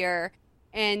volunteer,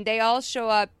 and they all show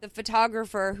up. The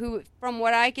photographer, who, from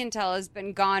what I can tell, has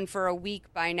been gone for a week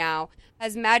by now,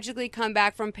 has magically come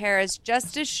back from Paris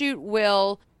just to shoot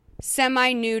Will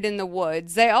semi-nude in the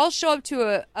woods. They all show up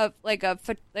to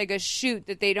a shoot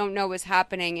that they don't know is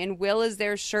happening, and Will is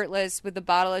there shirtless with a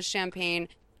bottle of champagne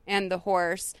and the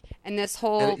horse, and this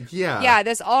whole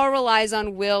this all relies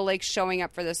on Will like showing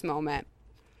up for this moment.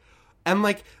 And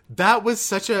like that was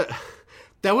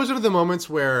one of the moments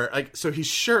where like, so he's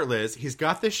shirtless, he's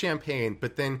got the champagne,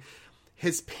 but then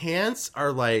his pants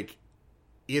are like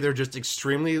either just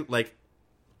extremely like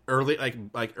early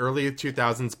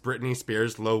 2000s Britney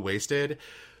Spears low waisted,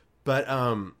 but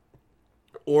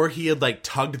or he had like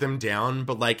tugged them down,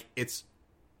 but like it's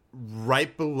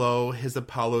right below his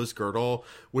Apollo's girdle,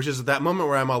 which is that moment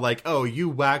where I'm all like, oh, you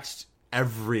waxed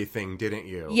everything, didn't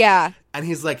you? Yeah. And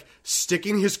he's like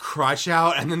sticking his crotch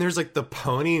out, and then there's like the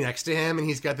pony next to him, and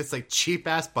he's got this like cheap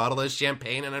ass bottle of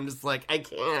champagne, and I'm just like, I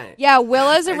can't. Yeah, Will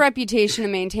has a reputation to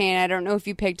maintain. I don't know if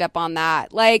you picked up on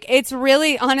that. Like, it's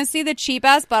really, honestly, the cheap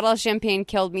ass bottle of champagne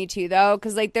killed me too, though,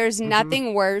 because like there's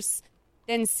nothing worse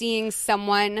than seeing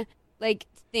someone like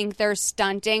think they're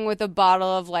stunting with a bottle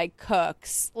of like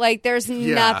Cooks. Like, there's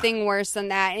nothing worse than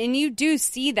that. And you do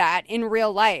see that in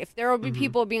real life. There will be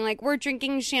people being like, we're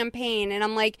drinking champagne. And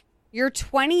I'm like, you're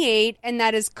 28 and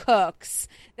that is Cooks.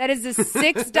 That is a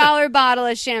 $6 bottle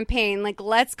of champagne. Like,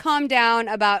 let's calm down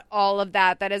about all of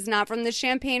that. That is not from the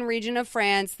Champagne region of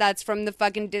France. That's from the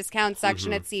fucking discount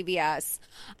section at CVS.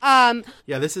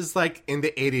 Yeah, this is like in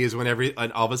the 80s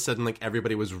when all of a sudden like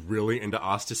everybody was really into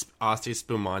Asti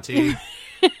Spumante.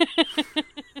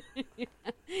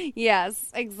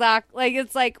 Yes, exactly. Like,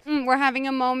 it's like, we're having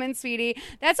a moment, sweetie.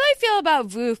 That's how I feel about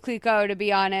Veuve Clicquot, to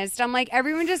be honest. I'm like,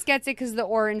 everyone just gets it because of the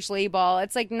orange label.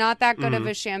 It's like not that good of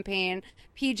a champagne.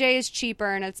 PJ is cheaper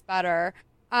and it's better.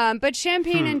 But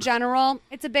champagne in general,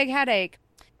 it's a big headache.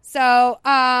 So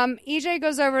EJ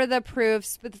goes over the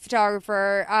proofs with the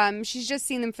photographer. She's just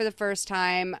seen them for the first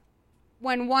time.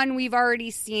 One, we've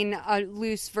already seen a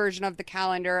loose version of the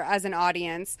calendar as an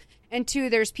audience. And two,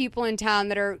 there's people in town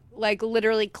that are like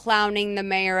literally clowning the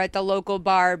mayor at the local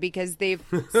bar because they've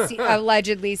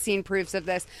allegedly seen proofs of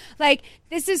this. Like,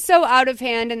 this is so out of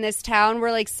hand in this town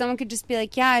where like someone could just be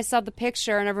like, yeah, I saw the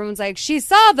picture. And everyone's like, she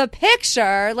saw the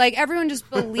picture. Like, everyone just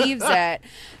believes it.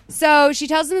 So she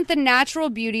tells him that the natural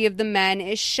beauty of the men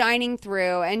is shining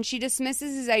through, and she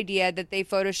dismisses his idea that they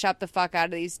Photoshop the fuck out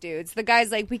of these dudes. The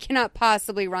guy's like, we cannot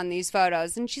possibly run these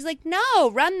photos. And she's like, no,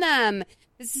 run them.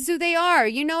 This is who they are.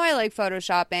 You know I like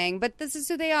Photoshopping, but this is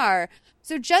who they are.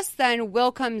 So just then,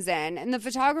 Will comes in, and the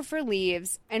photographer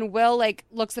leaves, and Will, like,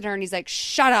 looks at her, and he's like,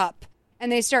 shut up.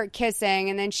 And they start kissing,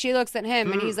 and then she looks at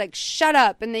him, and he's like, shut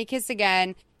up, and they kiss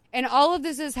again. And all of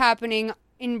this is happening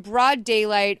in broad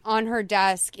daylight on her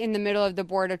desk in the middle of the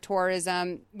Board of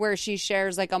Tourism, where she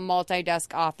shares, like, a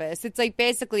multi-desk office. It's, like,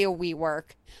 basically a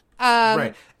WeWork.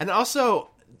 Right. And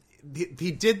also,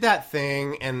 he did that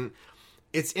thing, and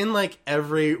it's in like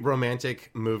every romantic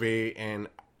movie, and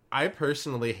I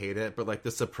personally hate it, but like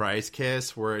the surprise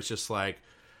kiss where it's just like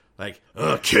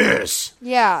a kiss.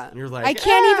 Yeah. And you're like, I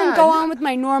can't even go on with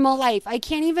my normal life. I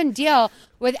can't even deal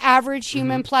with average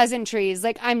human pleasantries.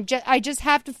 Like, I just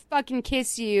have to fucking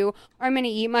kiss you or I'm going to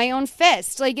eat my own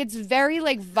fist. Like, it's very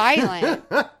like violent.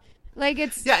 Like,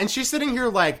 it's and she's sitting here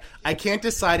like, I can't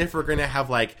decide if we're going to have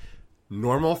like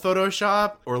normal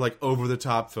Photoshop or like over the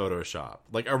top Photoshop.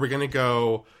 Like, are we gonna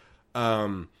go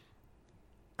are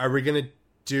we gonna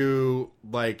do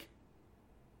like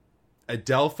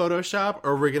Adele Photoshop,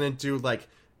 or are we gonna do like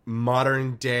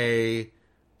modern day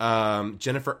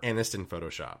Jennifer Aniston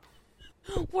Photoshop?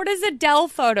 What is Adele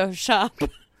Photoshop?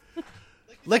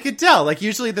 Like Adele, like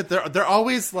usually that they're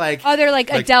always like, oh, they're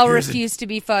like Adele refused to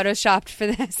be photoshopped for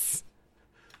this.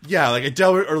 Yeah, like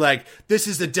Adele, or like, this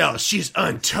is Adele, she's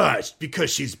untouched because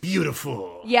she's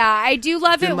beautiful. Yeah, I do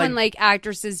love it when like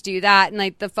actresses do that and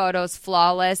like the photo's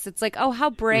flawless. It's like, oh, how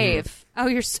brave. Oh,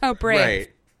 you're so brave.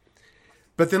 Right.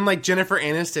 But then like Jennifer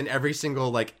Aniston, every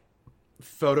single like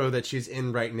photo that she's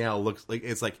in right now looks like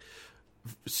it's like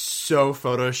so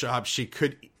photoshopped.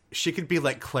 She could be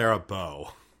like Clara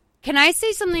Bow. Can I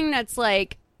say something that's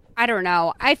like, I don't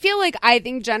know. I feel like I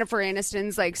think Jennifer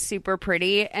Aniston's like super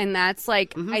pretty, and that's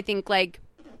like I think like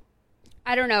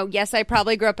I don't know. Yes, I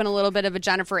probably grew up in a little bit of a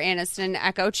Jennifer Aniston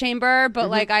echo chamber, but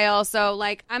like I also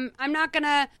like I'm not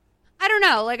gonna. I don't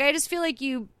know. Like I just feel like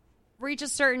you reach a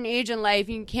certain age in life,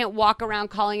 you can't walk around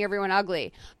calling everyone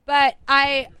ugly. But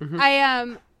I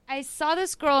saw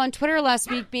this girl on Twitter last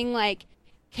week being like,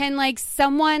 can like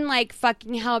someone like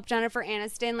fucking help Jennifer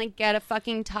Aniston like get a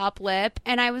fucking top lip?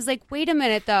 And I was like, wait a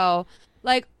minute though.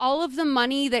 Like all of the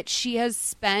money that she has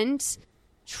spent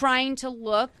trying to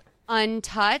look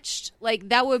untouched, like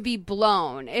that would be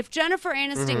blown. If Jennifer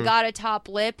Aniston got a top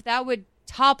lip, that would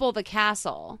topple the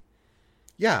castle.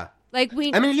 Yeah. Like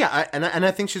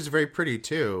I think she's very pretty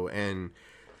too, and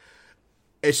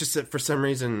it's just that for some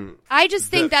reason I just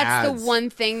think that's the one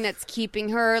thing that's keeping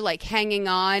her like hanging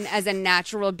on as a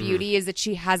natural beauty is that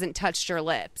she hasn't touched her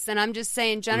lips. And I'm just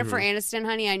saying, Jennifer Aniston,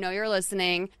 honey, I know you're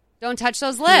listening. Don't touch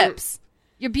those lips.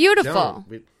 You're beautiful.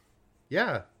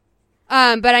 Yeah.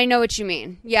 But I know what you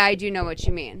mean. Yeah, I do know what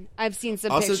you mean. I've seen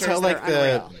some also pictures tell that like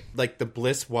are unreal. the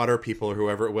Bliss water people or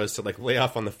whoever it was to like lay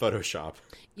off on the Photoshop.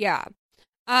 Yeah.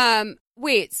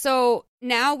 Wait, so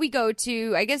now we go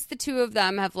to, I guess the two of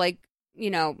them have like, you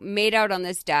know, made out on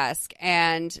this desk,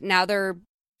 and now they're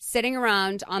sitting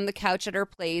around on the couch at her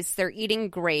place. They're eating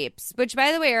grapes, which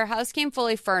by the way, her house came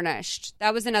fully furnished.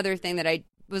 That was another thing that I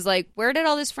was like, where did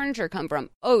all this furniture come from?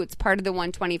 Oh, it's part of the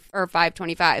 120 or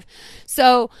 525.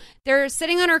 So they're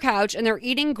sitting on her couch and they're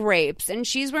eating grapes, and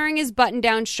she's wearing his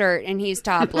button-down shirt and he's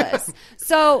topless.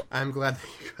 So I'm glad that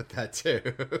you got that too.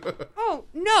 Oh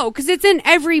no, because it's in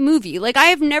every movie. Like I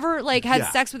have never like had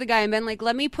sex with a guy and been like,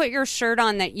 let me put your shirt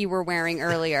on that you were wearing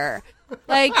earlier.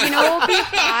 Like, you know, it'll be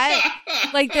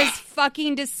hot. Like this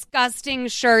fucking disgusting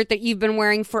shirt that you've been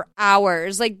wearing for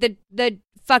hours. Like the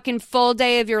fucking full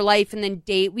day of your life and then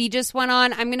date we just went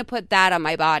on, I'm going to put that on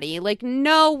my body. Like,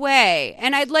 no way.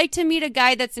 And I'd like to meet a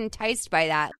guy that's enticed by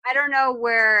that. I don't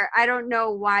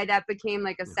know why that became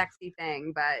like a sexy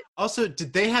thing, but. Also,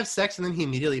 did they have sex and then he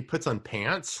immediately puts on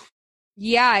pants?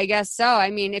 Yeah, I guess so. I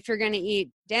mean, if you're going to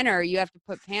eat dinner, you have to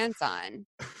put pants on.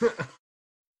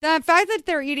 The fact that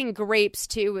they're eating grapes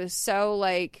too was so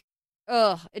like,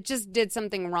 ugh, it just did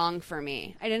something wrong for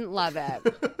me. I didn't love it.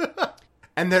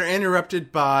 And they're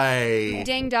interrupted by...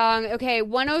 Ding dong. Okay,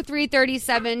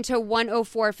 103.37 to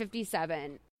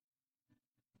 104.57.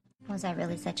 Was I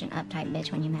really such an uptight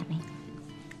bitch when you met me?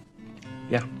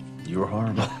 Yeah, you were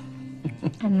horrible.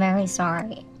 I'm very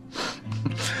sorry.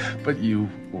 But you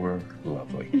were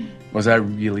lovely. Was I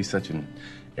really such an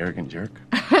arrogant jerk?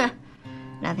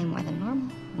 Nothing more than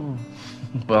normal. Oh.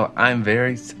 Well, I'm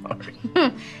very sorry.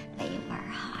 But you were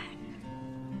hot.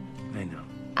 I know.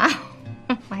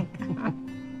 Oh my God.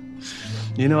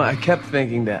 You know, I kept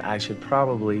thinking that I should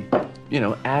probably, you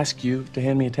know, ask you to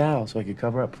hand me a towel so I could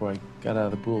cover up before I got out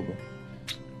of the pool. But,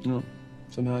 you know,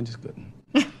 somehow I just couldn't.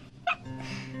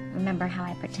 Remember how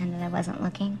I pretended I wasn't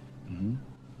looking? Mm-hmm.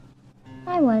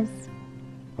 I was.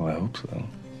 Well, I hope so.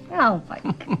 Oh, my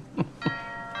God.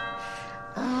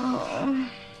 Oh,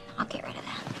 I'll get rid of that.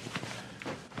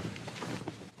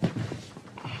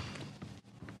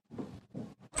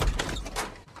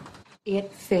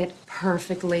 It fit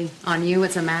perfectly. On you,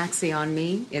 it's a maxi. On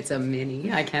me, it's a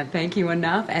mini. I can't thank you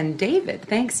enough. And David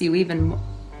thanks you even more.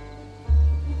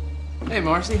 Hey,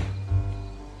 Marcy.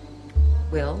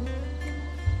 Will?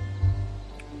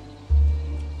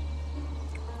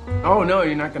 Oh, no,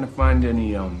 you're not going to find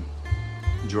any,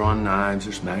 drawn knives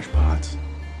or smashed pots.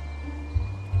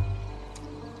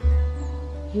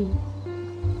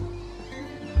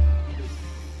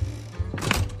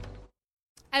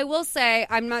 I will say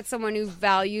I'm not someone who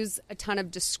values a ton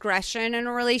of discretion in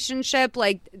a relationship.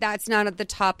 Like, that's not at the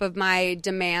top of my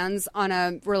demands on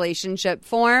a relationship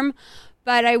form.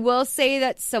 But I will say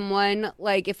that someone,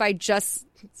 like, if I just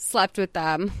slept with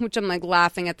them, which I'm, like,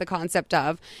 laughing at the concept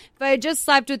of, if I just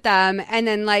slept with them and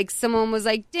then, like, someone was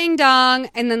like, ding dong,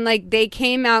 and then, like, they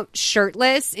came out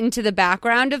shirtless into the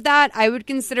background of that, I would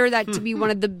consider that to be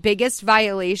one of the biggest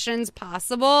violations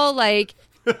possible. Like,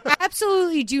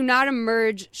 absolutely do not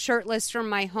emerge shirtless from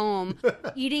my home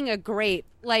eating a grape.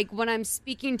 Like, when I'm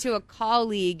speaking to a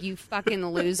colleague, you fucking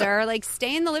loser. Like,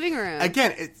 stay in the living room.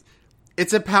 Again,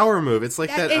 it's a power move. It's like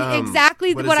that.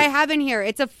 Exactly what I have in here.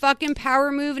 It's a fucking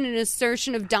power move and an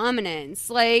assertion of dominance.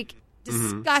 Like,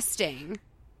 disgusting.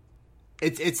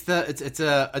 It's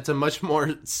a much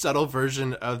more subtle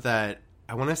version of that.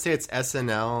 I want to say it's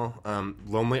SNL,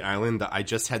 Lonely Island, the I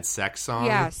Just Had Sex song.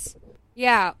 Yes.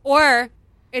 Yeah. Or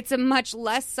It's a much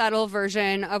less subtle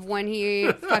version of when he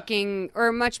or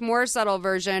a much more subtle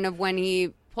version of when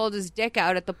he pulled his dick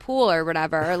out at the pool or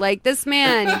whatever. Like, this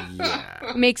man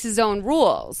makes his own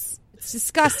rules. It's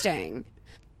disgusting.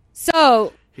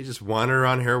 So he just wandered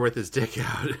on her with his dick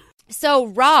out. So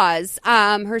Roz,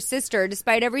 her sister,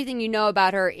 despite everything you know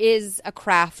about her, is a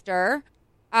crafter.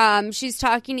 She's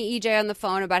talking to EJ on the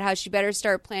phone about how she better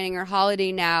start planning her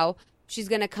holiday now. She's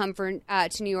going to come to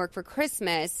New York for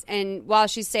Christmas. And while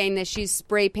she's saying this, she's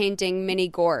spray painting mini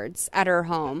gourds at her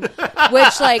home,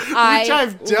 which, like, I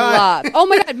love. Oh,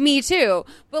 my God, me too.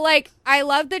 But, like, I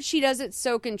love that she does it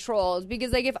so controlled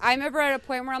because, like, if I'm ever at a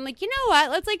point where I'm like, you know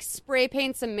what, let's, like, spray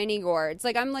paint some mini gourds.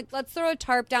 Like, I'm like, let's throw a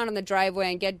tarp down on the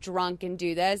driveway and get drunk and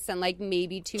do this. And, like,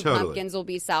 maybe two pumpkins will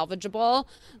be salvageable.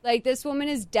 Like, this woman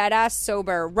is dead-ass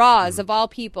sober. Roz, of all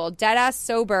people, dead-ass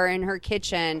sober in her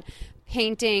kitchen,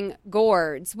 painting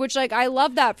gourds, which, like, I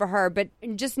love that for her, but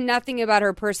just nothing about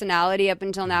her personality up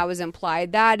until now was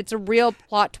implied that. It's a real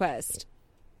plot twist.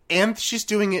 And she's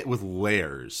doing it with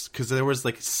layers, because there was,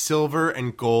 like, silver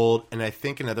and gold and I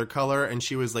think another color, and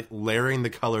she was, like, layering the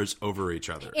colors over each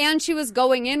other. And she was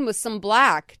going in with some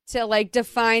black to, like,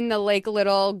 define the, like,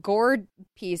 little gourd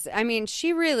piece. I mean,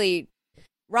 she really...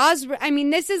 Roz, I mean,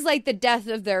 this is like the death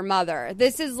of their mother.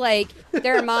 This is like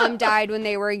their mom died when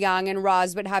they were young and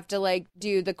Roz would have to, like,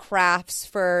 do the crafts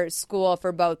for school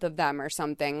for both of them or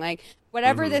something. Like,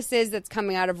 whatever this is that's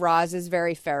coming out of Roz is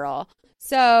very feral.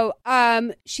 So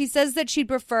she says that she'd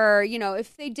prefer, you know,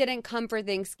 if they didn't come for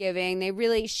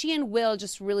Thanksgiving, she and Will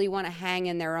just really want to hang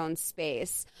in their own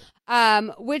space.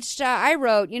 Which I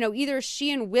wrote, you know, either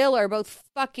she and Will are both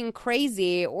fucking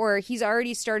crazy or he's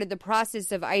already started the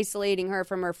process of isolating her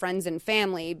from her friends and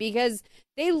family because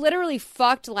they literally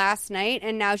fucked last night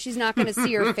and now she's not going to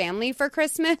see her family for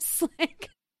Christmas. Like,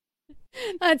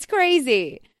 that's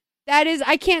crazy. That is,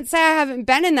 I can't say I haven't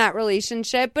been in that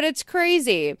relationship, but it's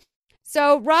crazy.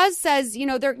 So Roz says, you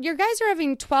know, your guys are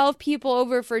having 12 people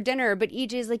over for dinner, but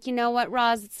EJ's like, you know what,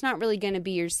 Roz, it's not really going to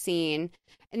be your scene.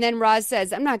 And then Roz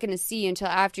says, I'm not going to see you until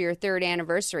after your 3rd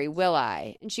anniversary, will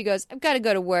I? And she goes, I've got to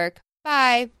go to work.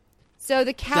 Bye. So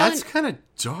the calendar... That's kind of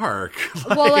dark.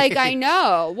 Well, like, I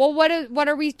know. Well, what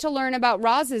are we to learn about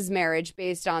Roz's marriage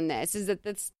based on this? Is it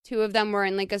that two of them were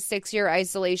in, like, a 6-year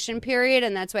isolation period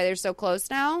and that's why they're so close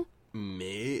now?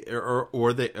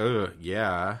 Or they...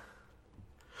 yeah.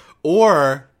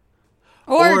 Or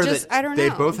just, I don't know. They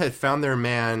both had found their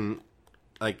man...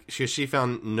 Like, she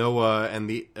found Noah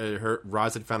and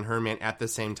Roz had found her man at the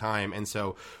same time. And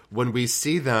so when we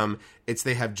see them,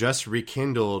 they have just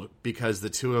rekindled because the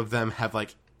two of them have,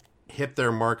 like, hit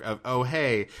their mark of, oh,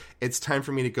 hey, it's time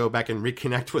for me to go back and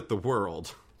reconnect with the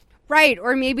world. Right.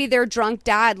 Or maybe their drunk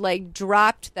dad, like,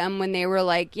 dropped them when they were,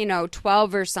 like, you know,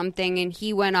 12 or something. And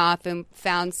he went off and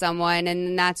found someone. And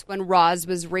then that's when Roz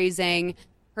was raising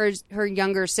her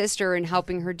younger sister and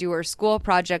helping her do her school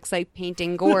projects like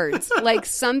painting gourds. Like,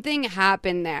 something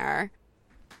happened there.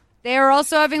 They are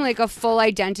also having, like, a full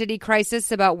identity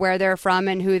crisis about where they're from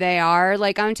and who they are.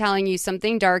 Like, I'm telling you,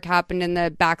 something dark happened in the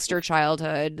Baxter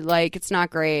childhood. Like, it's not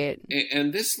great.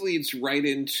 And this leads right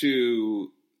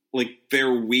into, like,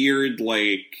 their weird,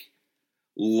 like,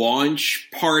 launch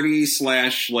party /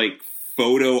 like,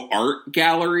 photo art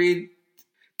gallery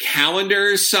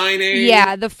calendar signing.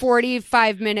 Yeah, the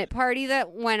 45-minute party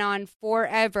that went on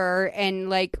forever and,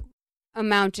 like,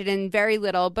 amounted in very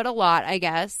little, but a lot, I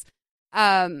guess.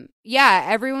 Yeah,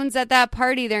 everyone's at that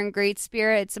party. They're in great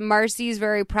spirits. Marcy's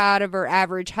very proud of her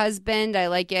average husband. I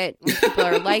like it when people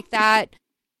are like that.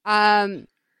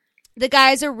 The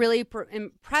guys are really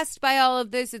impressed by all of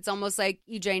this. It's almost like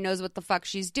EJ knows what the fuck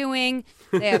she's doing.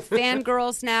 They have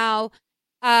fangirls now.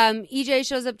 EJ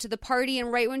shows up to the party,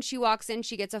 and right when she walks in,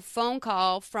 she gets a phone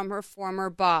call from her former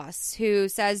boss who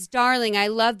says, darling, I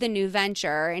love the new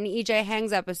venture. And EJ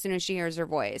hangs up as soon as she hears her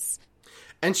voice.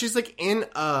 And she's, like, in,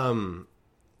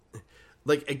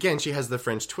 like, again, she has the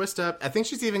French twist up. I think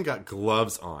she's even got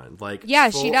gloves on. Like,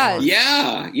 yeah, she does.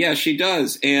 Yeah, she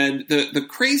does. And the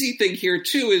crazy thing here,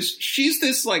 too, is she's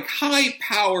this, like,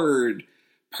 high-powered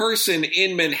person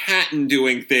in Manhattan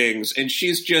doing things, and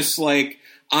she's just like,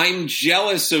 I'm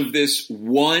jealous of this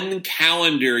one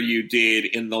calendar you did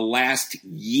in the last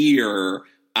year.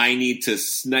 I need to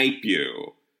snipe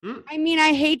you. I mean,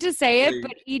 I hate to say it,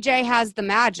 but EJ has the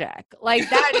magic. Like,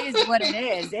 that is what it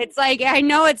is. It's like, I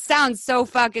know it sounds so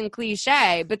fucking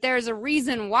cliche, but there's a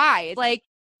reason why. It's like,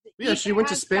 yeah, she went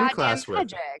to spin class with.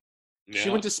 Magic. She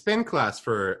went to spin class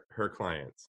for her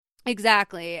clients.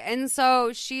 Exactly. And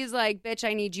so she's like, bitch,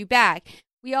 I need you back.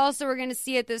 We also are going to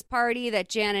see at this party that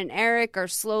Jan and Eric are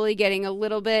slowly getting a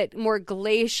little bit more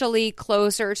glacially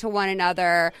closer to one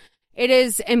another. It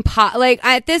is like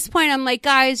at this point I'm like,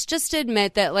 guys, just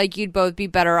admit that like you'd both be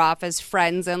better off as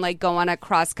friends and like go on a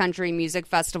cross country music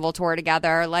festival tour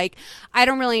together. Like I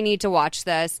don't really need to watch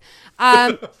this.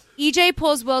 EJ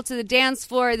pulls Will to the dance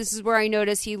floor. This is where I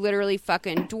notice he literally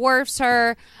fucking dwarfs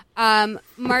her.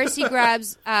 Marcy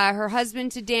grabs her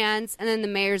husband to dance, and then the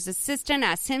mayor's assistant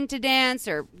asks him to dance,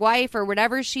 or wife, or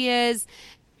whatever she is.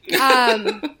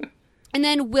 And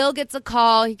then Will gets a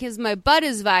call because my butt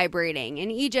is vibrating.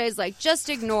 And EJ is like, just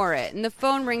ignore it. And the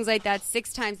phone rings like that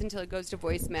 6 times until it goes to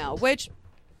voicemail, which,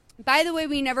 by the way,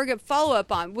 we never get follow-up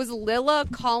on. Was Lila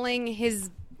calling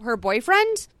her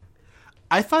boyfriend?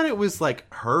 I thought it was like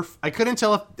her. I couldn't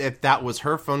tell if that was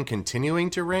her phone continuing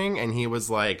to ring and he was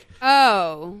like,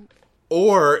 oh.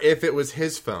 Or if it was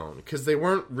his phone because they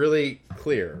weren't really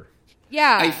clear.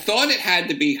 Yeah. I thought it had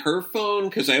to be her phone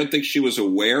because I don't think she was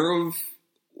aware of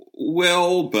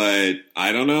Will, but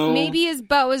I don't know. Maybe his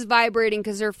butt was vibrating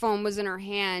because her phone was in her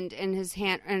hand and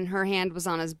her hand was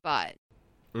on his butt.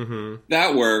 Mm-hmm.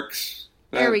 That works.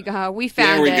 There we go. We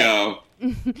found it. There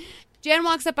we go. Jan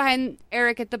walks up behind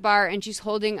Eric at the bar and she's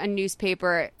holding a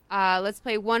newspaper. Let's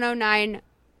play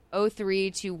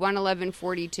 109.03 to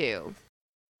 111.42.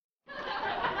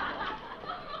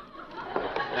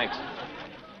 Thanks.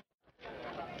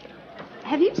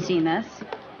 Have you seen this?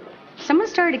 Someone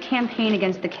started a campaign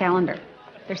against the calendar.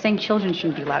 They're saying children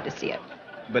shouldn't be allowed to see it.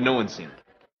 But no one's seen it.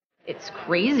 It's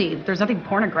crazy. There's nothing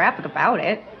pornographic about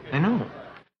it. I know.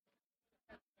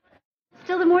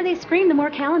 Still, the more they scream, the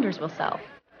more calendars will sell.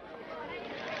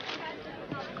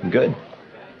 Good.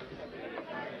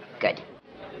 Good.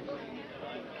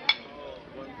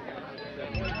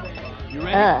 You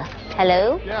ready?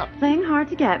 Hello? Yeah. Playing hard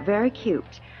to get, very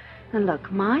cute. And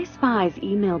look, my spies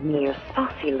emailed me a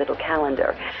saucy little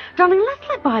calendar. Darling, let's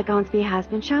let bygones be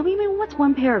has-been, shall we? I mean, what's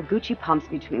one pair of Gucci pumps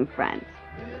between friends?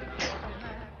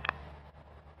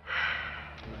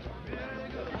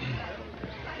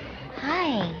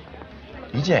 Hi.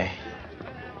 EJ.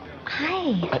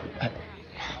 Hi.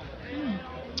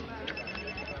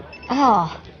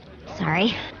 Oh,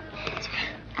 sorry.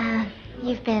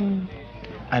 You've been...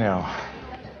 I know.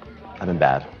 I've been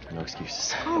bad. No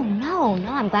excuses. Oh, no,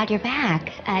 I'm glad you're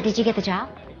back. Did you get the job?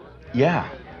 Yeah.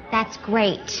 That's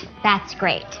great.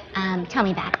 Tell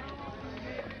me about it.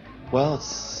 Well,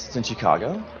 it's in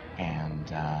Chicago,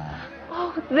 and,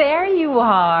 Oh, there you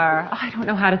are. I don't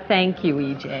know how to thank you,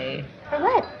 EJ. For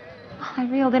what? Oh, I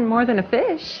reeled in more than a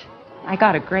fish. I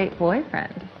got a great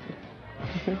boyfriend.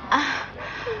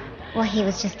 Well, he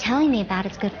was just telling me about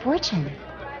his good fortune.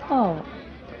 Oh.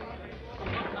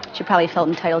 She probably felt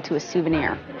entitled to a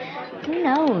souvenir. Who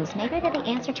knows? Maybe they're the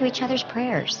answer to each other's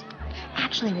prayers.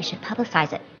 Actually, we should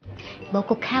publicize it.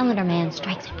 Local calendar man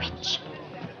strikes it rich.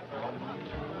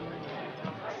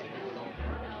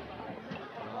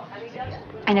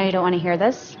 I know you don't want to hear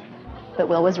this, but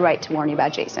Will was right to warn you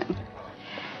about Jason.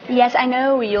 Yes, I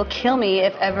know you'll kill me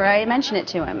if ever I mention it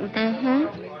to him.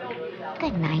 Mm-hmm.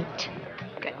 Good night.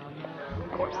 Good.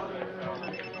 Of course.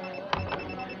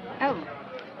 Oh.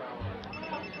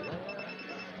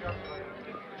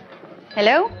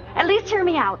 Hello? At least hear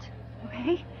me out,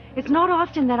 okay? It's not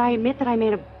often that I admit that I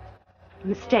made a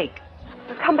mistake.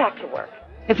 So come back to work.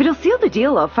 If it'll seal the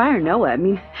deal, I'll fire Noah. I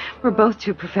mean, we're both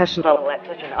too professional to let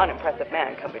such an unimpressive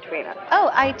man come between us.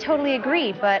 Oh, I totally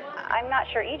agree, but I'm not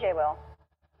sure EJ will.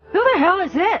 Who the hell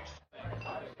is this?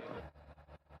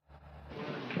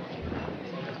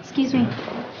 Excuse me.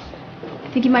 I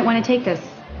think you might want to take this.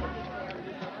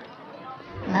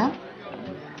 Well?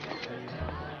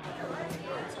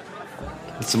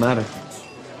 what's the matter?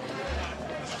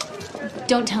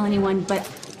 Don't tell anyone, but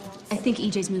I think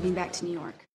EJ's moving back to New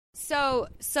York. So,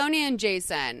 Sonia and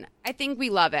Jason, I think we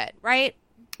love it, right?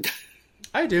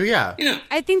 I do, yeah.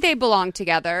 I think they belong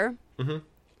together. Mm-hmm.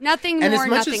 Nothing more,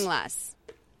 nothing less.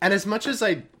 And as much as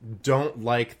I don't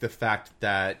like the fact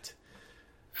that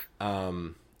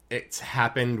it's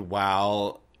happened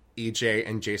while EJ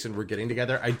and Jason were getting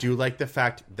together, I do like the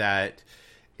fact that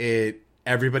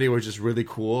everybody was just really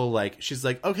cool. Like, she's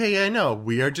like, okay, yeah, I know,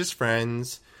 we are just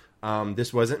friends.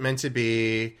 This wasn't meant to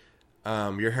be.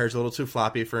 Your hair's a little too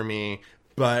floppy for me,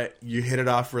 but you hit it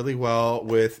off really well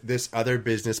with this other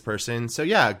business person. So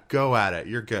yeah, go at it.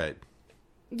 You're good.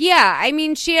 Yeah, I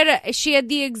mean, she had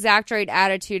the exact right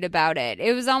attitude about it.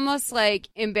 It was almost like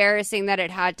embarrassing that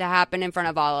it had to happen in front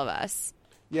of all of us.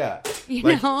 Yeah.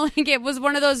 You know, like it was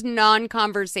one of those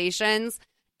non-conversations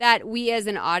that we as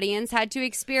an audience had to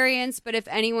experience, but if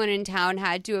anyone in town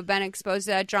had to have been exposed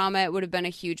to that drama, it would have been a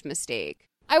huge mistake.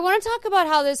 I want to talk about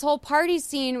how this whole party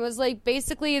scene was like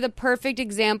basically the perfect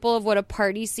example of what a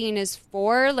party scene is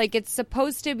for. Like it's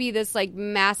supposed to be this like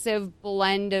massive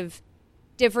blend of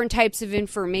different types of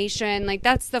information. Like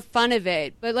that's the fun of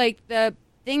it. But like the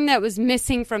thing that was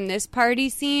missing from this party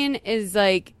scene is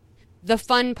like the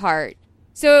fun part.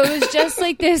 So it was just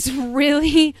like this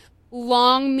really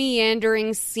long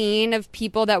meandering scene of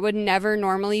people that would never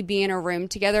normally be in a room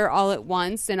together all at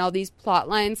once, and all these plot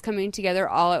lines coming together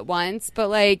all at once. But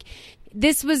like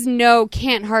this was no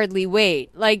Can't Hardly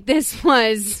Wait. Like this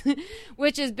was,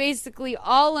 which is basically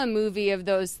all a movie of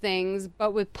those things,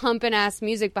 but with pumping ass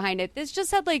music behind it. This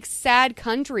just had like sad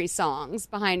country songs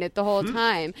behind it the whole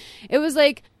time. It was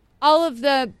like all of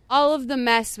the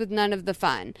mess with none of the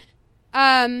fun.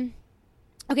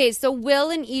 Okay, so Will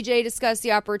and EJ discuss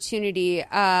the opportunity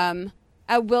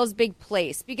at Will's big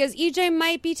place because EJ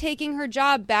might be taking her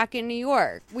job back in New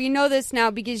York. We know this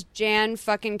now because Jan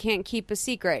fucking can't keep a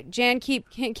secret. Jan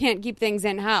can't keep things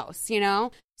in-house, you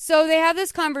know? So they have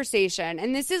this conversation,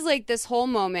 and this is like this whole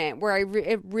moment where I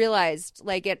realized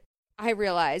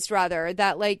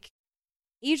that like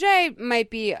EJ might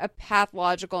be a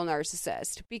pathological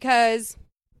narcissist because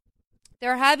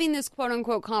they're having this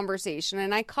quote-unquote conversation,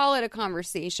 and I call it a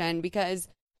conversation because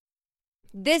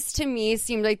this, to me,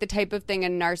 seemed like the type of thing a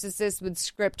narcissist would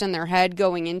script in their head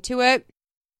going into it,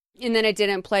 and then it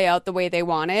didn't play out the way they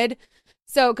wanted.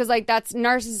 So, because, like, that's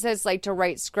narcissists like to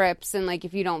write scripts, and, like,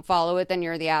 if you don't follow it, then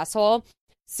you're the asshole.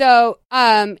 So,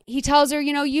 he tells her,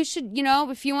 you should,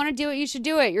 if you want to do it, you should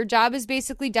do it. Your job is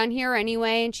basically done here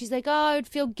anyway. And she's like, oh, I would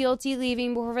feel guilty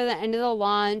leaving before the end of the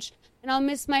launch. And I'll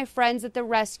miss my friends at the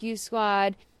rescue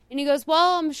squad. And he goes,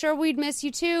 well, I'm sure we'd miss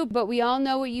you too, but we all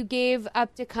know what you gave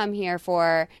up to come here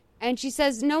for. And she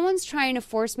says, no one's trying to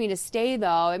force me to stay, though.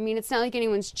 I mean, it's not like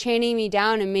anyone's chaining me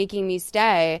down and making me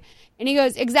stay. And he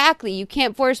goes, exactly. You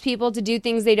can't force people to do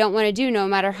things they don't want to do, no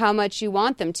matter how much you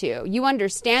want them to. You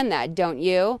understand that, don't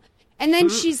you? And then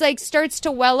she's like, starts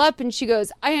to well up, and she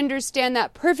goes, I understand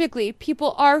that perfectly.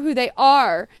 People are who they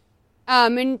are.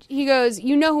 And he goes,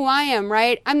 you know who I am,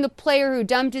 right? I'm the player who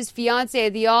dumped his fiancée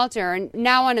at the altar and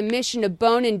now on a mission to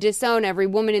bone and disown every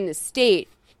woman in the state.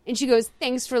 And she goes,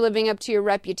 thanks for living up to your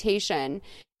reputation.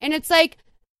 And it's like,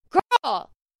 girl,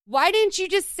 why didn't you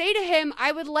just say to him,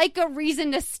 I would like a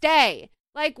reason to stay?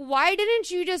 Like, why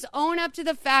didn't you just own up to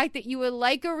the fact that you would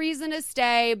like a reason to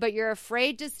stay, but you're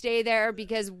afraid to stay there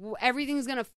because everything's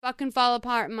going to fucking fall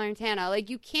apart in Montana? Like,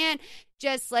 you can't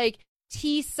just, like,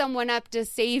 tease someone up to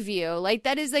save you. Like,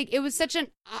 that is, like, it was such an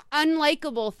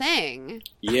unlikable thing.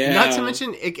 Yeah. Not to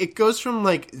mention, it goes from,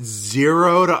 like,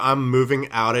 0 to I'm moving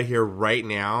out of here right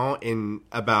now in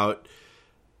about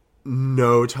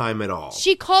no time at all.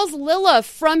 She calls Lila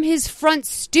from his front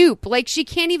stoop. Like, she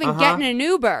can't even get in an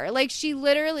Uber. Like, she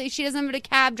doesn't have a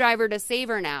cab driver to save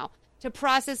her now, to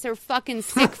process her fucking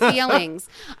sick feelings.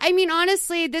 I mean,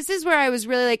 honestly, this is where I was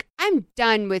really like, I'm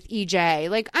done with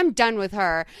EJ. Like, I'm done with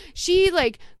her. She,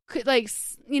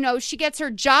 she gets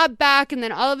her job back, and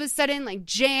then all of a sudden, like,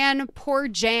 poor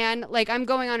Jan, like, I'm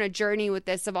going on a journey with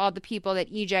this of all the people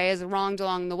that EJ has wronged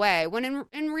along the way. When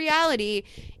in reality,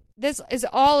 this is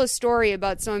all a story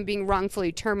about someone being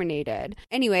wrongfully terminated.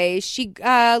 Anyway, she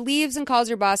leaves and calls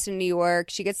her boss in New York.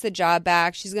 She gets the job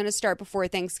back. She's going to start before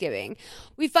Thanksgiving.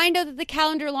 We find out that the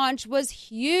calendar launch was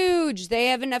huge. They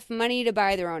have enough money to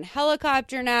buy their own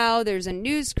helicopter now. There's a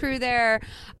news crew there.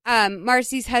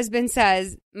 Marcy's husband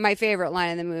says, my favorite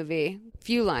line in the movie,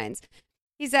 few lines.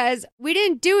 He says, we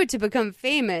didn't do it to become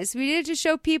famous. We did it to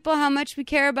show people how much we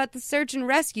care about the search and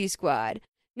rescue squad.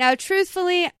 Now,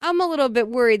 truthfully, I'm a little bit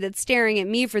worried that staring at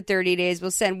me for 30 days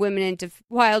will send women into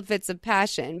wild fits of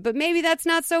passion, but maybe that's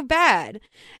not so bad.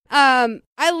 I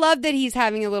love that he's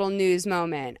having a little news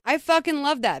moment. I fucking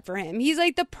love that for him. He's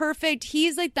like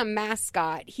he's like the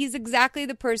mascot. He's exactly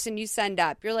the person you send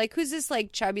up. You're like, who's this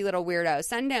like chubby little weirdo?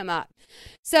 Send him up.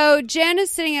 So Jan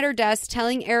is sitting at her desk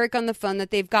telling Eric on the phone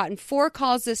that they've gotten 4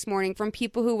 calls this morning from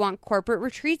people who want corporate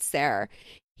retreats there.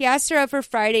 He asked her out for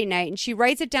Friday night, and she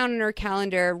writes it down in her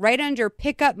calendar right under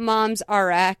Pickup Moms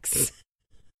RX.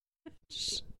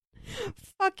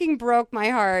 Fucking broke my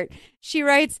heart. She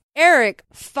writes, Eric,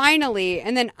 finally,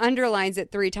 and then underlines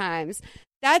it 3 times.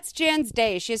 That's Jan's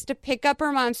day. She has to pick up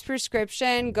her mom's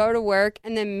prescription, go to work,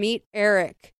 and then meet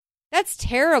Eric. That's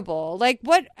terrible. Like,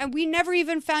 what? We never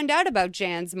even found out about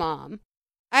Jan's mom.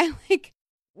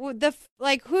 Who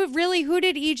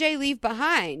did EJ leave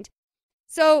behind?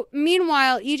 So,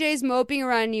 meanwhile, EJ's moping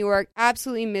around New York,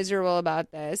 absolutely miserable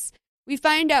about this. We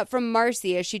find out from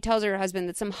Marcy, as she tells her husband,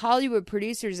 that some Hollywood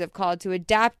producers have called to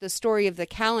adapt the story of the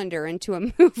calendar into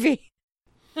a movie.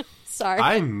 Sorry.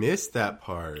 I missed that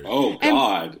part. Oh,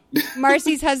 God.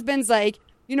 Marcy's husband's like,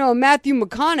 Matthew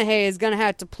McConaughey is going to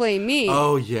have to play me.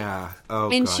 Oh, yeah.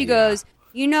 Oh, and God, she yeah. goes,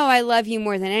 I love you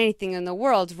more than anything in the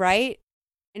world, right?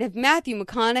 And if Matthew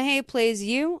McConaughey plays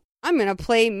you, I'm going to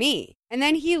play me. And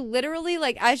then he literally,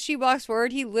 as she walks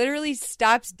forward, he literally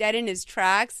stops dead in his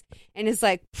tracks and is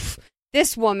like,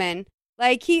 this woman.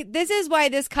 This is why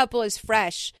this couple is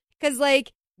fresh. Because,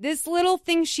 this little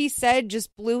thing she said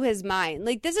just blew his mind.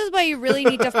 This is why you really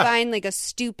need to find, a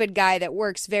stupid guy that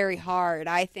works very hard.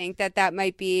 I think that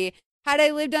might be, had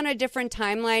I lived on a different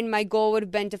timeline, my goal would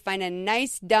have been to find a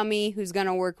nice dummy who's going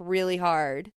to work really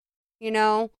hard.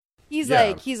 He's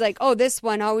like, oh, this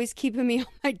one always keeping me on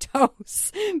my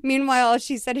toes. Meanwhile, all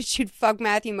she said is she'd fuck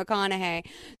Matthew McConaughey.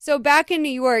 So back in New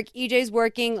York, EJ's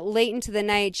working late into the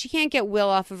night. She can't get Will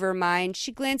off of her mind.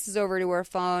 She glances over to her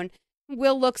phone.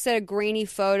 Will looks at a grainy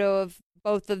photo of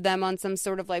both of them on some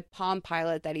sort of Palm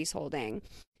Pilot that he's holding.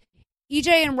 EJ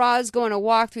and Roz go on a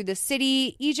walk through the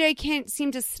city. EJ can't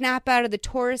seem to snap out of the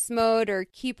tourist mode or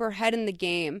keep her head in the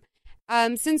game.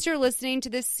 Since you're listening to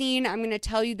this scene, I'm going to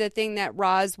tell you the thing that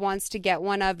Roz wants to get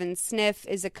one of and sniff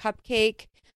is a cupcake.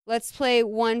 Let's play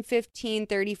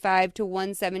 1:15:35 to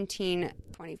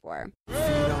 1:17:24.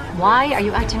 Why are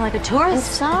you acting like a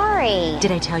tourist? I'm sorry.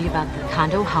 Did I tell you about the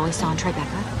condo Holly saw in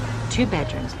Tribeca? 2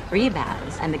 bedrooms, 3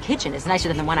 baths, and the kitchen is nicer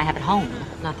than the one I have at home.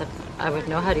 Not that I would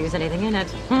know how to use anything in it.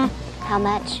 How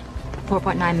much?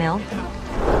 4.9 mil.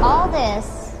 All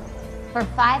this for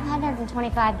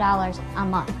 $525 a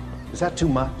month. Is that too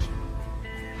much?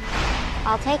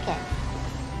 I'll take it.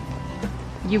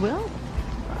 You will?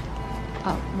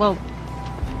 Oh, well,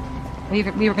 we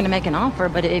were going to make an offer,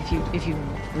 but if you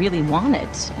really want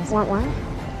it. Want what?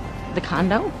 The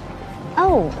condo?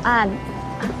 Oh,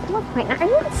 what point? Are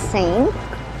you insane?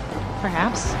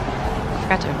 Perhaps.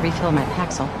 Forgot to refill my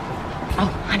Paxil.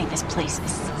 Oh, honey, this place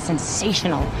is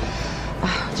sensational.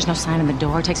 Oh, there's no sign on the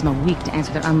door. It takes them a week to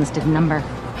answer their unlisted number.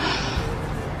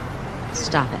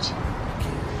 Stop it.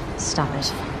 Stop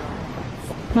it.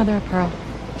 Mother of pearl.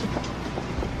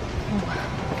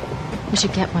 Oh, we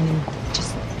should get one and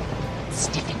just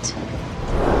stick it.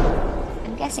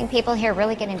 I'm guessing people here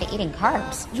really get into eating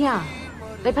carbs. Yeah,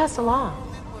 they passed a law.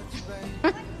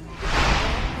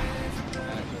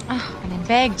 And I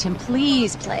begged him,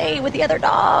 please play with the other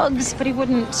dogs, but he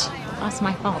wouldn't. That's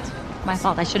my fault. My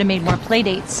fault. I should have made more play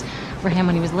dates for him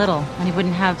when he was little, and he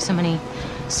wouldn't have so many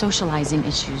socializing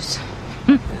issues.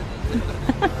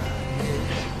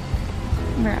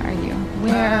 Where are you?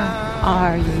 Where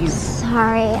are you?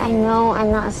 Sorry, I know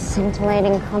I'm not a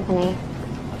scintillating company.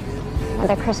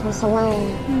 Another Christmas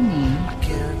alone.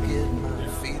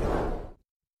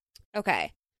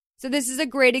 Okay. So this is a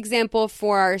great example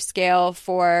for our scale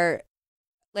for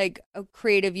a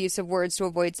creative use of words to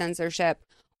avoid censorship.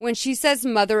 When she says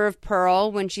mother of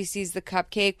pearl, when she sees the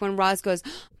cupcake, when Roz goes,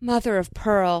 mother of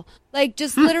pearl,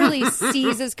 just literally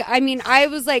seizes. I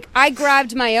was I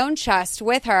grabbed my own chest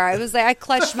with her. I was I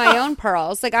clutched my own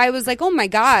pearls. I was oh my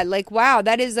God, wow,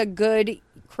 that is a good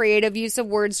creative use of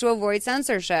words to avoid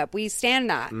censorship. We stand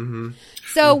that. Mm-hmm.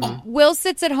 So Will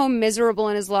sits at home miserable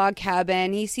in his log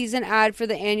cabin. He sees an ad for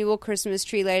the annual Christmas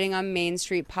tree lighting on Main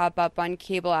Street pop up on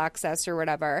cable access or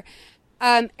whatever.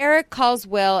 Eric calls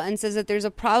Will and says that there's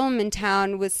a problem in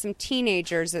town with some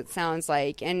teenagers, it sounds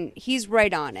like, and he's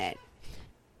right on it.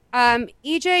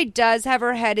 EJ does have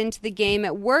her head into the game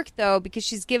at work, though, because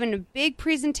she's given a big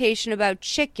presentation about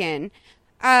chicken.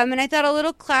 And I thought a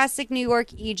little classic New York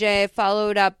EJ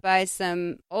followed up by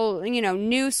some old,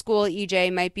 new school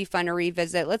EJ might be fun to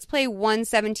revisit. Let's play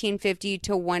 1:17:50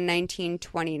 to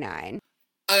 1:19:29.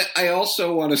 I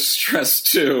also want to stress,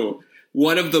 too,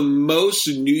 one of the most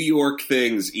New York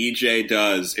things EJ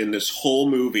does in this whole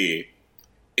movie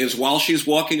is while she's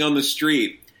walking on the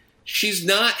street, she's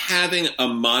not having a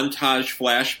montage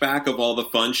flashback of all the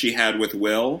fun she had with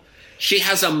Will. She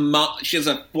has a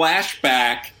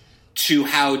flashback to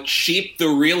how cheap the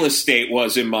real estate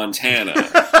was in Montana.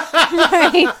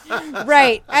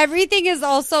 Right. Everything is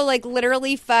also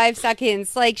literally 5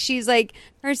 seconds. She's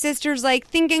her sister's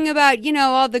thinking about,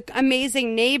 all the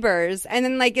amazing neighbors. And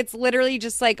then it's literally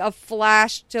just a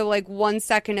flash to 1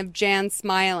 second of Jan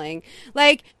smiling.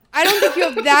 I don't think you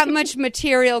have that much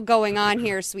material going on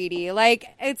here, sweetie.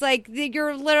 It's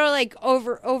you're literally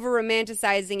over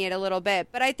romanticizing it a little bit.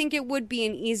 But I think it would be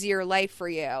an easier life for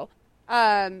you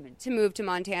to move to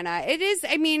Montana. It is,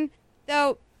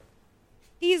 though,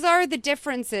 these are the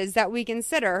differences that we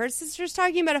consider. Her sister's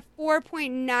talking about a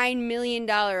 $4.9 million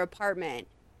apartment.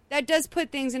 That does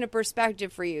put things into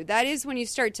perspective for you. That is when you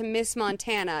start to miss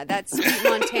Montana. That sweet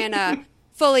Montana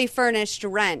fully furnished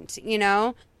rent,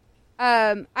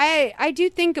 I do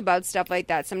think about stuff like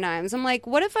that sometimes. I'm like,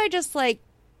 what if I just like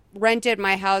rented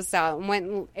my house out and went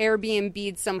and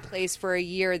Airbnb'd someplace for a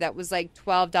year that was like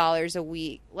 $12 a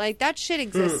week? Like, that shit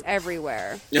exists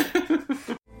everywhere.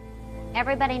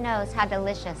 Everybody knows how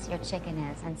delicious your chicken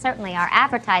is, and certainly our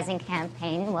advertising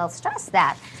campaign will stress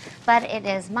that. But it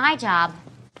is my job,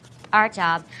 our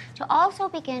job, to also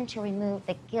begin to remove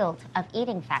the guilt of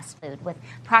eating fast food with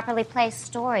properly placed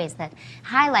stories that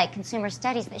highlight consumer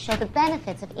studies that show the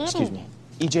benefits of eating. Excuse me.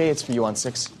 EJ, it's for you on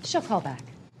 6. She'll call back.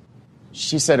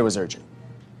 She said it was urgent.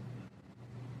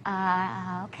 Okay,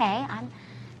 I'm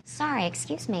sorry,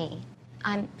 excuse me.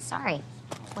 I'm sorry.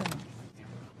 Wait a minute.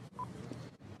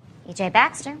 EJ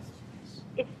Baxter?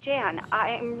 It's Jan.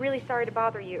 I'm really sorry to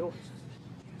bother you.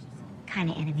 Kind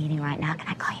of in a meeting right now. Can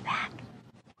I call you back?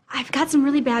 I've got some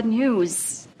really bad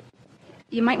news.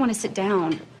 You might want to sit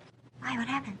down. Why? What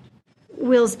happened?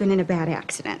 Will's been in a bad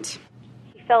accident.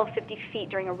 He fell 50 feet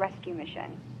during a rescue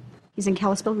mission. He's in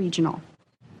Kalispell Regional.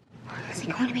 Is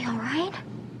he going to be all right?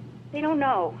 They don't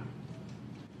know.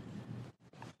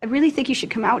 I really think you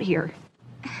should come out here.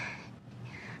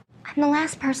 I'm the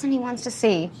last person he wants to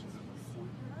see.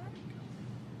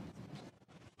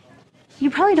 You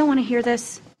probably don't want to hear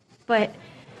this, but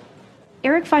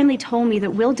Eric finally told me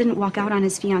that Will didn't walk out on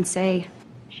his fiancée.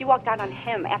 She walked out on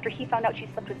him after he found out she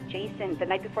slept with Jason the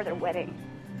night before their wedding.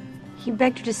 He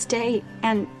begged her to stay,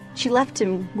 and she left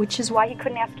him, which is Why he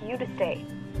couldn't ask you to stay.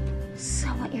 So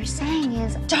what you're saying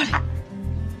is...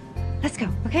 Let's go,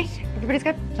 okay? Everybody's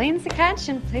got planes to catch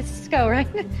and places to go, right?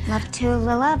 Love to,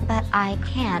 Lila, but I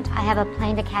can't. I have a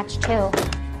plane to catch, too.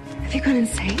 Have you gone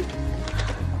insane?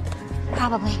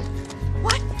 Probably.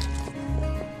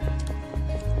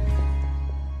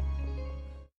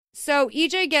 So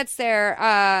EJ gets there.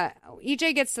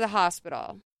 EJ gets to the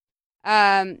hospital.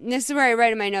 This is where I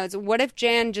write in my notes. What if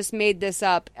Jan just made this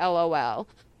up? LOL.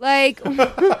 Like,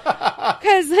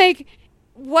 because like,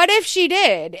 what if she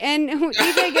did? And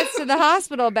EJ gets to the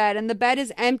hospital bed, and the bed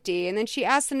is empty. And then she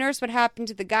asks the nurse what happened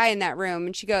to the guy in that room,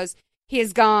 and she goes, "He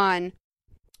is gone."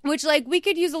 Which, like, we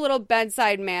could use a little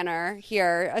bedside manner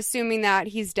here, assuming that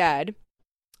he's dead.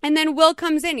 And then Will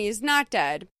comes in. He's not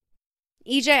dead.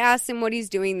 EJ asks him what he's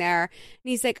doing there. And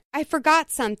he's like, "I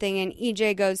forgot something." And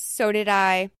EJ goes, "So did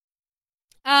I."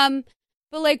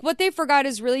 But, like, what they forgot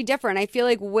is really different. I feel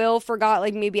like Will forgot,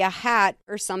 like, maybe a hat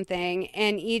or something.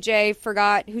 And EJ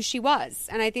forgot who she was.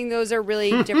 And I think those are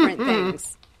really different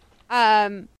things.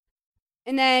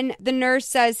 And then the nurse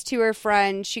says to her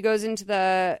friend, she goes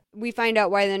into we find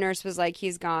out why the nurse was like,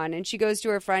 "He's gone." And she goes to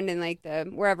her friend in like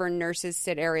wherever nurses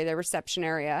sit area, the reception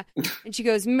area. And she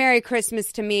goes, "Merry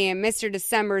Christmas to me. And Mr.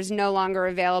 December is no longer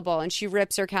available." And she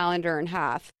rips her calendar in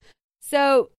half.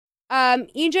 So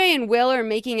EJ and Will are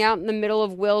making out in the middle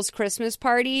of Will's Christmas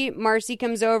party. Marcy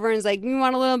comes over and is like, "You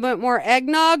want a little bit more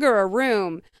eggnog or a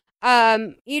room?"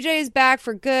 EJ is back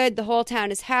for good. The whole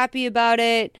town is happy about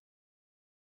it.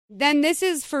 Then this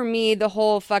is, for me, the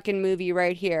whole fucking movie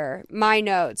right here. My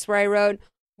notes, where I wrote,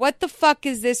 what the fuck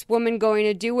is this woman going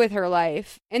to do with her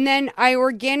life? And then I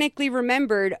organically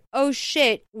remembered, oh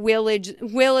shit, Will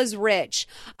is rich.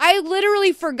 I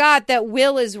literally forgot that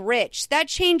Will is rich. That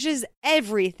changes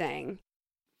everything.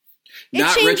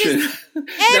 Not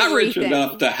rich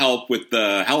enough to help with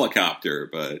the helicopter,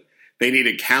 but they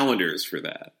needed calendars for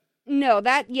that. No,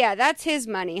 that's his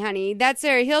money, honey. That's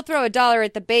there. He'll throw $1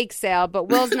 at the bake sale, but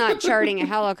Will's not charting a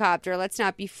helicopter. Let's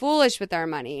not be foolish with our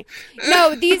money.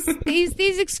 No, these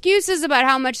excuses about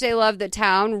how much they love the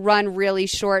town run really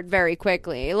short very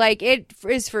quickly. Like, it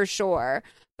is for sure.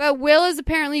 But Will is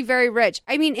apparently very rich.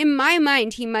 I mean, in my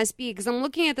mind, he must be, because I'm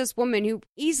looking at this woman who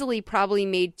easily probably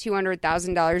made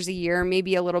 $200,000 a year,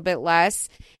 maybe a little bit less,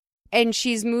 and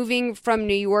she's moving from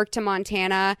New York to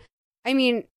Montana. I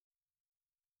mean,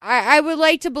 I would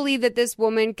like to believe that this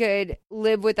woman could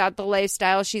live without the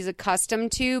lifestyle she's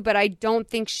accustomed to, but I don't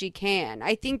think she can.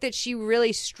 I think that she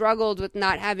really struggled with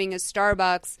not having a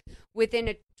Starbucks within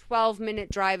a 12-minute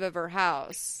drive of her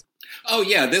house. Oh,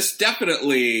 yeah, this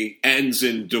definitely ends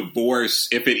in divorce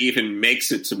if it even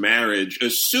makes it to marriage,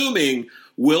 assuming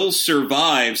Will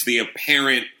survives the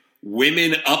apparent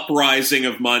women uprising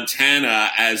of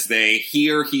Montana as they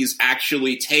hear he's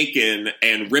actually taken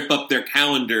and rip up their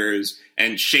calendars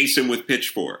and chase him with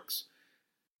pitchforks.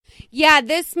 Yeah,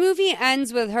 this movie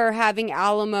ends with her having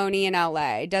alimony in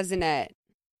LA, doesn't it?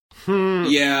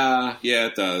 Yeah,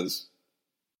 it does.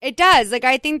 It does. Like,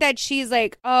 I think that she's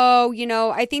like, oh,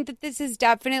 I think that this is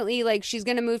definitely like she's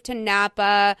going to move to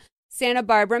Napa, Santa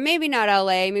Barbara, maybe not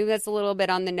LA, maybe that's a little bit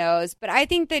on the nose, but I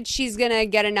think that she's going to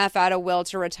get enough out of Will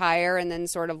to retire and then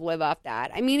sort of live off that.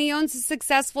 I mean, he owns a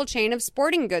successful chain of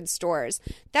sporting goods stores.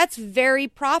 That's very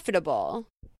profitable.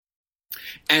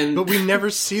 But we never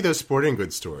see those sporting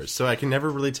goods stores, so I can never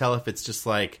really tell if it's just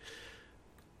like,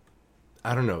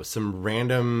 I don't know, some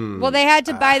random... Well, they had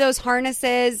to buy those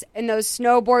harnesses and those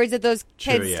snowboards that those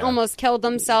kids True, yeah. almost killed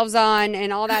themselves on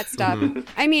and all that stuff. Mhm.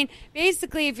 I mean,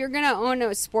 basically, if you're going to own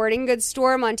a sporting goods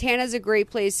store, Montana's a great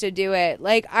place to do it.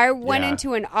 Like, I went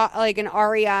into an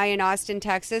REI in Austin,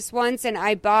 Texas once, and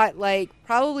I bought, like,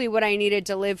 probably what I needed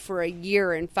to live for a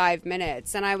year in 5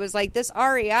 minutes. And I was like, this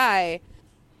REI...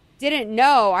 didn't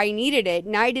know I needed it,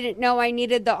 and I didn't know I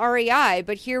needed the REI,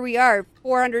 but here we are,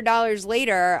 $400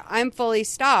 later, I'm fully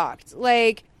stocked.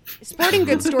 Like, sporting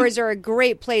goods stores are a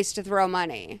great place to throw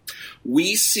money.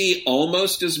 We see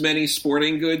almost as many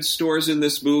sporting goods stores in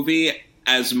this movie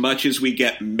as much as we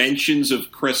get mentions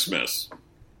of Christmas.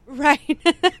 Right.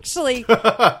 Actually,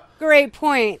 great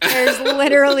point. There's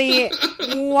literally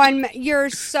one. You're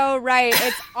so right.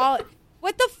 It's all...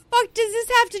 What the fuck does this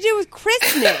have to do with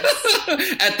Christmas?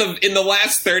 In the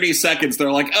last 30 seconds,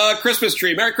 they're like, Christmas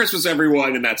tree, Merry Christmas,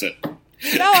 everyone, and that's it.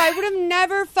 No, I would have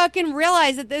never fucking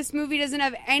realized that this movie doesn't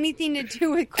have anything to do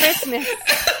with Christmas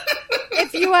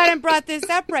if you hadn't brought this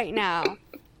up right now.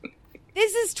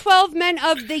 This is 12 Men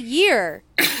of the Year,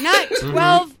 not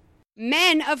 12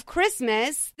 Men of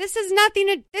Christmas. This is nothing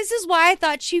to... This is why I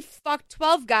thought she fucked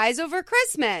 12 guys over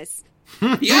Christmas.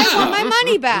 Yeah. I want my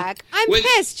money back. I'm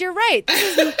pissed. You're right. I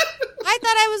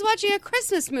thought I was watching a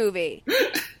Christmas movie.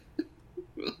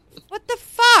 What the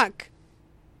fuck?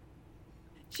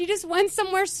 She just went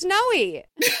somewhere snowy.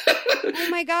 Oh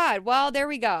my god. Well, there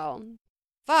we go.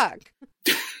 Fuck.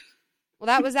 Well,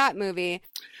 that was that movie.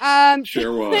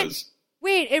 Sure was.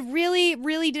 Wait, it really,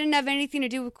 really didn't have anything to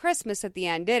do with Christmas at the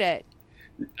end, did it?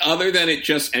 Other than it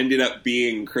just ended up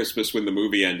being Christmas when the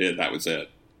movie ended, that was it.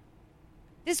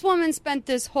 This woman spent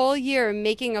this whole year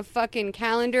making a fucking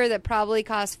calendar that probably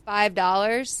cost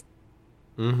 $5.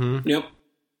 Mm-hmm. Yep.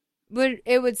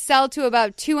 It would sell to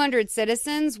about 200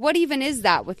 citizens. What even is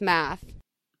that with math?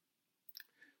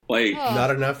 Like,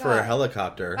 not enough for a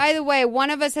helicopter. By the way,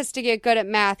 one of us has to get good at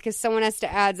math because someone has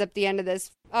to add up the end of this.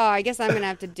 Oh, I guess I'm going to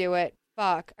have to do it.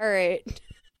 Fuck. All right.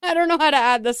 I don't know how to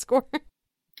add the score.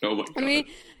 Oh my god.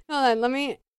 Hold on. Let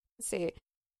me see.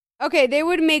 Okay, they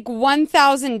would make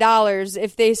 $1,000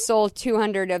 if they sold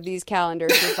 200 of these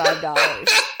calendars for $5.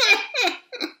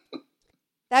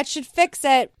 That should fix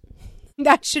it.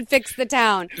 That should fix the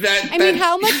town. I mean,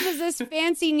 how much was this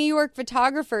fancy New York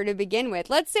photographer to begin with?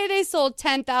 Let's say they sold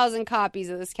 10,000 copies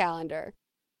of this calendar.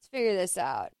 Let's figure this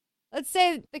out. Let's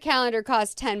say the calendar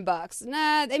cost $10.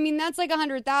 Nah, I mean, that's like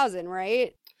 100,000,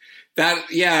 right?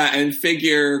 And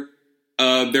figure...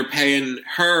 they're paying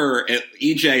her,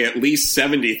 EJ, at least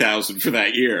 $70,000 for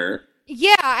that year.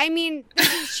 Yeah, I mean,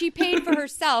 she paid for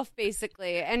herself,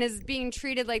 basically, and is being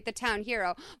treated like the town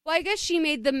hero. Well, I guess she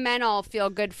made the men all feel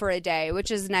good for a day,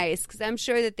 which is nice, because I'm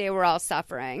sure that they were all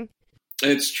suffering.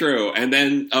 It's true. And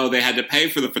then, they had to pay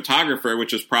for the photographer,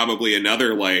 which is probably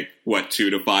another, $2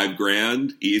 to $5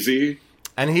 grand, easy.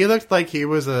 And he looked like he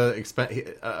was a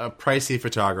pricey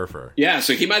photographer. Yeah,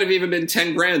 so he might have even been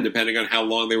 10 grand, depending on how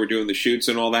long they were doing the shoots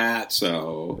and all that.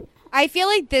 So I feel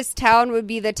like this town would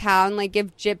be the town,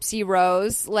 if Gypsy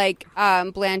Rose,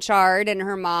 Blanchard and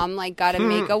her mom, got a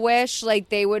Make-A-Wish,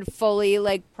 they would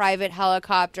fully, private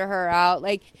helicopter her out.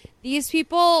 These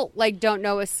people, don't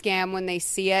know a scam when they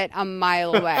see it a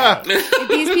mile away.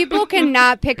 These people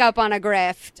cannot pick up on a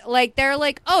grift. They're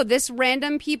oh, this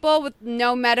random people with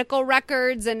no medical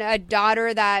records and a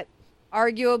daughter that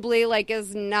arguably,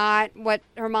 is not what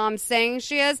her mom's saying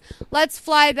she is. Let's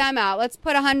fly them out. Let's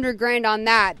put $100,000 on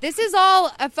that. This is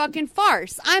all a fucking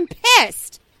farce. I'm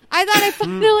pissed. I thought I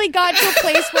finally got to a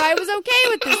place where I was okay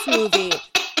with this movie.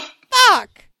 Fuck.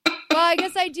 Well, I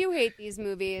guess I do hate these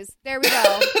movies. There we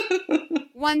go.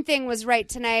 One thing was right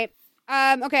tonight.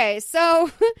 Okay,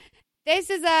 so this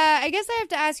is I guess I have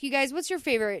to ask you guys, what's your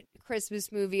favorite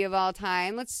Christmas movie of all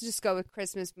time? Let's just go with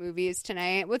Christmas movies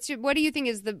tonight. What do you think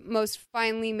is the most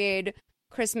finely made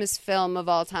Christmas film of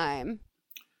all time?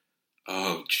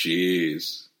 Oh,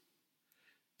 jeez.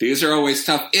 These are always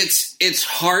tough. It's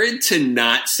hard to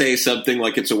not say something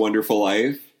like It's a Wonderful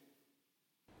Life.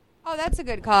 Oh, that's a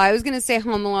good call. I was going to say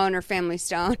Home Alone or Family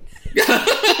Stone.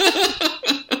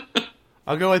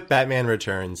 I'll go with Batman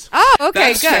Returns. Oh,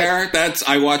 okay, That's good. fair.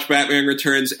 I watch Batman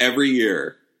Returns every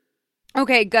year.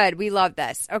 Okay, good. We love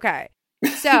this. Okay.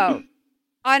 So,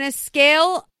 on a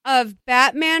scale of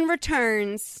Batman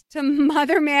Returns to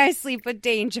Mother May I Sleep with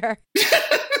Danger,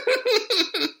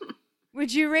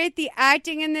 Would you rate the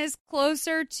acting in this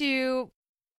closer to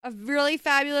a really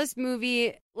fabulous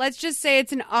movie? Let's just say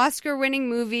it's an Oscar-winning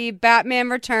movie, Batman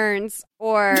Returns,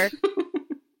 or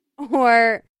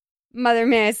Mother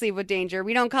May I Sleep with Danger.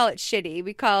 We don't call it shitty.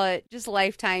 We call it just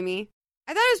lifetimey.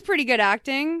 I thought it was pretty good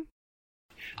acting.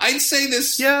 I'd say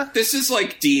this is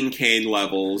like Dean Cain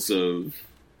levels of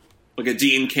like a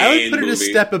Dean Cain I would put movie. it a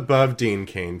step above Dean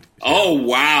Cain. Oh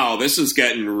wow, this is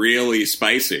getting really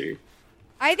spicy.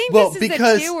 I think this is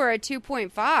a 2 or a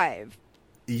 2.5.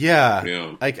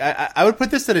 Yeah. Like I would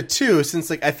put this at a 2 since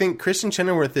like I think Kristen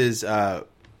Chenoweth is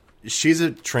she's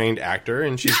a trained actor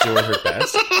and she's doing her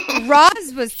best.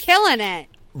 Roz was killing it.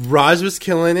 Roz was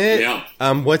killing it.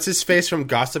 Yeah. What's his face from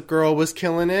Gossip Girl was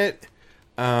killing it.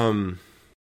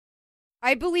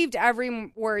 I believed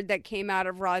every word that came out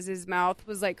of Roz's mouth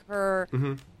was like her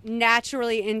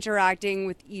naturally interacting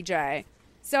with EJ.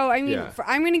 So, I mean,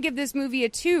 I'm going to give this movie a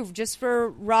 2 just for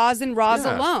Roz and Roz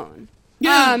alone.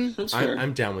 Yeah, that's fair.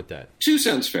 I'm down with that. 2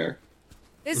 sounds fair.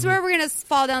 This is where we're going to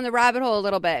fall down the rabbit hole a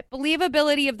little bit.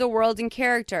 Believability of the world and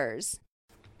characters.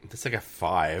 That's like a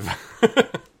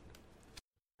 5.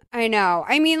 I know.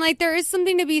 I mean, like, there is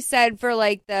something to be said for,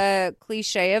 like, the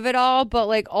cliche of it all, but,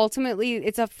 like, ultimately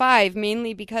it's a 5,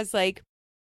 mainly because, like,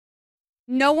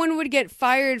 no one would get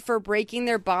fired for breaking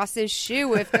their boss's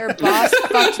shoe if their boss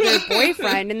fucked their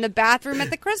boyfriend in the bathroom at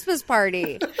the Christmas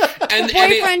party. And the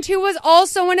boyfriend who was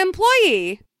also an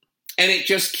employee. And it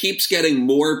just keeps getting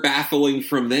more baffling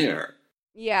from there.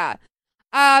 Yeah.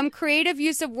 Creative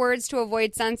use of words to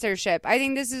avoid censorship. I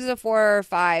think this is a 4 or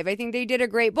 5. I think they did a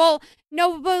great. Well,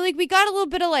 no, but like we got a little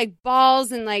bit of like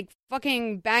balls and like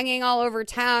fucking banging all over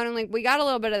town, and like we got a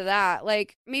little bit of that.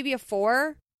 Like maybe a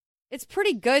 4. It's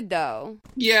pretty good though.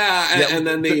 Yeah, and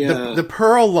then the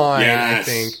Pearl line, yes. I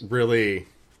think, really.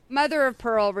 Mother of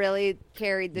Pearl really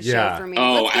carried the Yeah. show for me.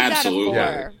 Oh, Let's give absolutely.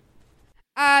 that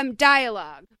a 4.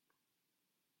 Dialogue.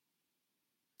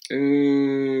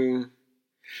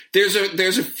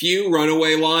 There's a few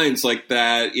runaway lines like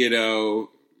that, you know,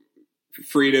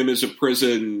 freedom is a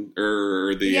prison,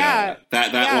 or the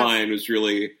that line was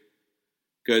really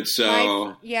good.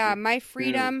 So my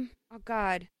freedom. Oh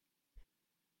God.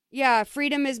 Yeah,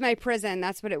 freedom is my prison.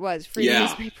 That's what it was. Freedom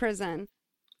is my prison.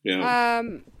 Yeah.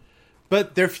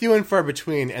 But they're few and far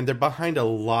between, and they're behind a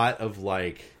lot of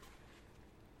like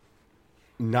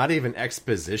not even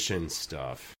exposition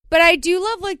stuff. But I do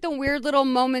love like the weird little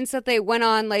moments that they went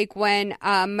on, like when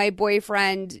my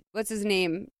boyfriend, what's his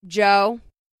name, Jason,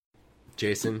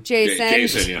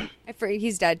 yeah.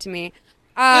 He's dead to me.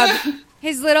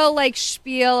 His little like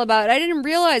spiel about I didn't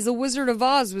realize the Wizard of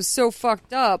Oz was so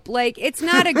fucked up. Like it's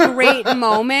not a great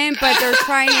moment, but they're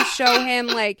trying to show him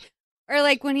like, or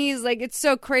like when he's like, it's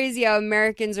so crazy how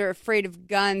Americans are afraid of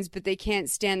guns, but they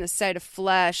can't stand the sight of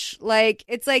flesh. Like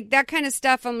it's like that kind of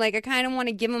stuff. I'm like, I kind of want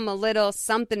to give him a little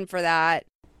something for that.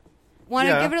 Want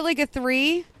to give it like a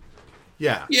 3?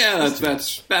 Yeah. Yeah,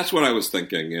 that's what I was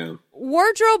thinking, yeah.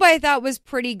 Wardrobe I thought was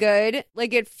pretty good.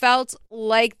 Like it felt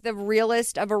like the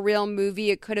realest of a real movie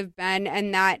it could have been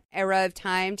in that era of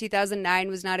time. 2009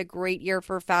 was not a great year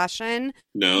for fashion.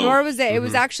 No. Nor was it. It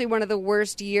was actually one of the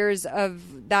worst years of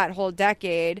that whole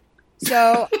decade.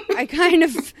 So I kind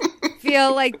of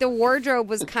feel like the wardrobe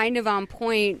was kind of on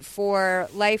point for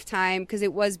Lifetime because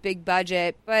it was big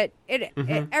budget, but it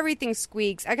everything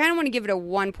squeaks. I kind of want to give it a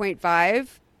 1.5.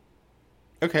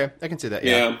 Okay, I can see that.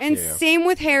 Yeah. And same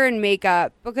with hair and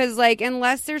makeup because like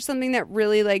unless there's something that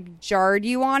really like jarred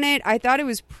you on it, I thought it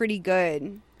was pretty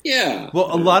good. Yeah.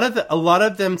 Well, a lot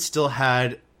of them still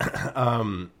had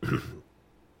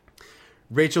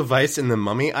Rachel Weisz and the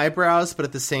Mummy eyebrows, but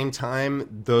at the same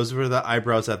time, those were the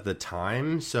eyebrows at the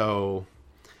time, so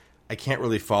I can't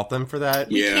really fault them for that.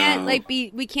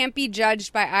 We can't be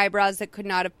judged by eyebrows that could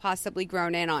not have possibly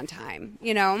grown in on time,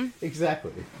 you know?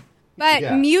 Exactly.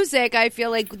 But music, I feel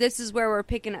like this is where we're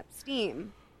picking up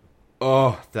steam.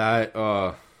 Oh,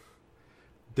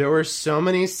 there were so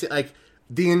many like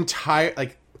the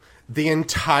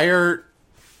entire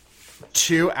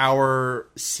 2-hour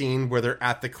scene where they're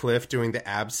at the cliff doing the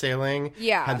abseiling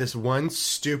had this one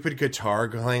stupid guitar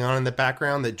going on in the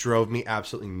background that drove me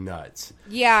absolutely nuts.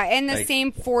 Yeah, and the Like-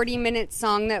 same 40-minute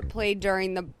song that played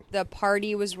during the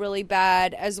party was really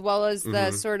bad, as well as the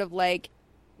sort of like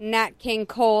Nat King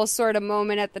Cole sort of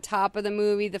moment at the top of the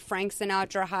movie, the Frank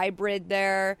Sinatra hybrid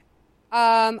there.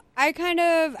 I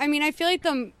feel like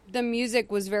the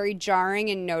music was very jarring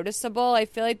and noticeable. I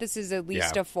feel like this is at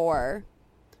least a 4.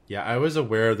 Yeah, I was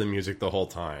aware of the music the whole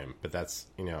time, but that's,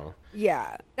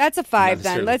 Yeah, that's a 5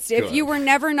 then. necessarily If you were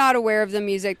never not aware of the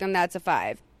music, then that's a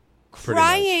 5. Pretty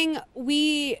Crying,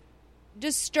 we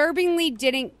disturbingly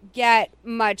didn't get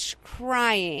much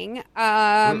crying.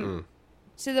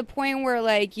 To the point where,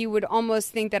 like, you would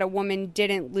almost think that a woman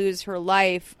didn't lose her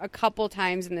life a couple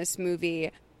times in this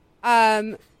movie.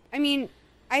 I mean,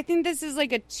 I think this is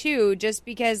like a 2 just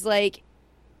because, like,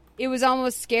 it was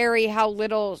almost scary how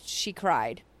little she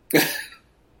cried.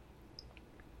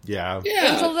 Yeah.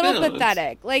 It was a little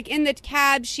pathetic. Like, in the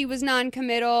cab, she was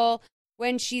non-committal.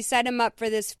 When she set him up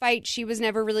for this fight she was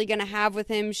never really going to have with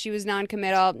him, she was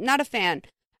non-committal. Not a fan.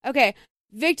 Okay.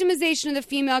 Victimization of the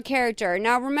female character.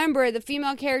 Now, remember, the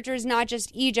female character is not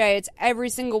just EJ. It's every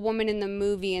single woman in the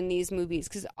movie in these movies.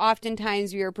 Because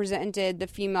oftentimes we are presented the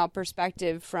female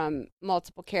perspective from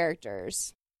multiple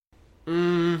characters.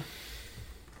 I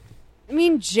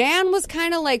mean, Jan was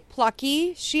kind of like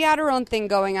plucky. She had her own thing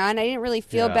going on. I didn't really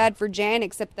feel bad for Jan,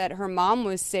 except that her mom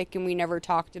was sick and we never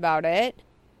talked about it.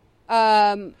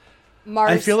 I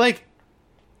feel like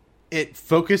it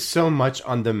focused so much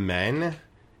on the men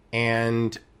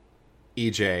and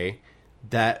EJ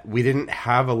that we didn't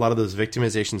have a lot of those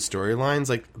victimization storylines.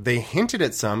 Like, they hinted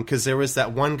at some, because there was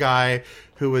that one guy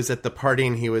who was at the party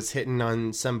and he was hitting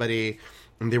on somebody,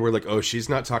 and they were like, oh, she's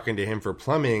not talking to him for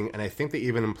plumbing. And I think they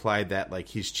even implied that, like,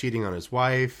 he's cheating on his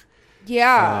wife.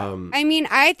 Yeah. I mean,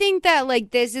 I think that,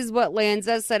 like, this is what lands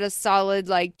us at a solid,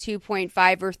 like,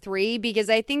 2.5 or 3, because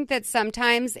I think that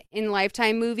sometimes in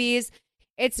Lifetime movies,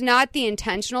 it's not the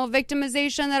intentional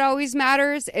victimization that always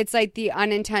matters. It's, like, the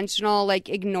unintentional, like,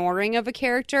 ignoring of a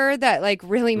character that, like,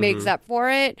 really makes up for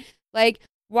it. Like,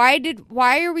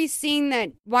 why are we seeing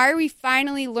that? Why are we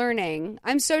finally learning?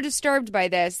 I'm so disturbed by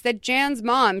this, that Jan's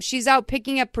mom, she's out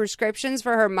picking up prescriptions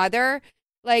for her mother.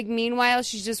 Like, meanwhile,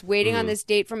 she's just waiting on this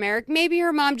date from Eric. Maybe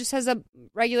her mom just has a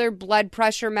regular blood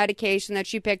pressure medication that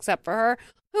she picks up for her.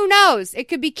 Who knows? It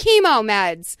could be chemo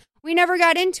meds. We never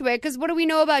got into it, because what do we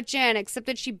know about Jan except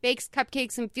that she bakes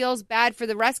cupcakes and feels bad for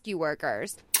the rescue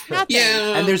workers? Nothing.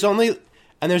 Yeah. And there's only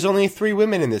 3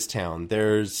 women in this town.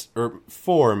 Or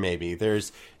 4 maybe.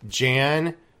 There's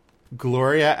Jan,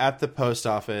 Gloria at the post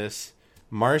office,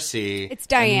 Marcy. It's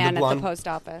Diane at the post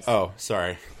office. Oh,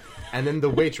 sorry. And then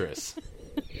the waitress.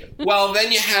 Well,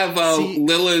 then you have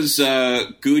Lila's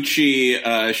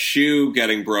Gucci shoe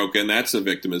getting broken. That's a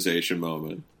victimization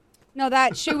moment. No,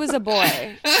 that shoe was a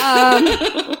boy.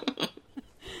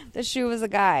 The shoe was a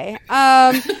guy.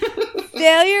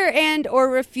 Failure and or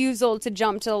refusal to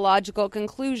jump to the logical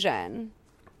conclusion.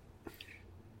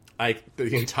 Like,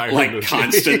 the entire like movie.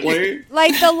 Constantly?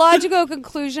 Like, the logical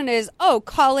conclusion is, oh,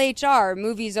 call HR,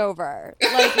 movie's over.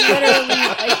 Like, literally,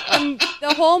 like,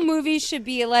 the whole movie should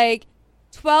be, like,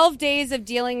 12 days of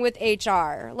dealing with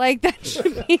HR. Like, that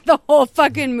should be the whole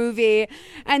fucking movie.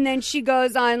 And then she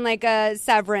goes on, like, a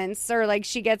severance, or, like,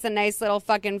 she gets a nice little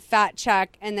fucking fat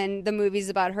check, and then the movie's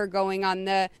about her going on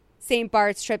the St.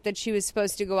 Bart's trip that she was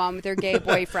supposed to go on with her gay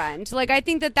boyfriend. Like, I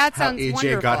think that sounds EJ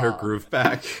wonderful. got her groove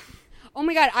back. Oh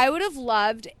my God, I would have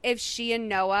loved if she and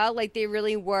Noah, like, they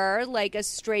really were, like, a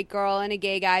straight girl and a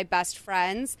gay guy best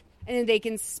friends, and then they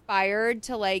conspired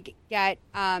to, like, get,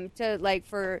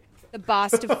 for the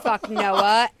boss to fuck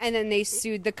Noah, and then they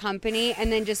sued the company,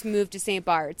 and then just moved to St.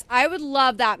 Bart's. I would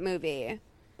love that movie.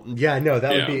 Yeah, no,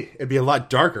 it'd be a lot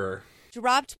darker.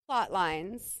 Dropped plot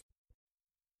lines.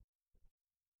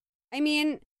 I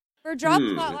mean, for dropped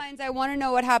plot lines, I want to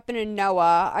know what happened to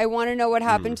Noah. I want to know what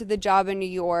happened to the job in New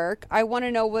York. I want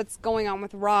to know what's going on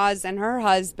with Roz and her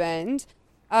husband.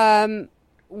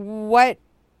 What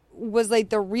was, like,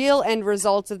 the real end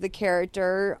results of the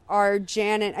character are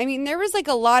Janet. I mean, there was, like,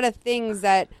 a lot of things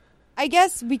that I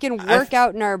guess we can work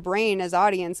out in our brain as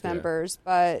audience members,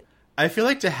 but I feel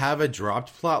like to have a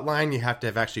dropped plot line, you have to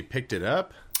have actually picked it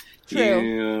up. True.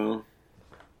 Yeah.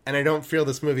 And I don't feel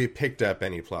this movie picked up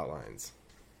any plot lines.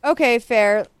 Okay,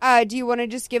 fair. Do you want to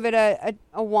just give it a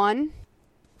 1?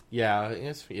 Yeah,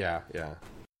 yeah.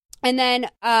 And then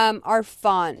our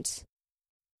font.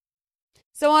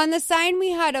 So on the sign we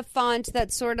had a font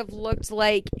that sort of looked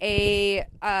like a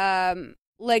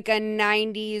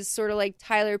 90s sort of like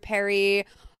Tyler Perry,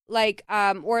 like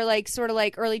or like sort of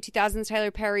like early 2000s Tyler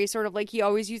Perry, sort of like he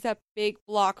always used that big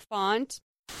block font.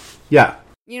 Yeah.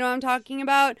 You know what I'm talking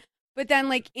about? But then,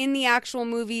 like, in the actual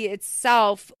movie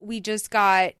itself, we just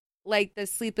got, like, the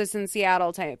Sleepless in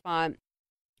Seattle type font.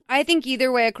 I think either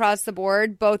way across the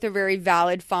board, both are very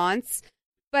valid fonts,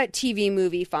 but TV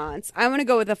movie fonts. I'm going to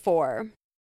go with a 4.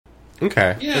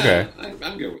 Okay. Yeah, okay.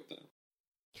 I'm good with that.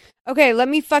 Okay, let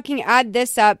me fucking add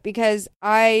this up because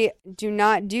I do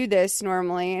not do this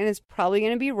normally, and it's probably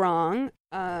going to be wrong.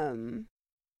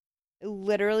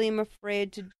 Literally, I'm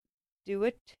afraid to do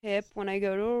a tip when I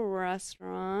go to a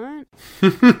restaurant.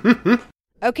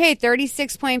 Okay,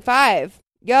 36.5.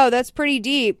 yo, that's pretty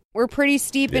deep. We're pretty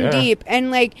steep and deep.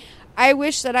 And, like, I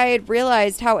wish that I had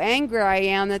realized how angry I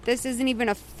am that this isn't even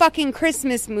a fucking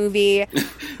Christmas movie.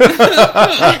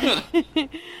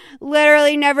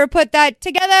 Literally never put that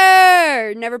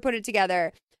together. Never put it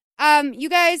together. You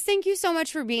guys, thank you so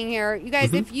much for being here. You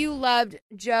guys, if you loved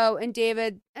Joe and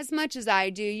David as much as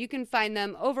I do, you can find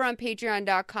them over on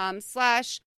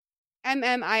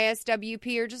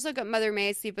patreon.com/MMISWP, or just look up Mother May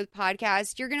I Sleep With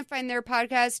podcast. You're going to find their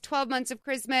podcast, 12 Months of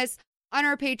Christmas, on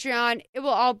our Patreon. It will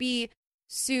all be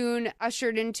soon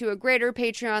ushered into a greater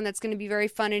Patreon that's going to be very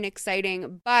fun and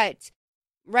exciting. But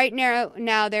right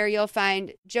now there you'll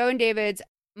find Joe and David's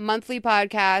monthly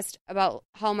podcast about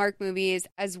Hallmark movies,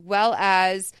 as well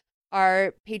as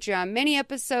our Patreon mini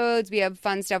episodes. We have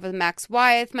fun stuff with Max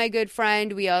Wyeth, my good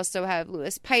friend. We also have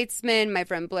Louis Peitzman, my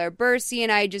friend Blair Bursey,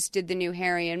 and I just did the new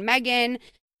Harry and Meghan.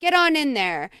 Get on in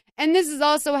there. And this is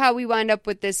also how we wound up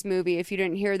with this movie. If you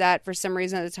didn't hear that for some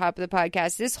reason at the top of the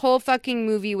podcast, this whole fucking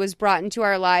movie was brought into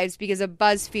our lives because a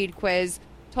BuzzFeed quiz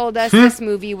told us this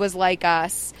movie was like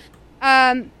us.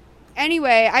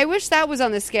 Anyway, I wish that was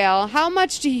on the scale. How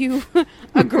much do you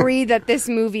agree that this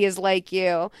movie is like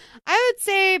you? I would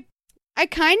say I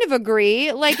kind of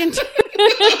agree. Like,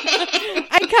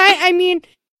 I mean,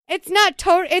 it's not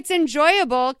it's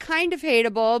enjoyable, kind of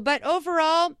hateable, but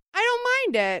overall, I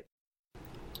don't mind it.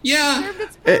 Yeah. It served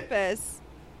its purpose.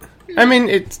 I mean,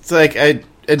 it's like a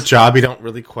job you don't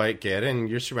really quite get, and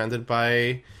you're surrounded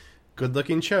by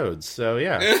good-looking chodes. So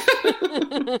yeah.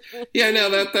 Yeah,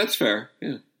 no, that's fair.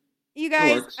 Yeah. You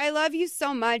guys, I love you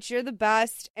so much. You're the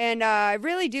best, and I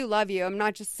really do love you. I'm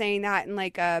not just saying that in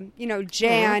like a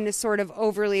Jan sort of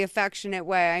overly affectionate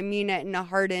way. I mean it in a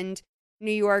hardened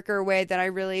New Yorker way that I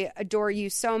really adore you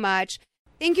so much.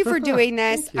 Thank you for doing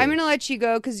this. I'm going to let you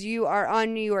go because you are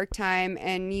on New York time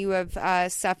and you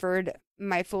have suffered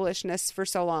my foolishness for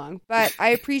so long. But I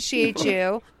appreciate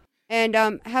you. And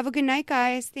have a good night,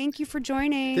 guys. Thank you for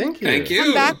joining. Thank you. Thank you.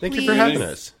 Come back, Thank please. you for having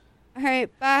us. All right,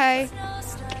 bye.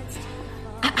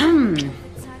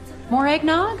 More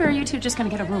eggnog, or are you two just going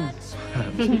to get a room?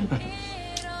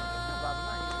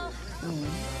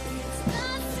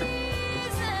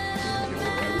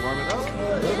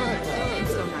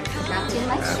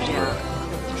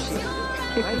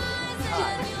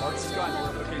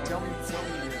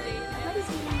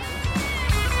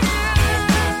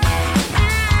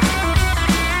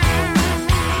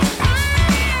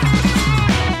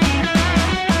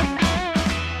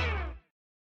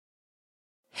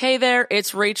 Hey there,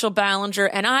 it's Rachel Ballinger,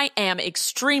 and I am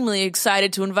extremely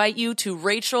excited to invite you to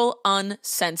Rachel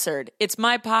Uncensored. It's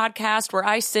my podcast where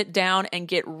I sit down and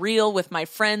get real with my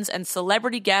friends and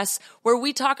celebrity guests, where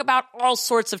we talk about all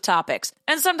sorts of topics.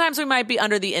 And sometimes we might be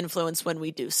under the influence when we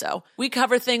do so. We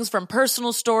cover things from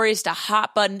personal stories to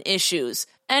hot-button issues.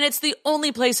 And it's the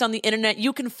only place on the internet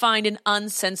you can find an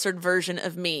uncensored version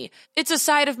of me. It's a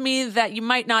side of me that you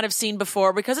might not have seen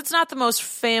before because it's not the most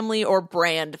family or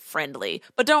brand friendly.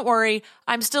 But don't worry,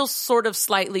 I'm still sort of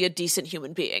slightly a decent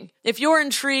human being. If you're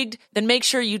intrigued, then make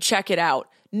sure you check it out.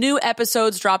 New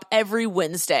episodes drop every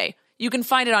Wednesday. You can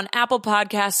find it on Apple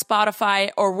Podcasts, Spotify,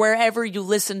 or wherever you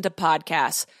listen to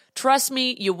podcasts. Trust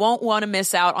me, you won't want to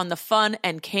miss out on the fun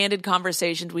and candid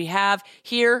conversations we have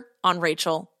here on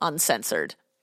Rachel Uncensored.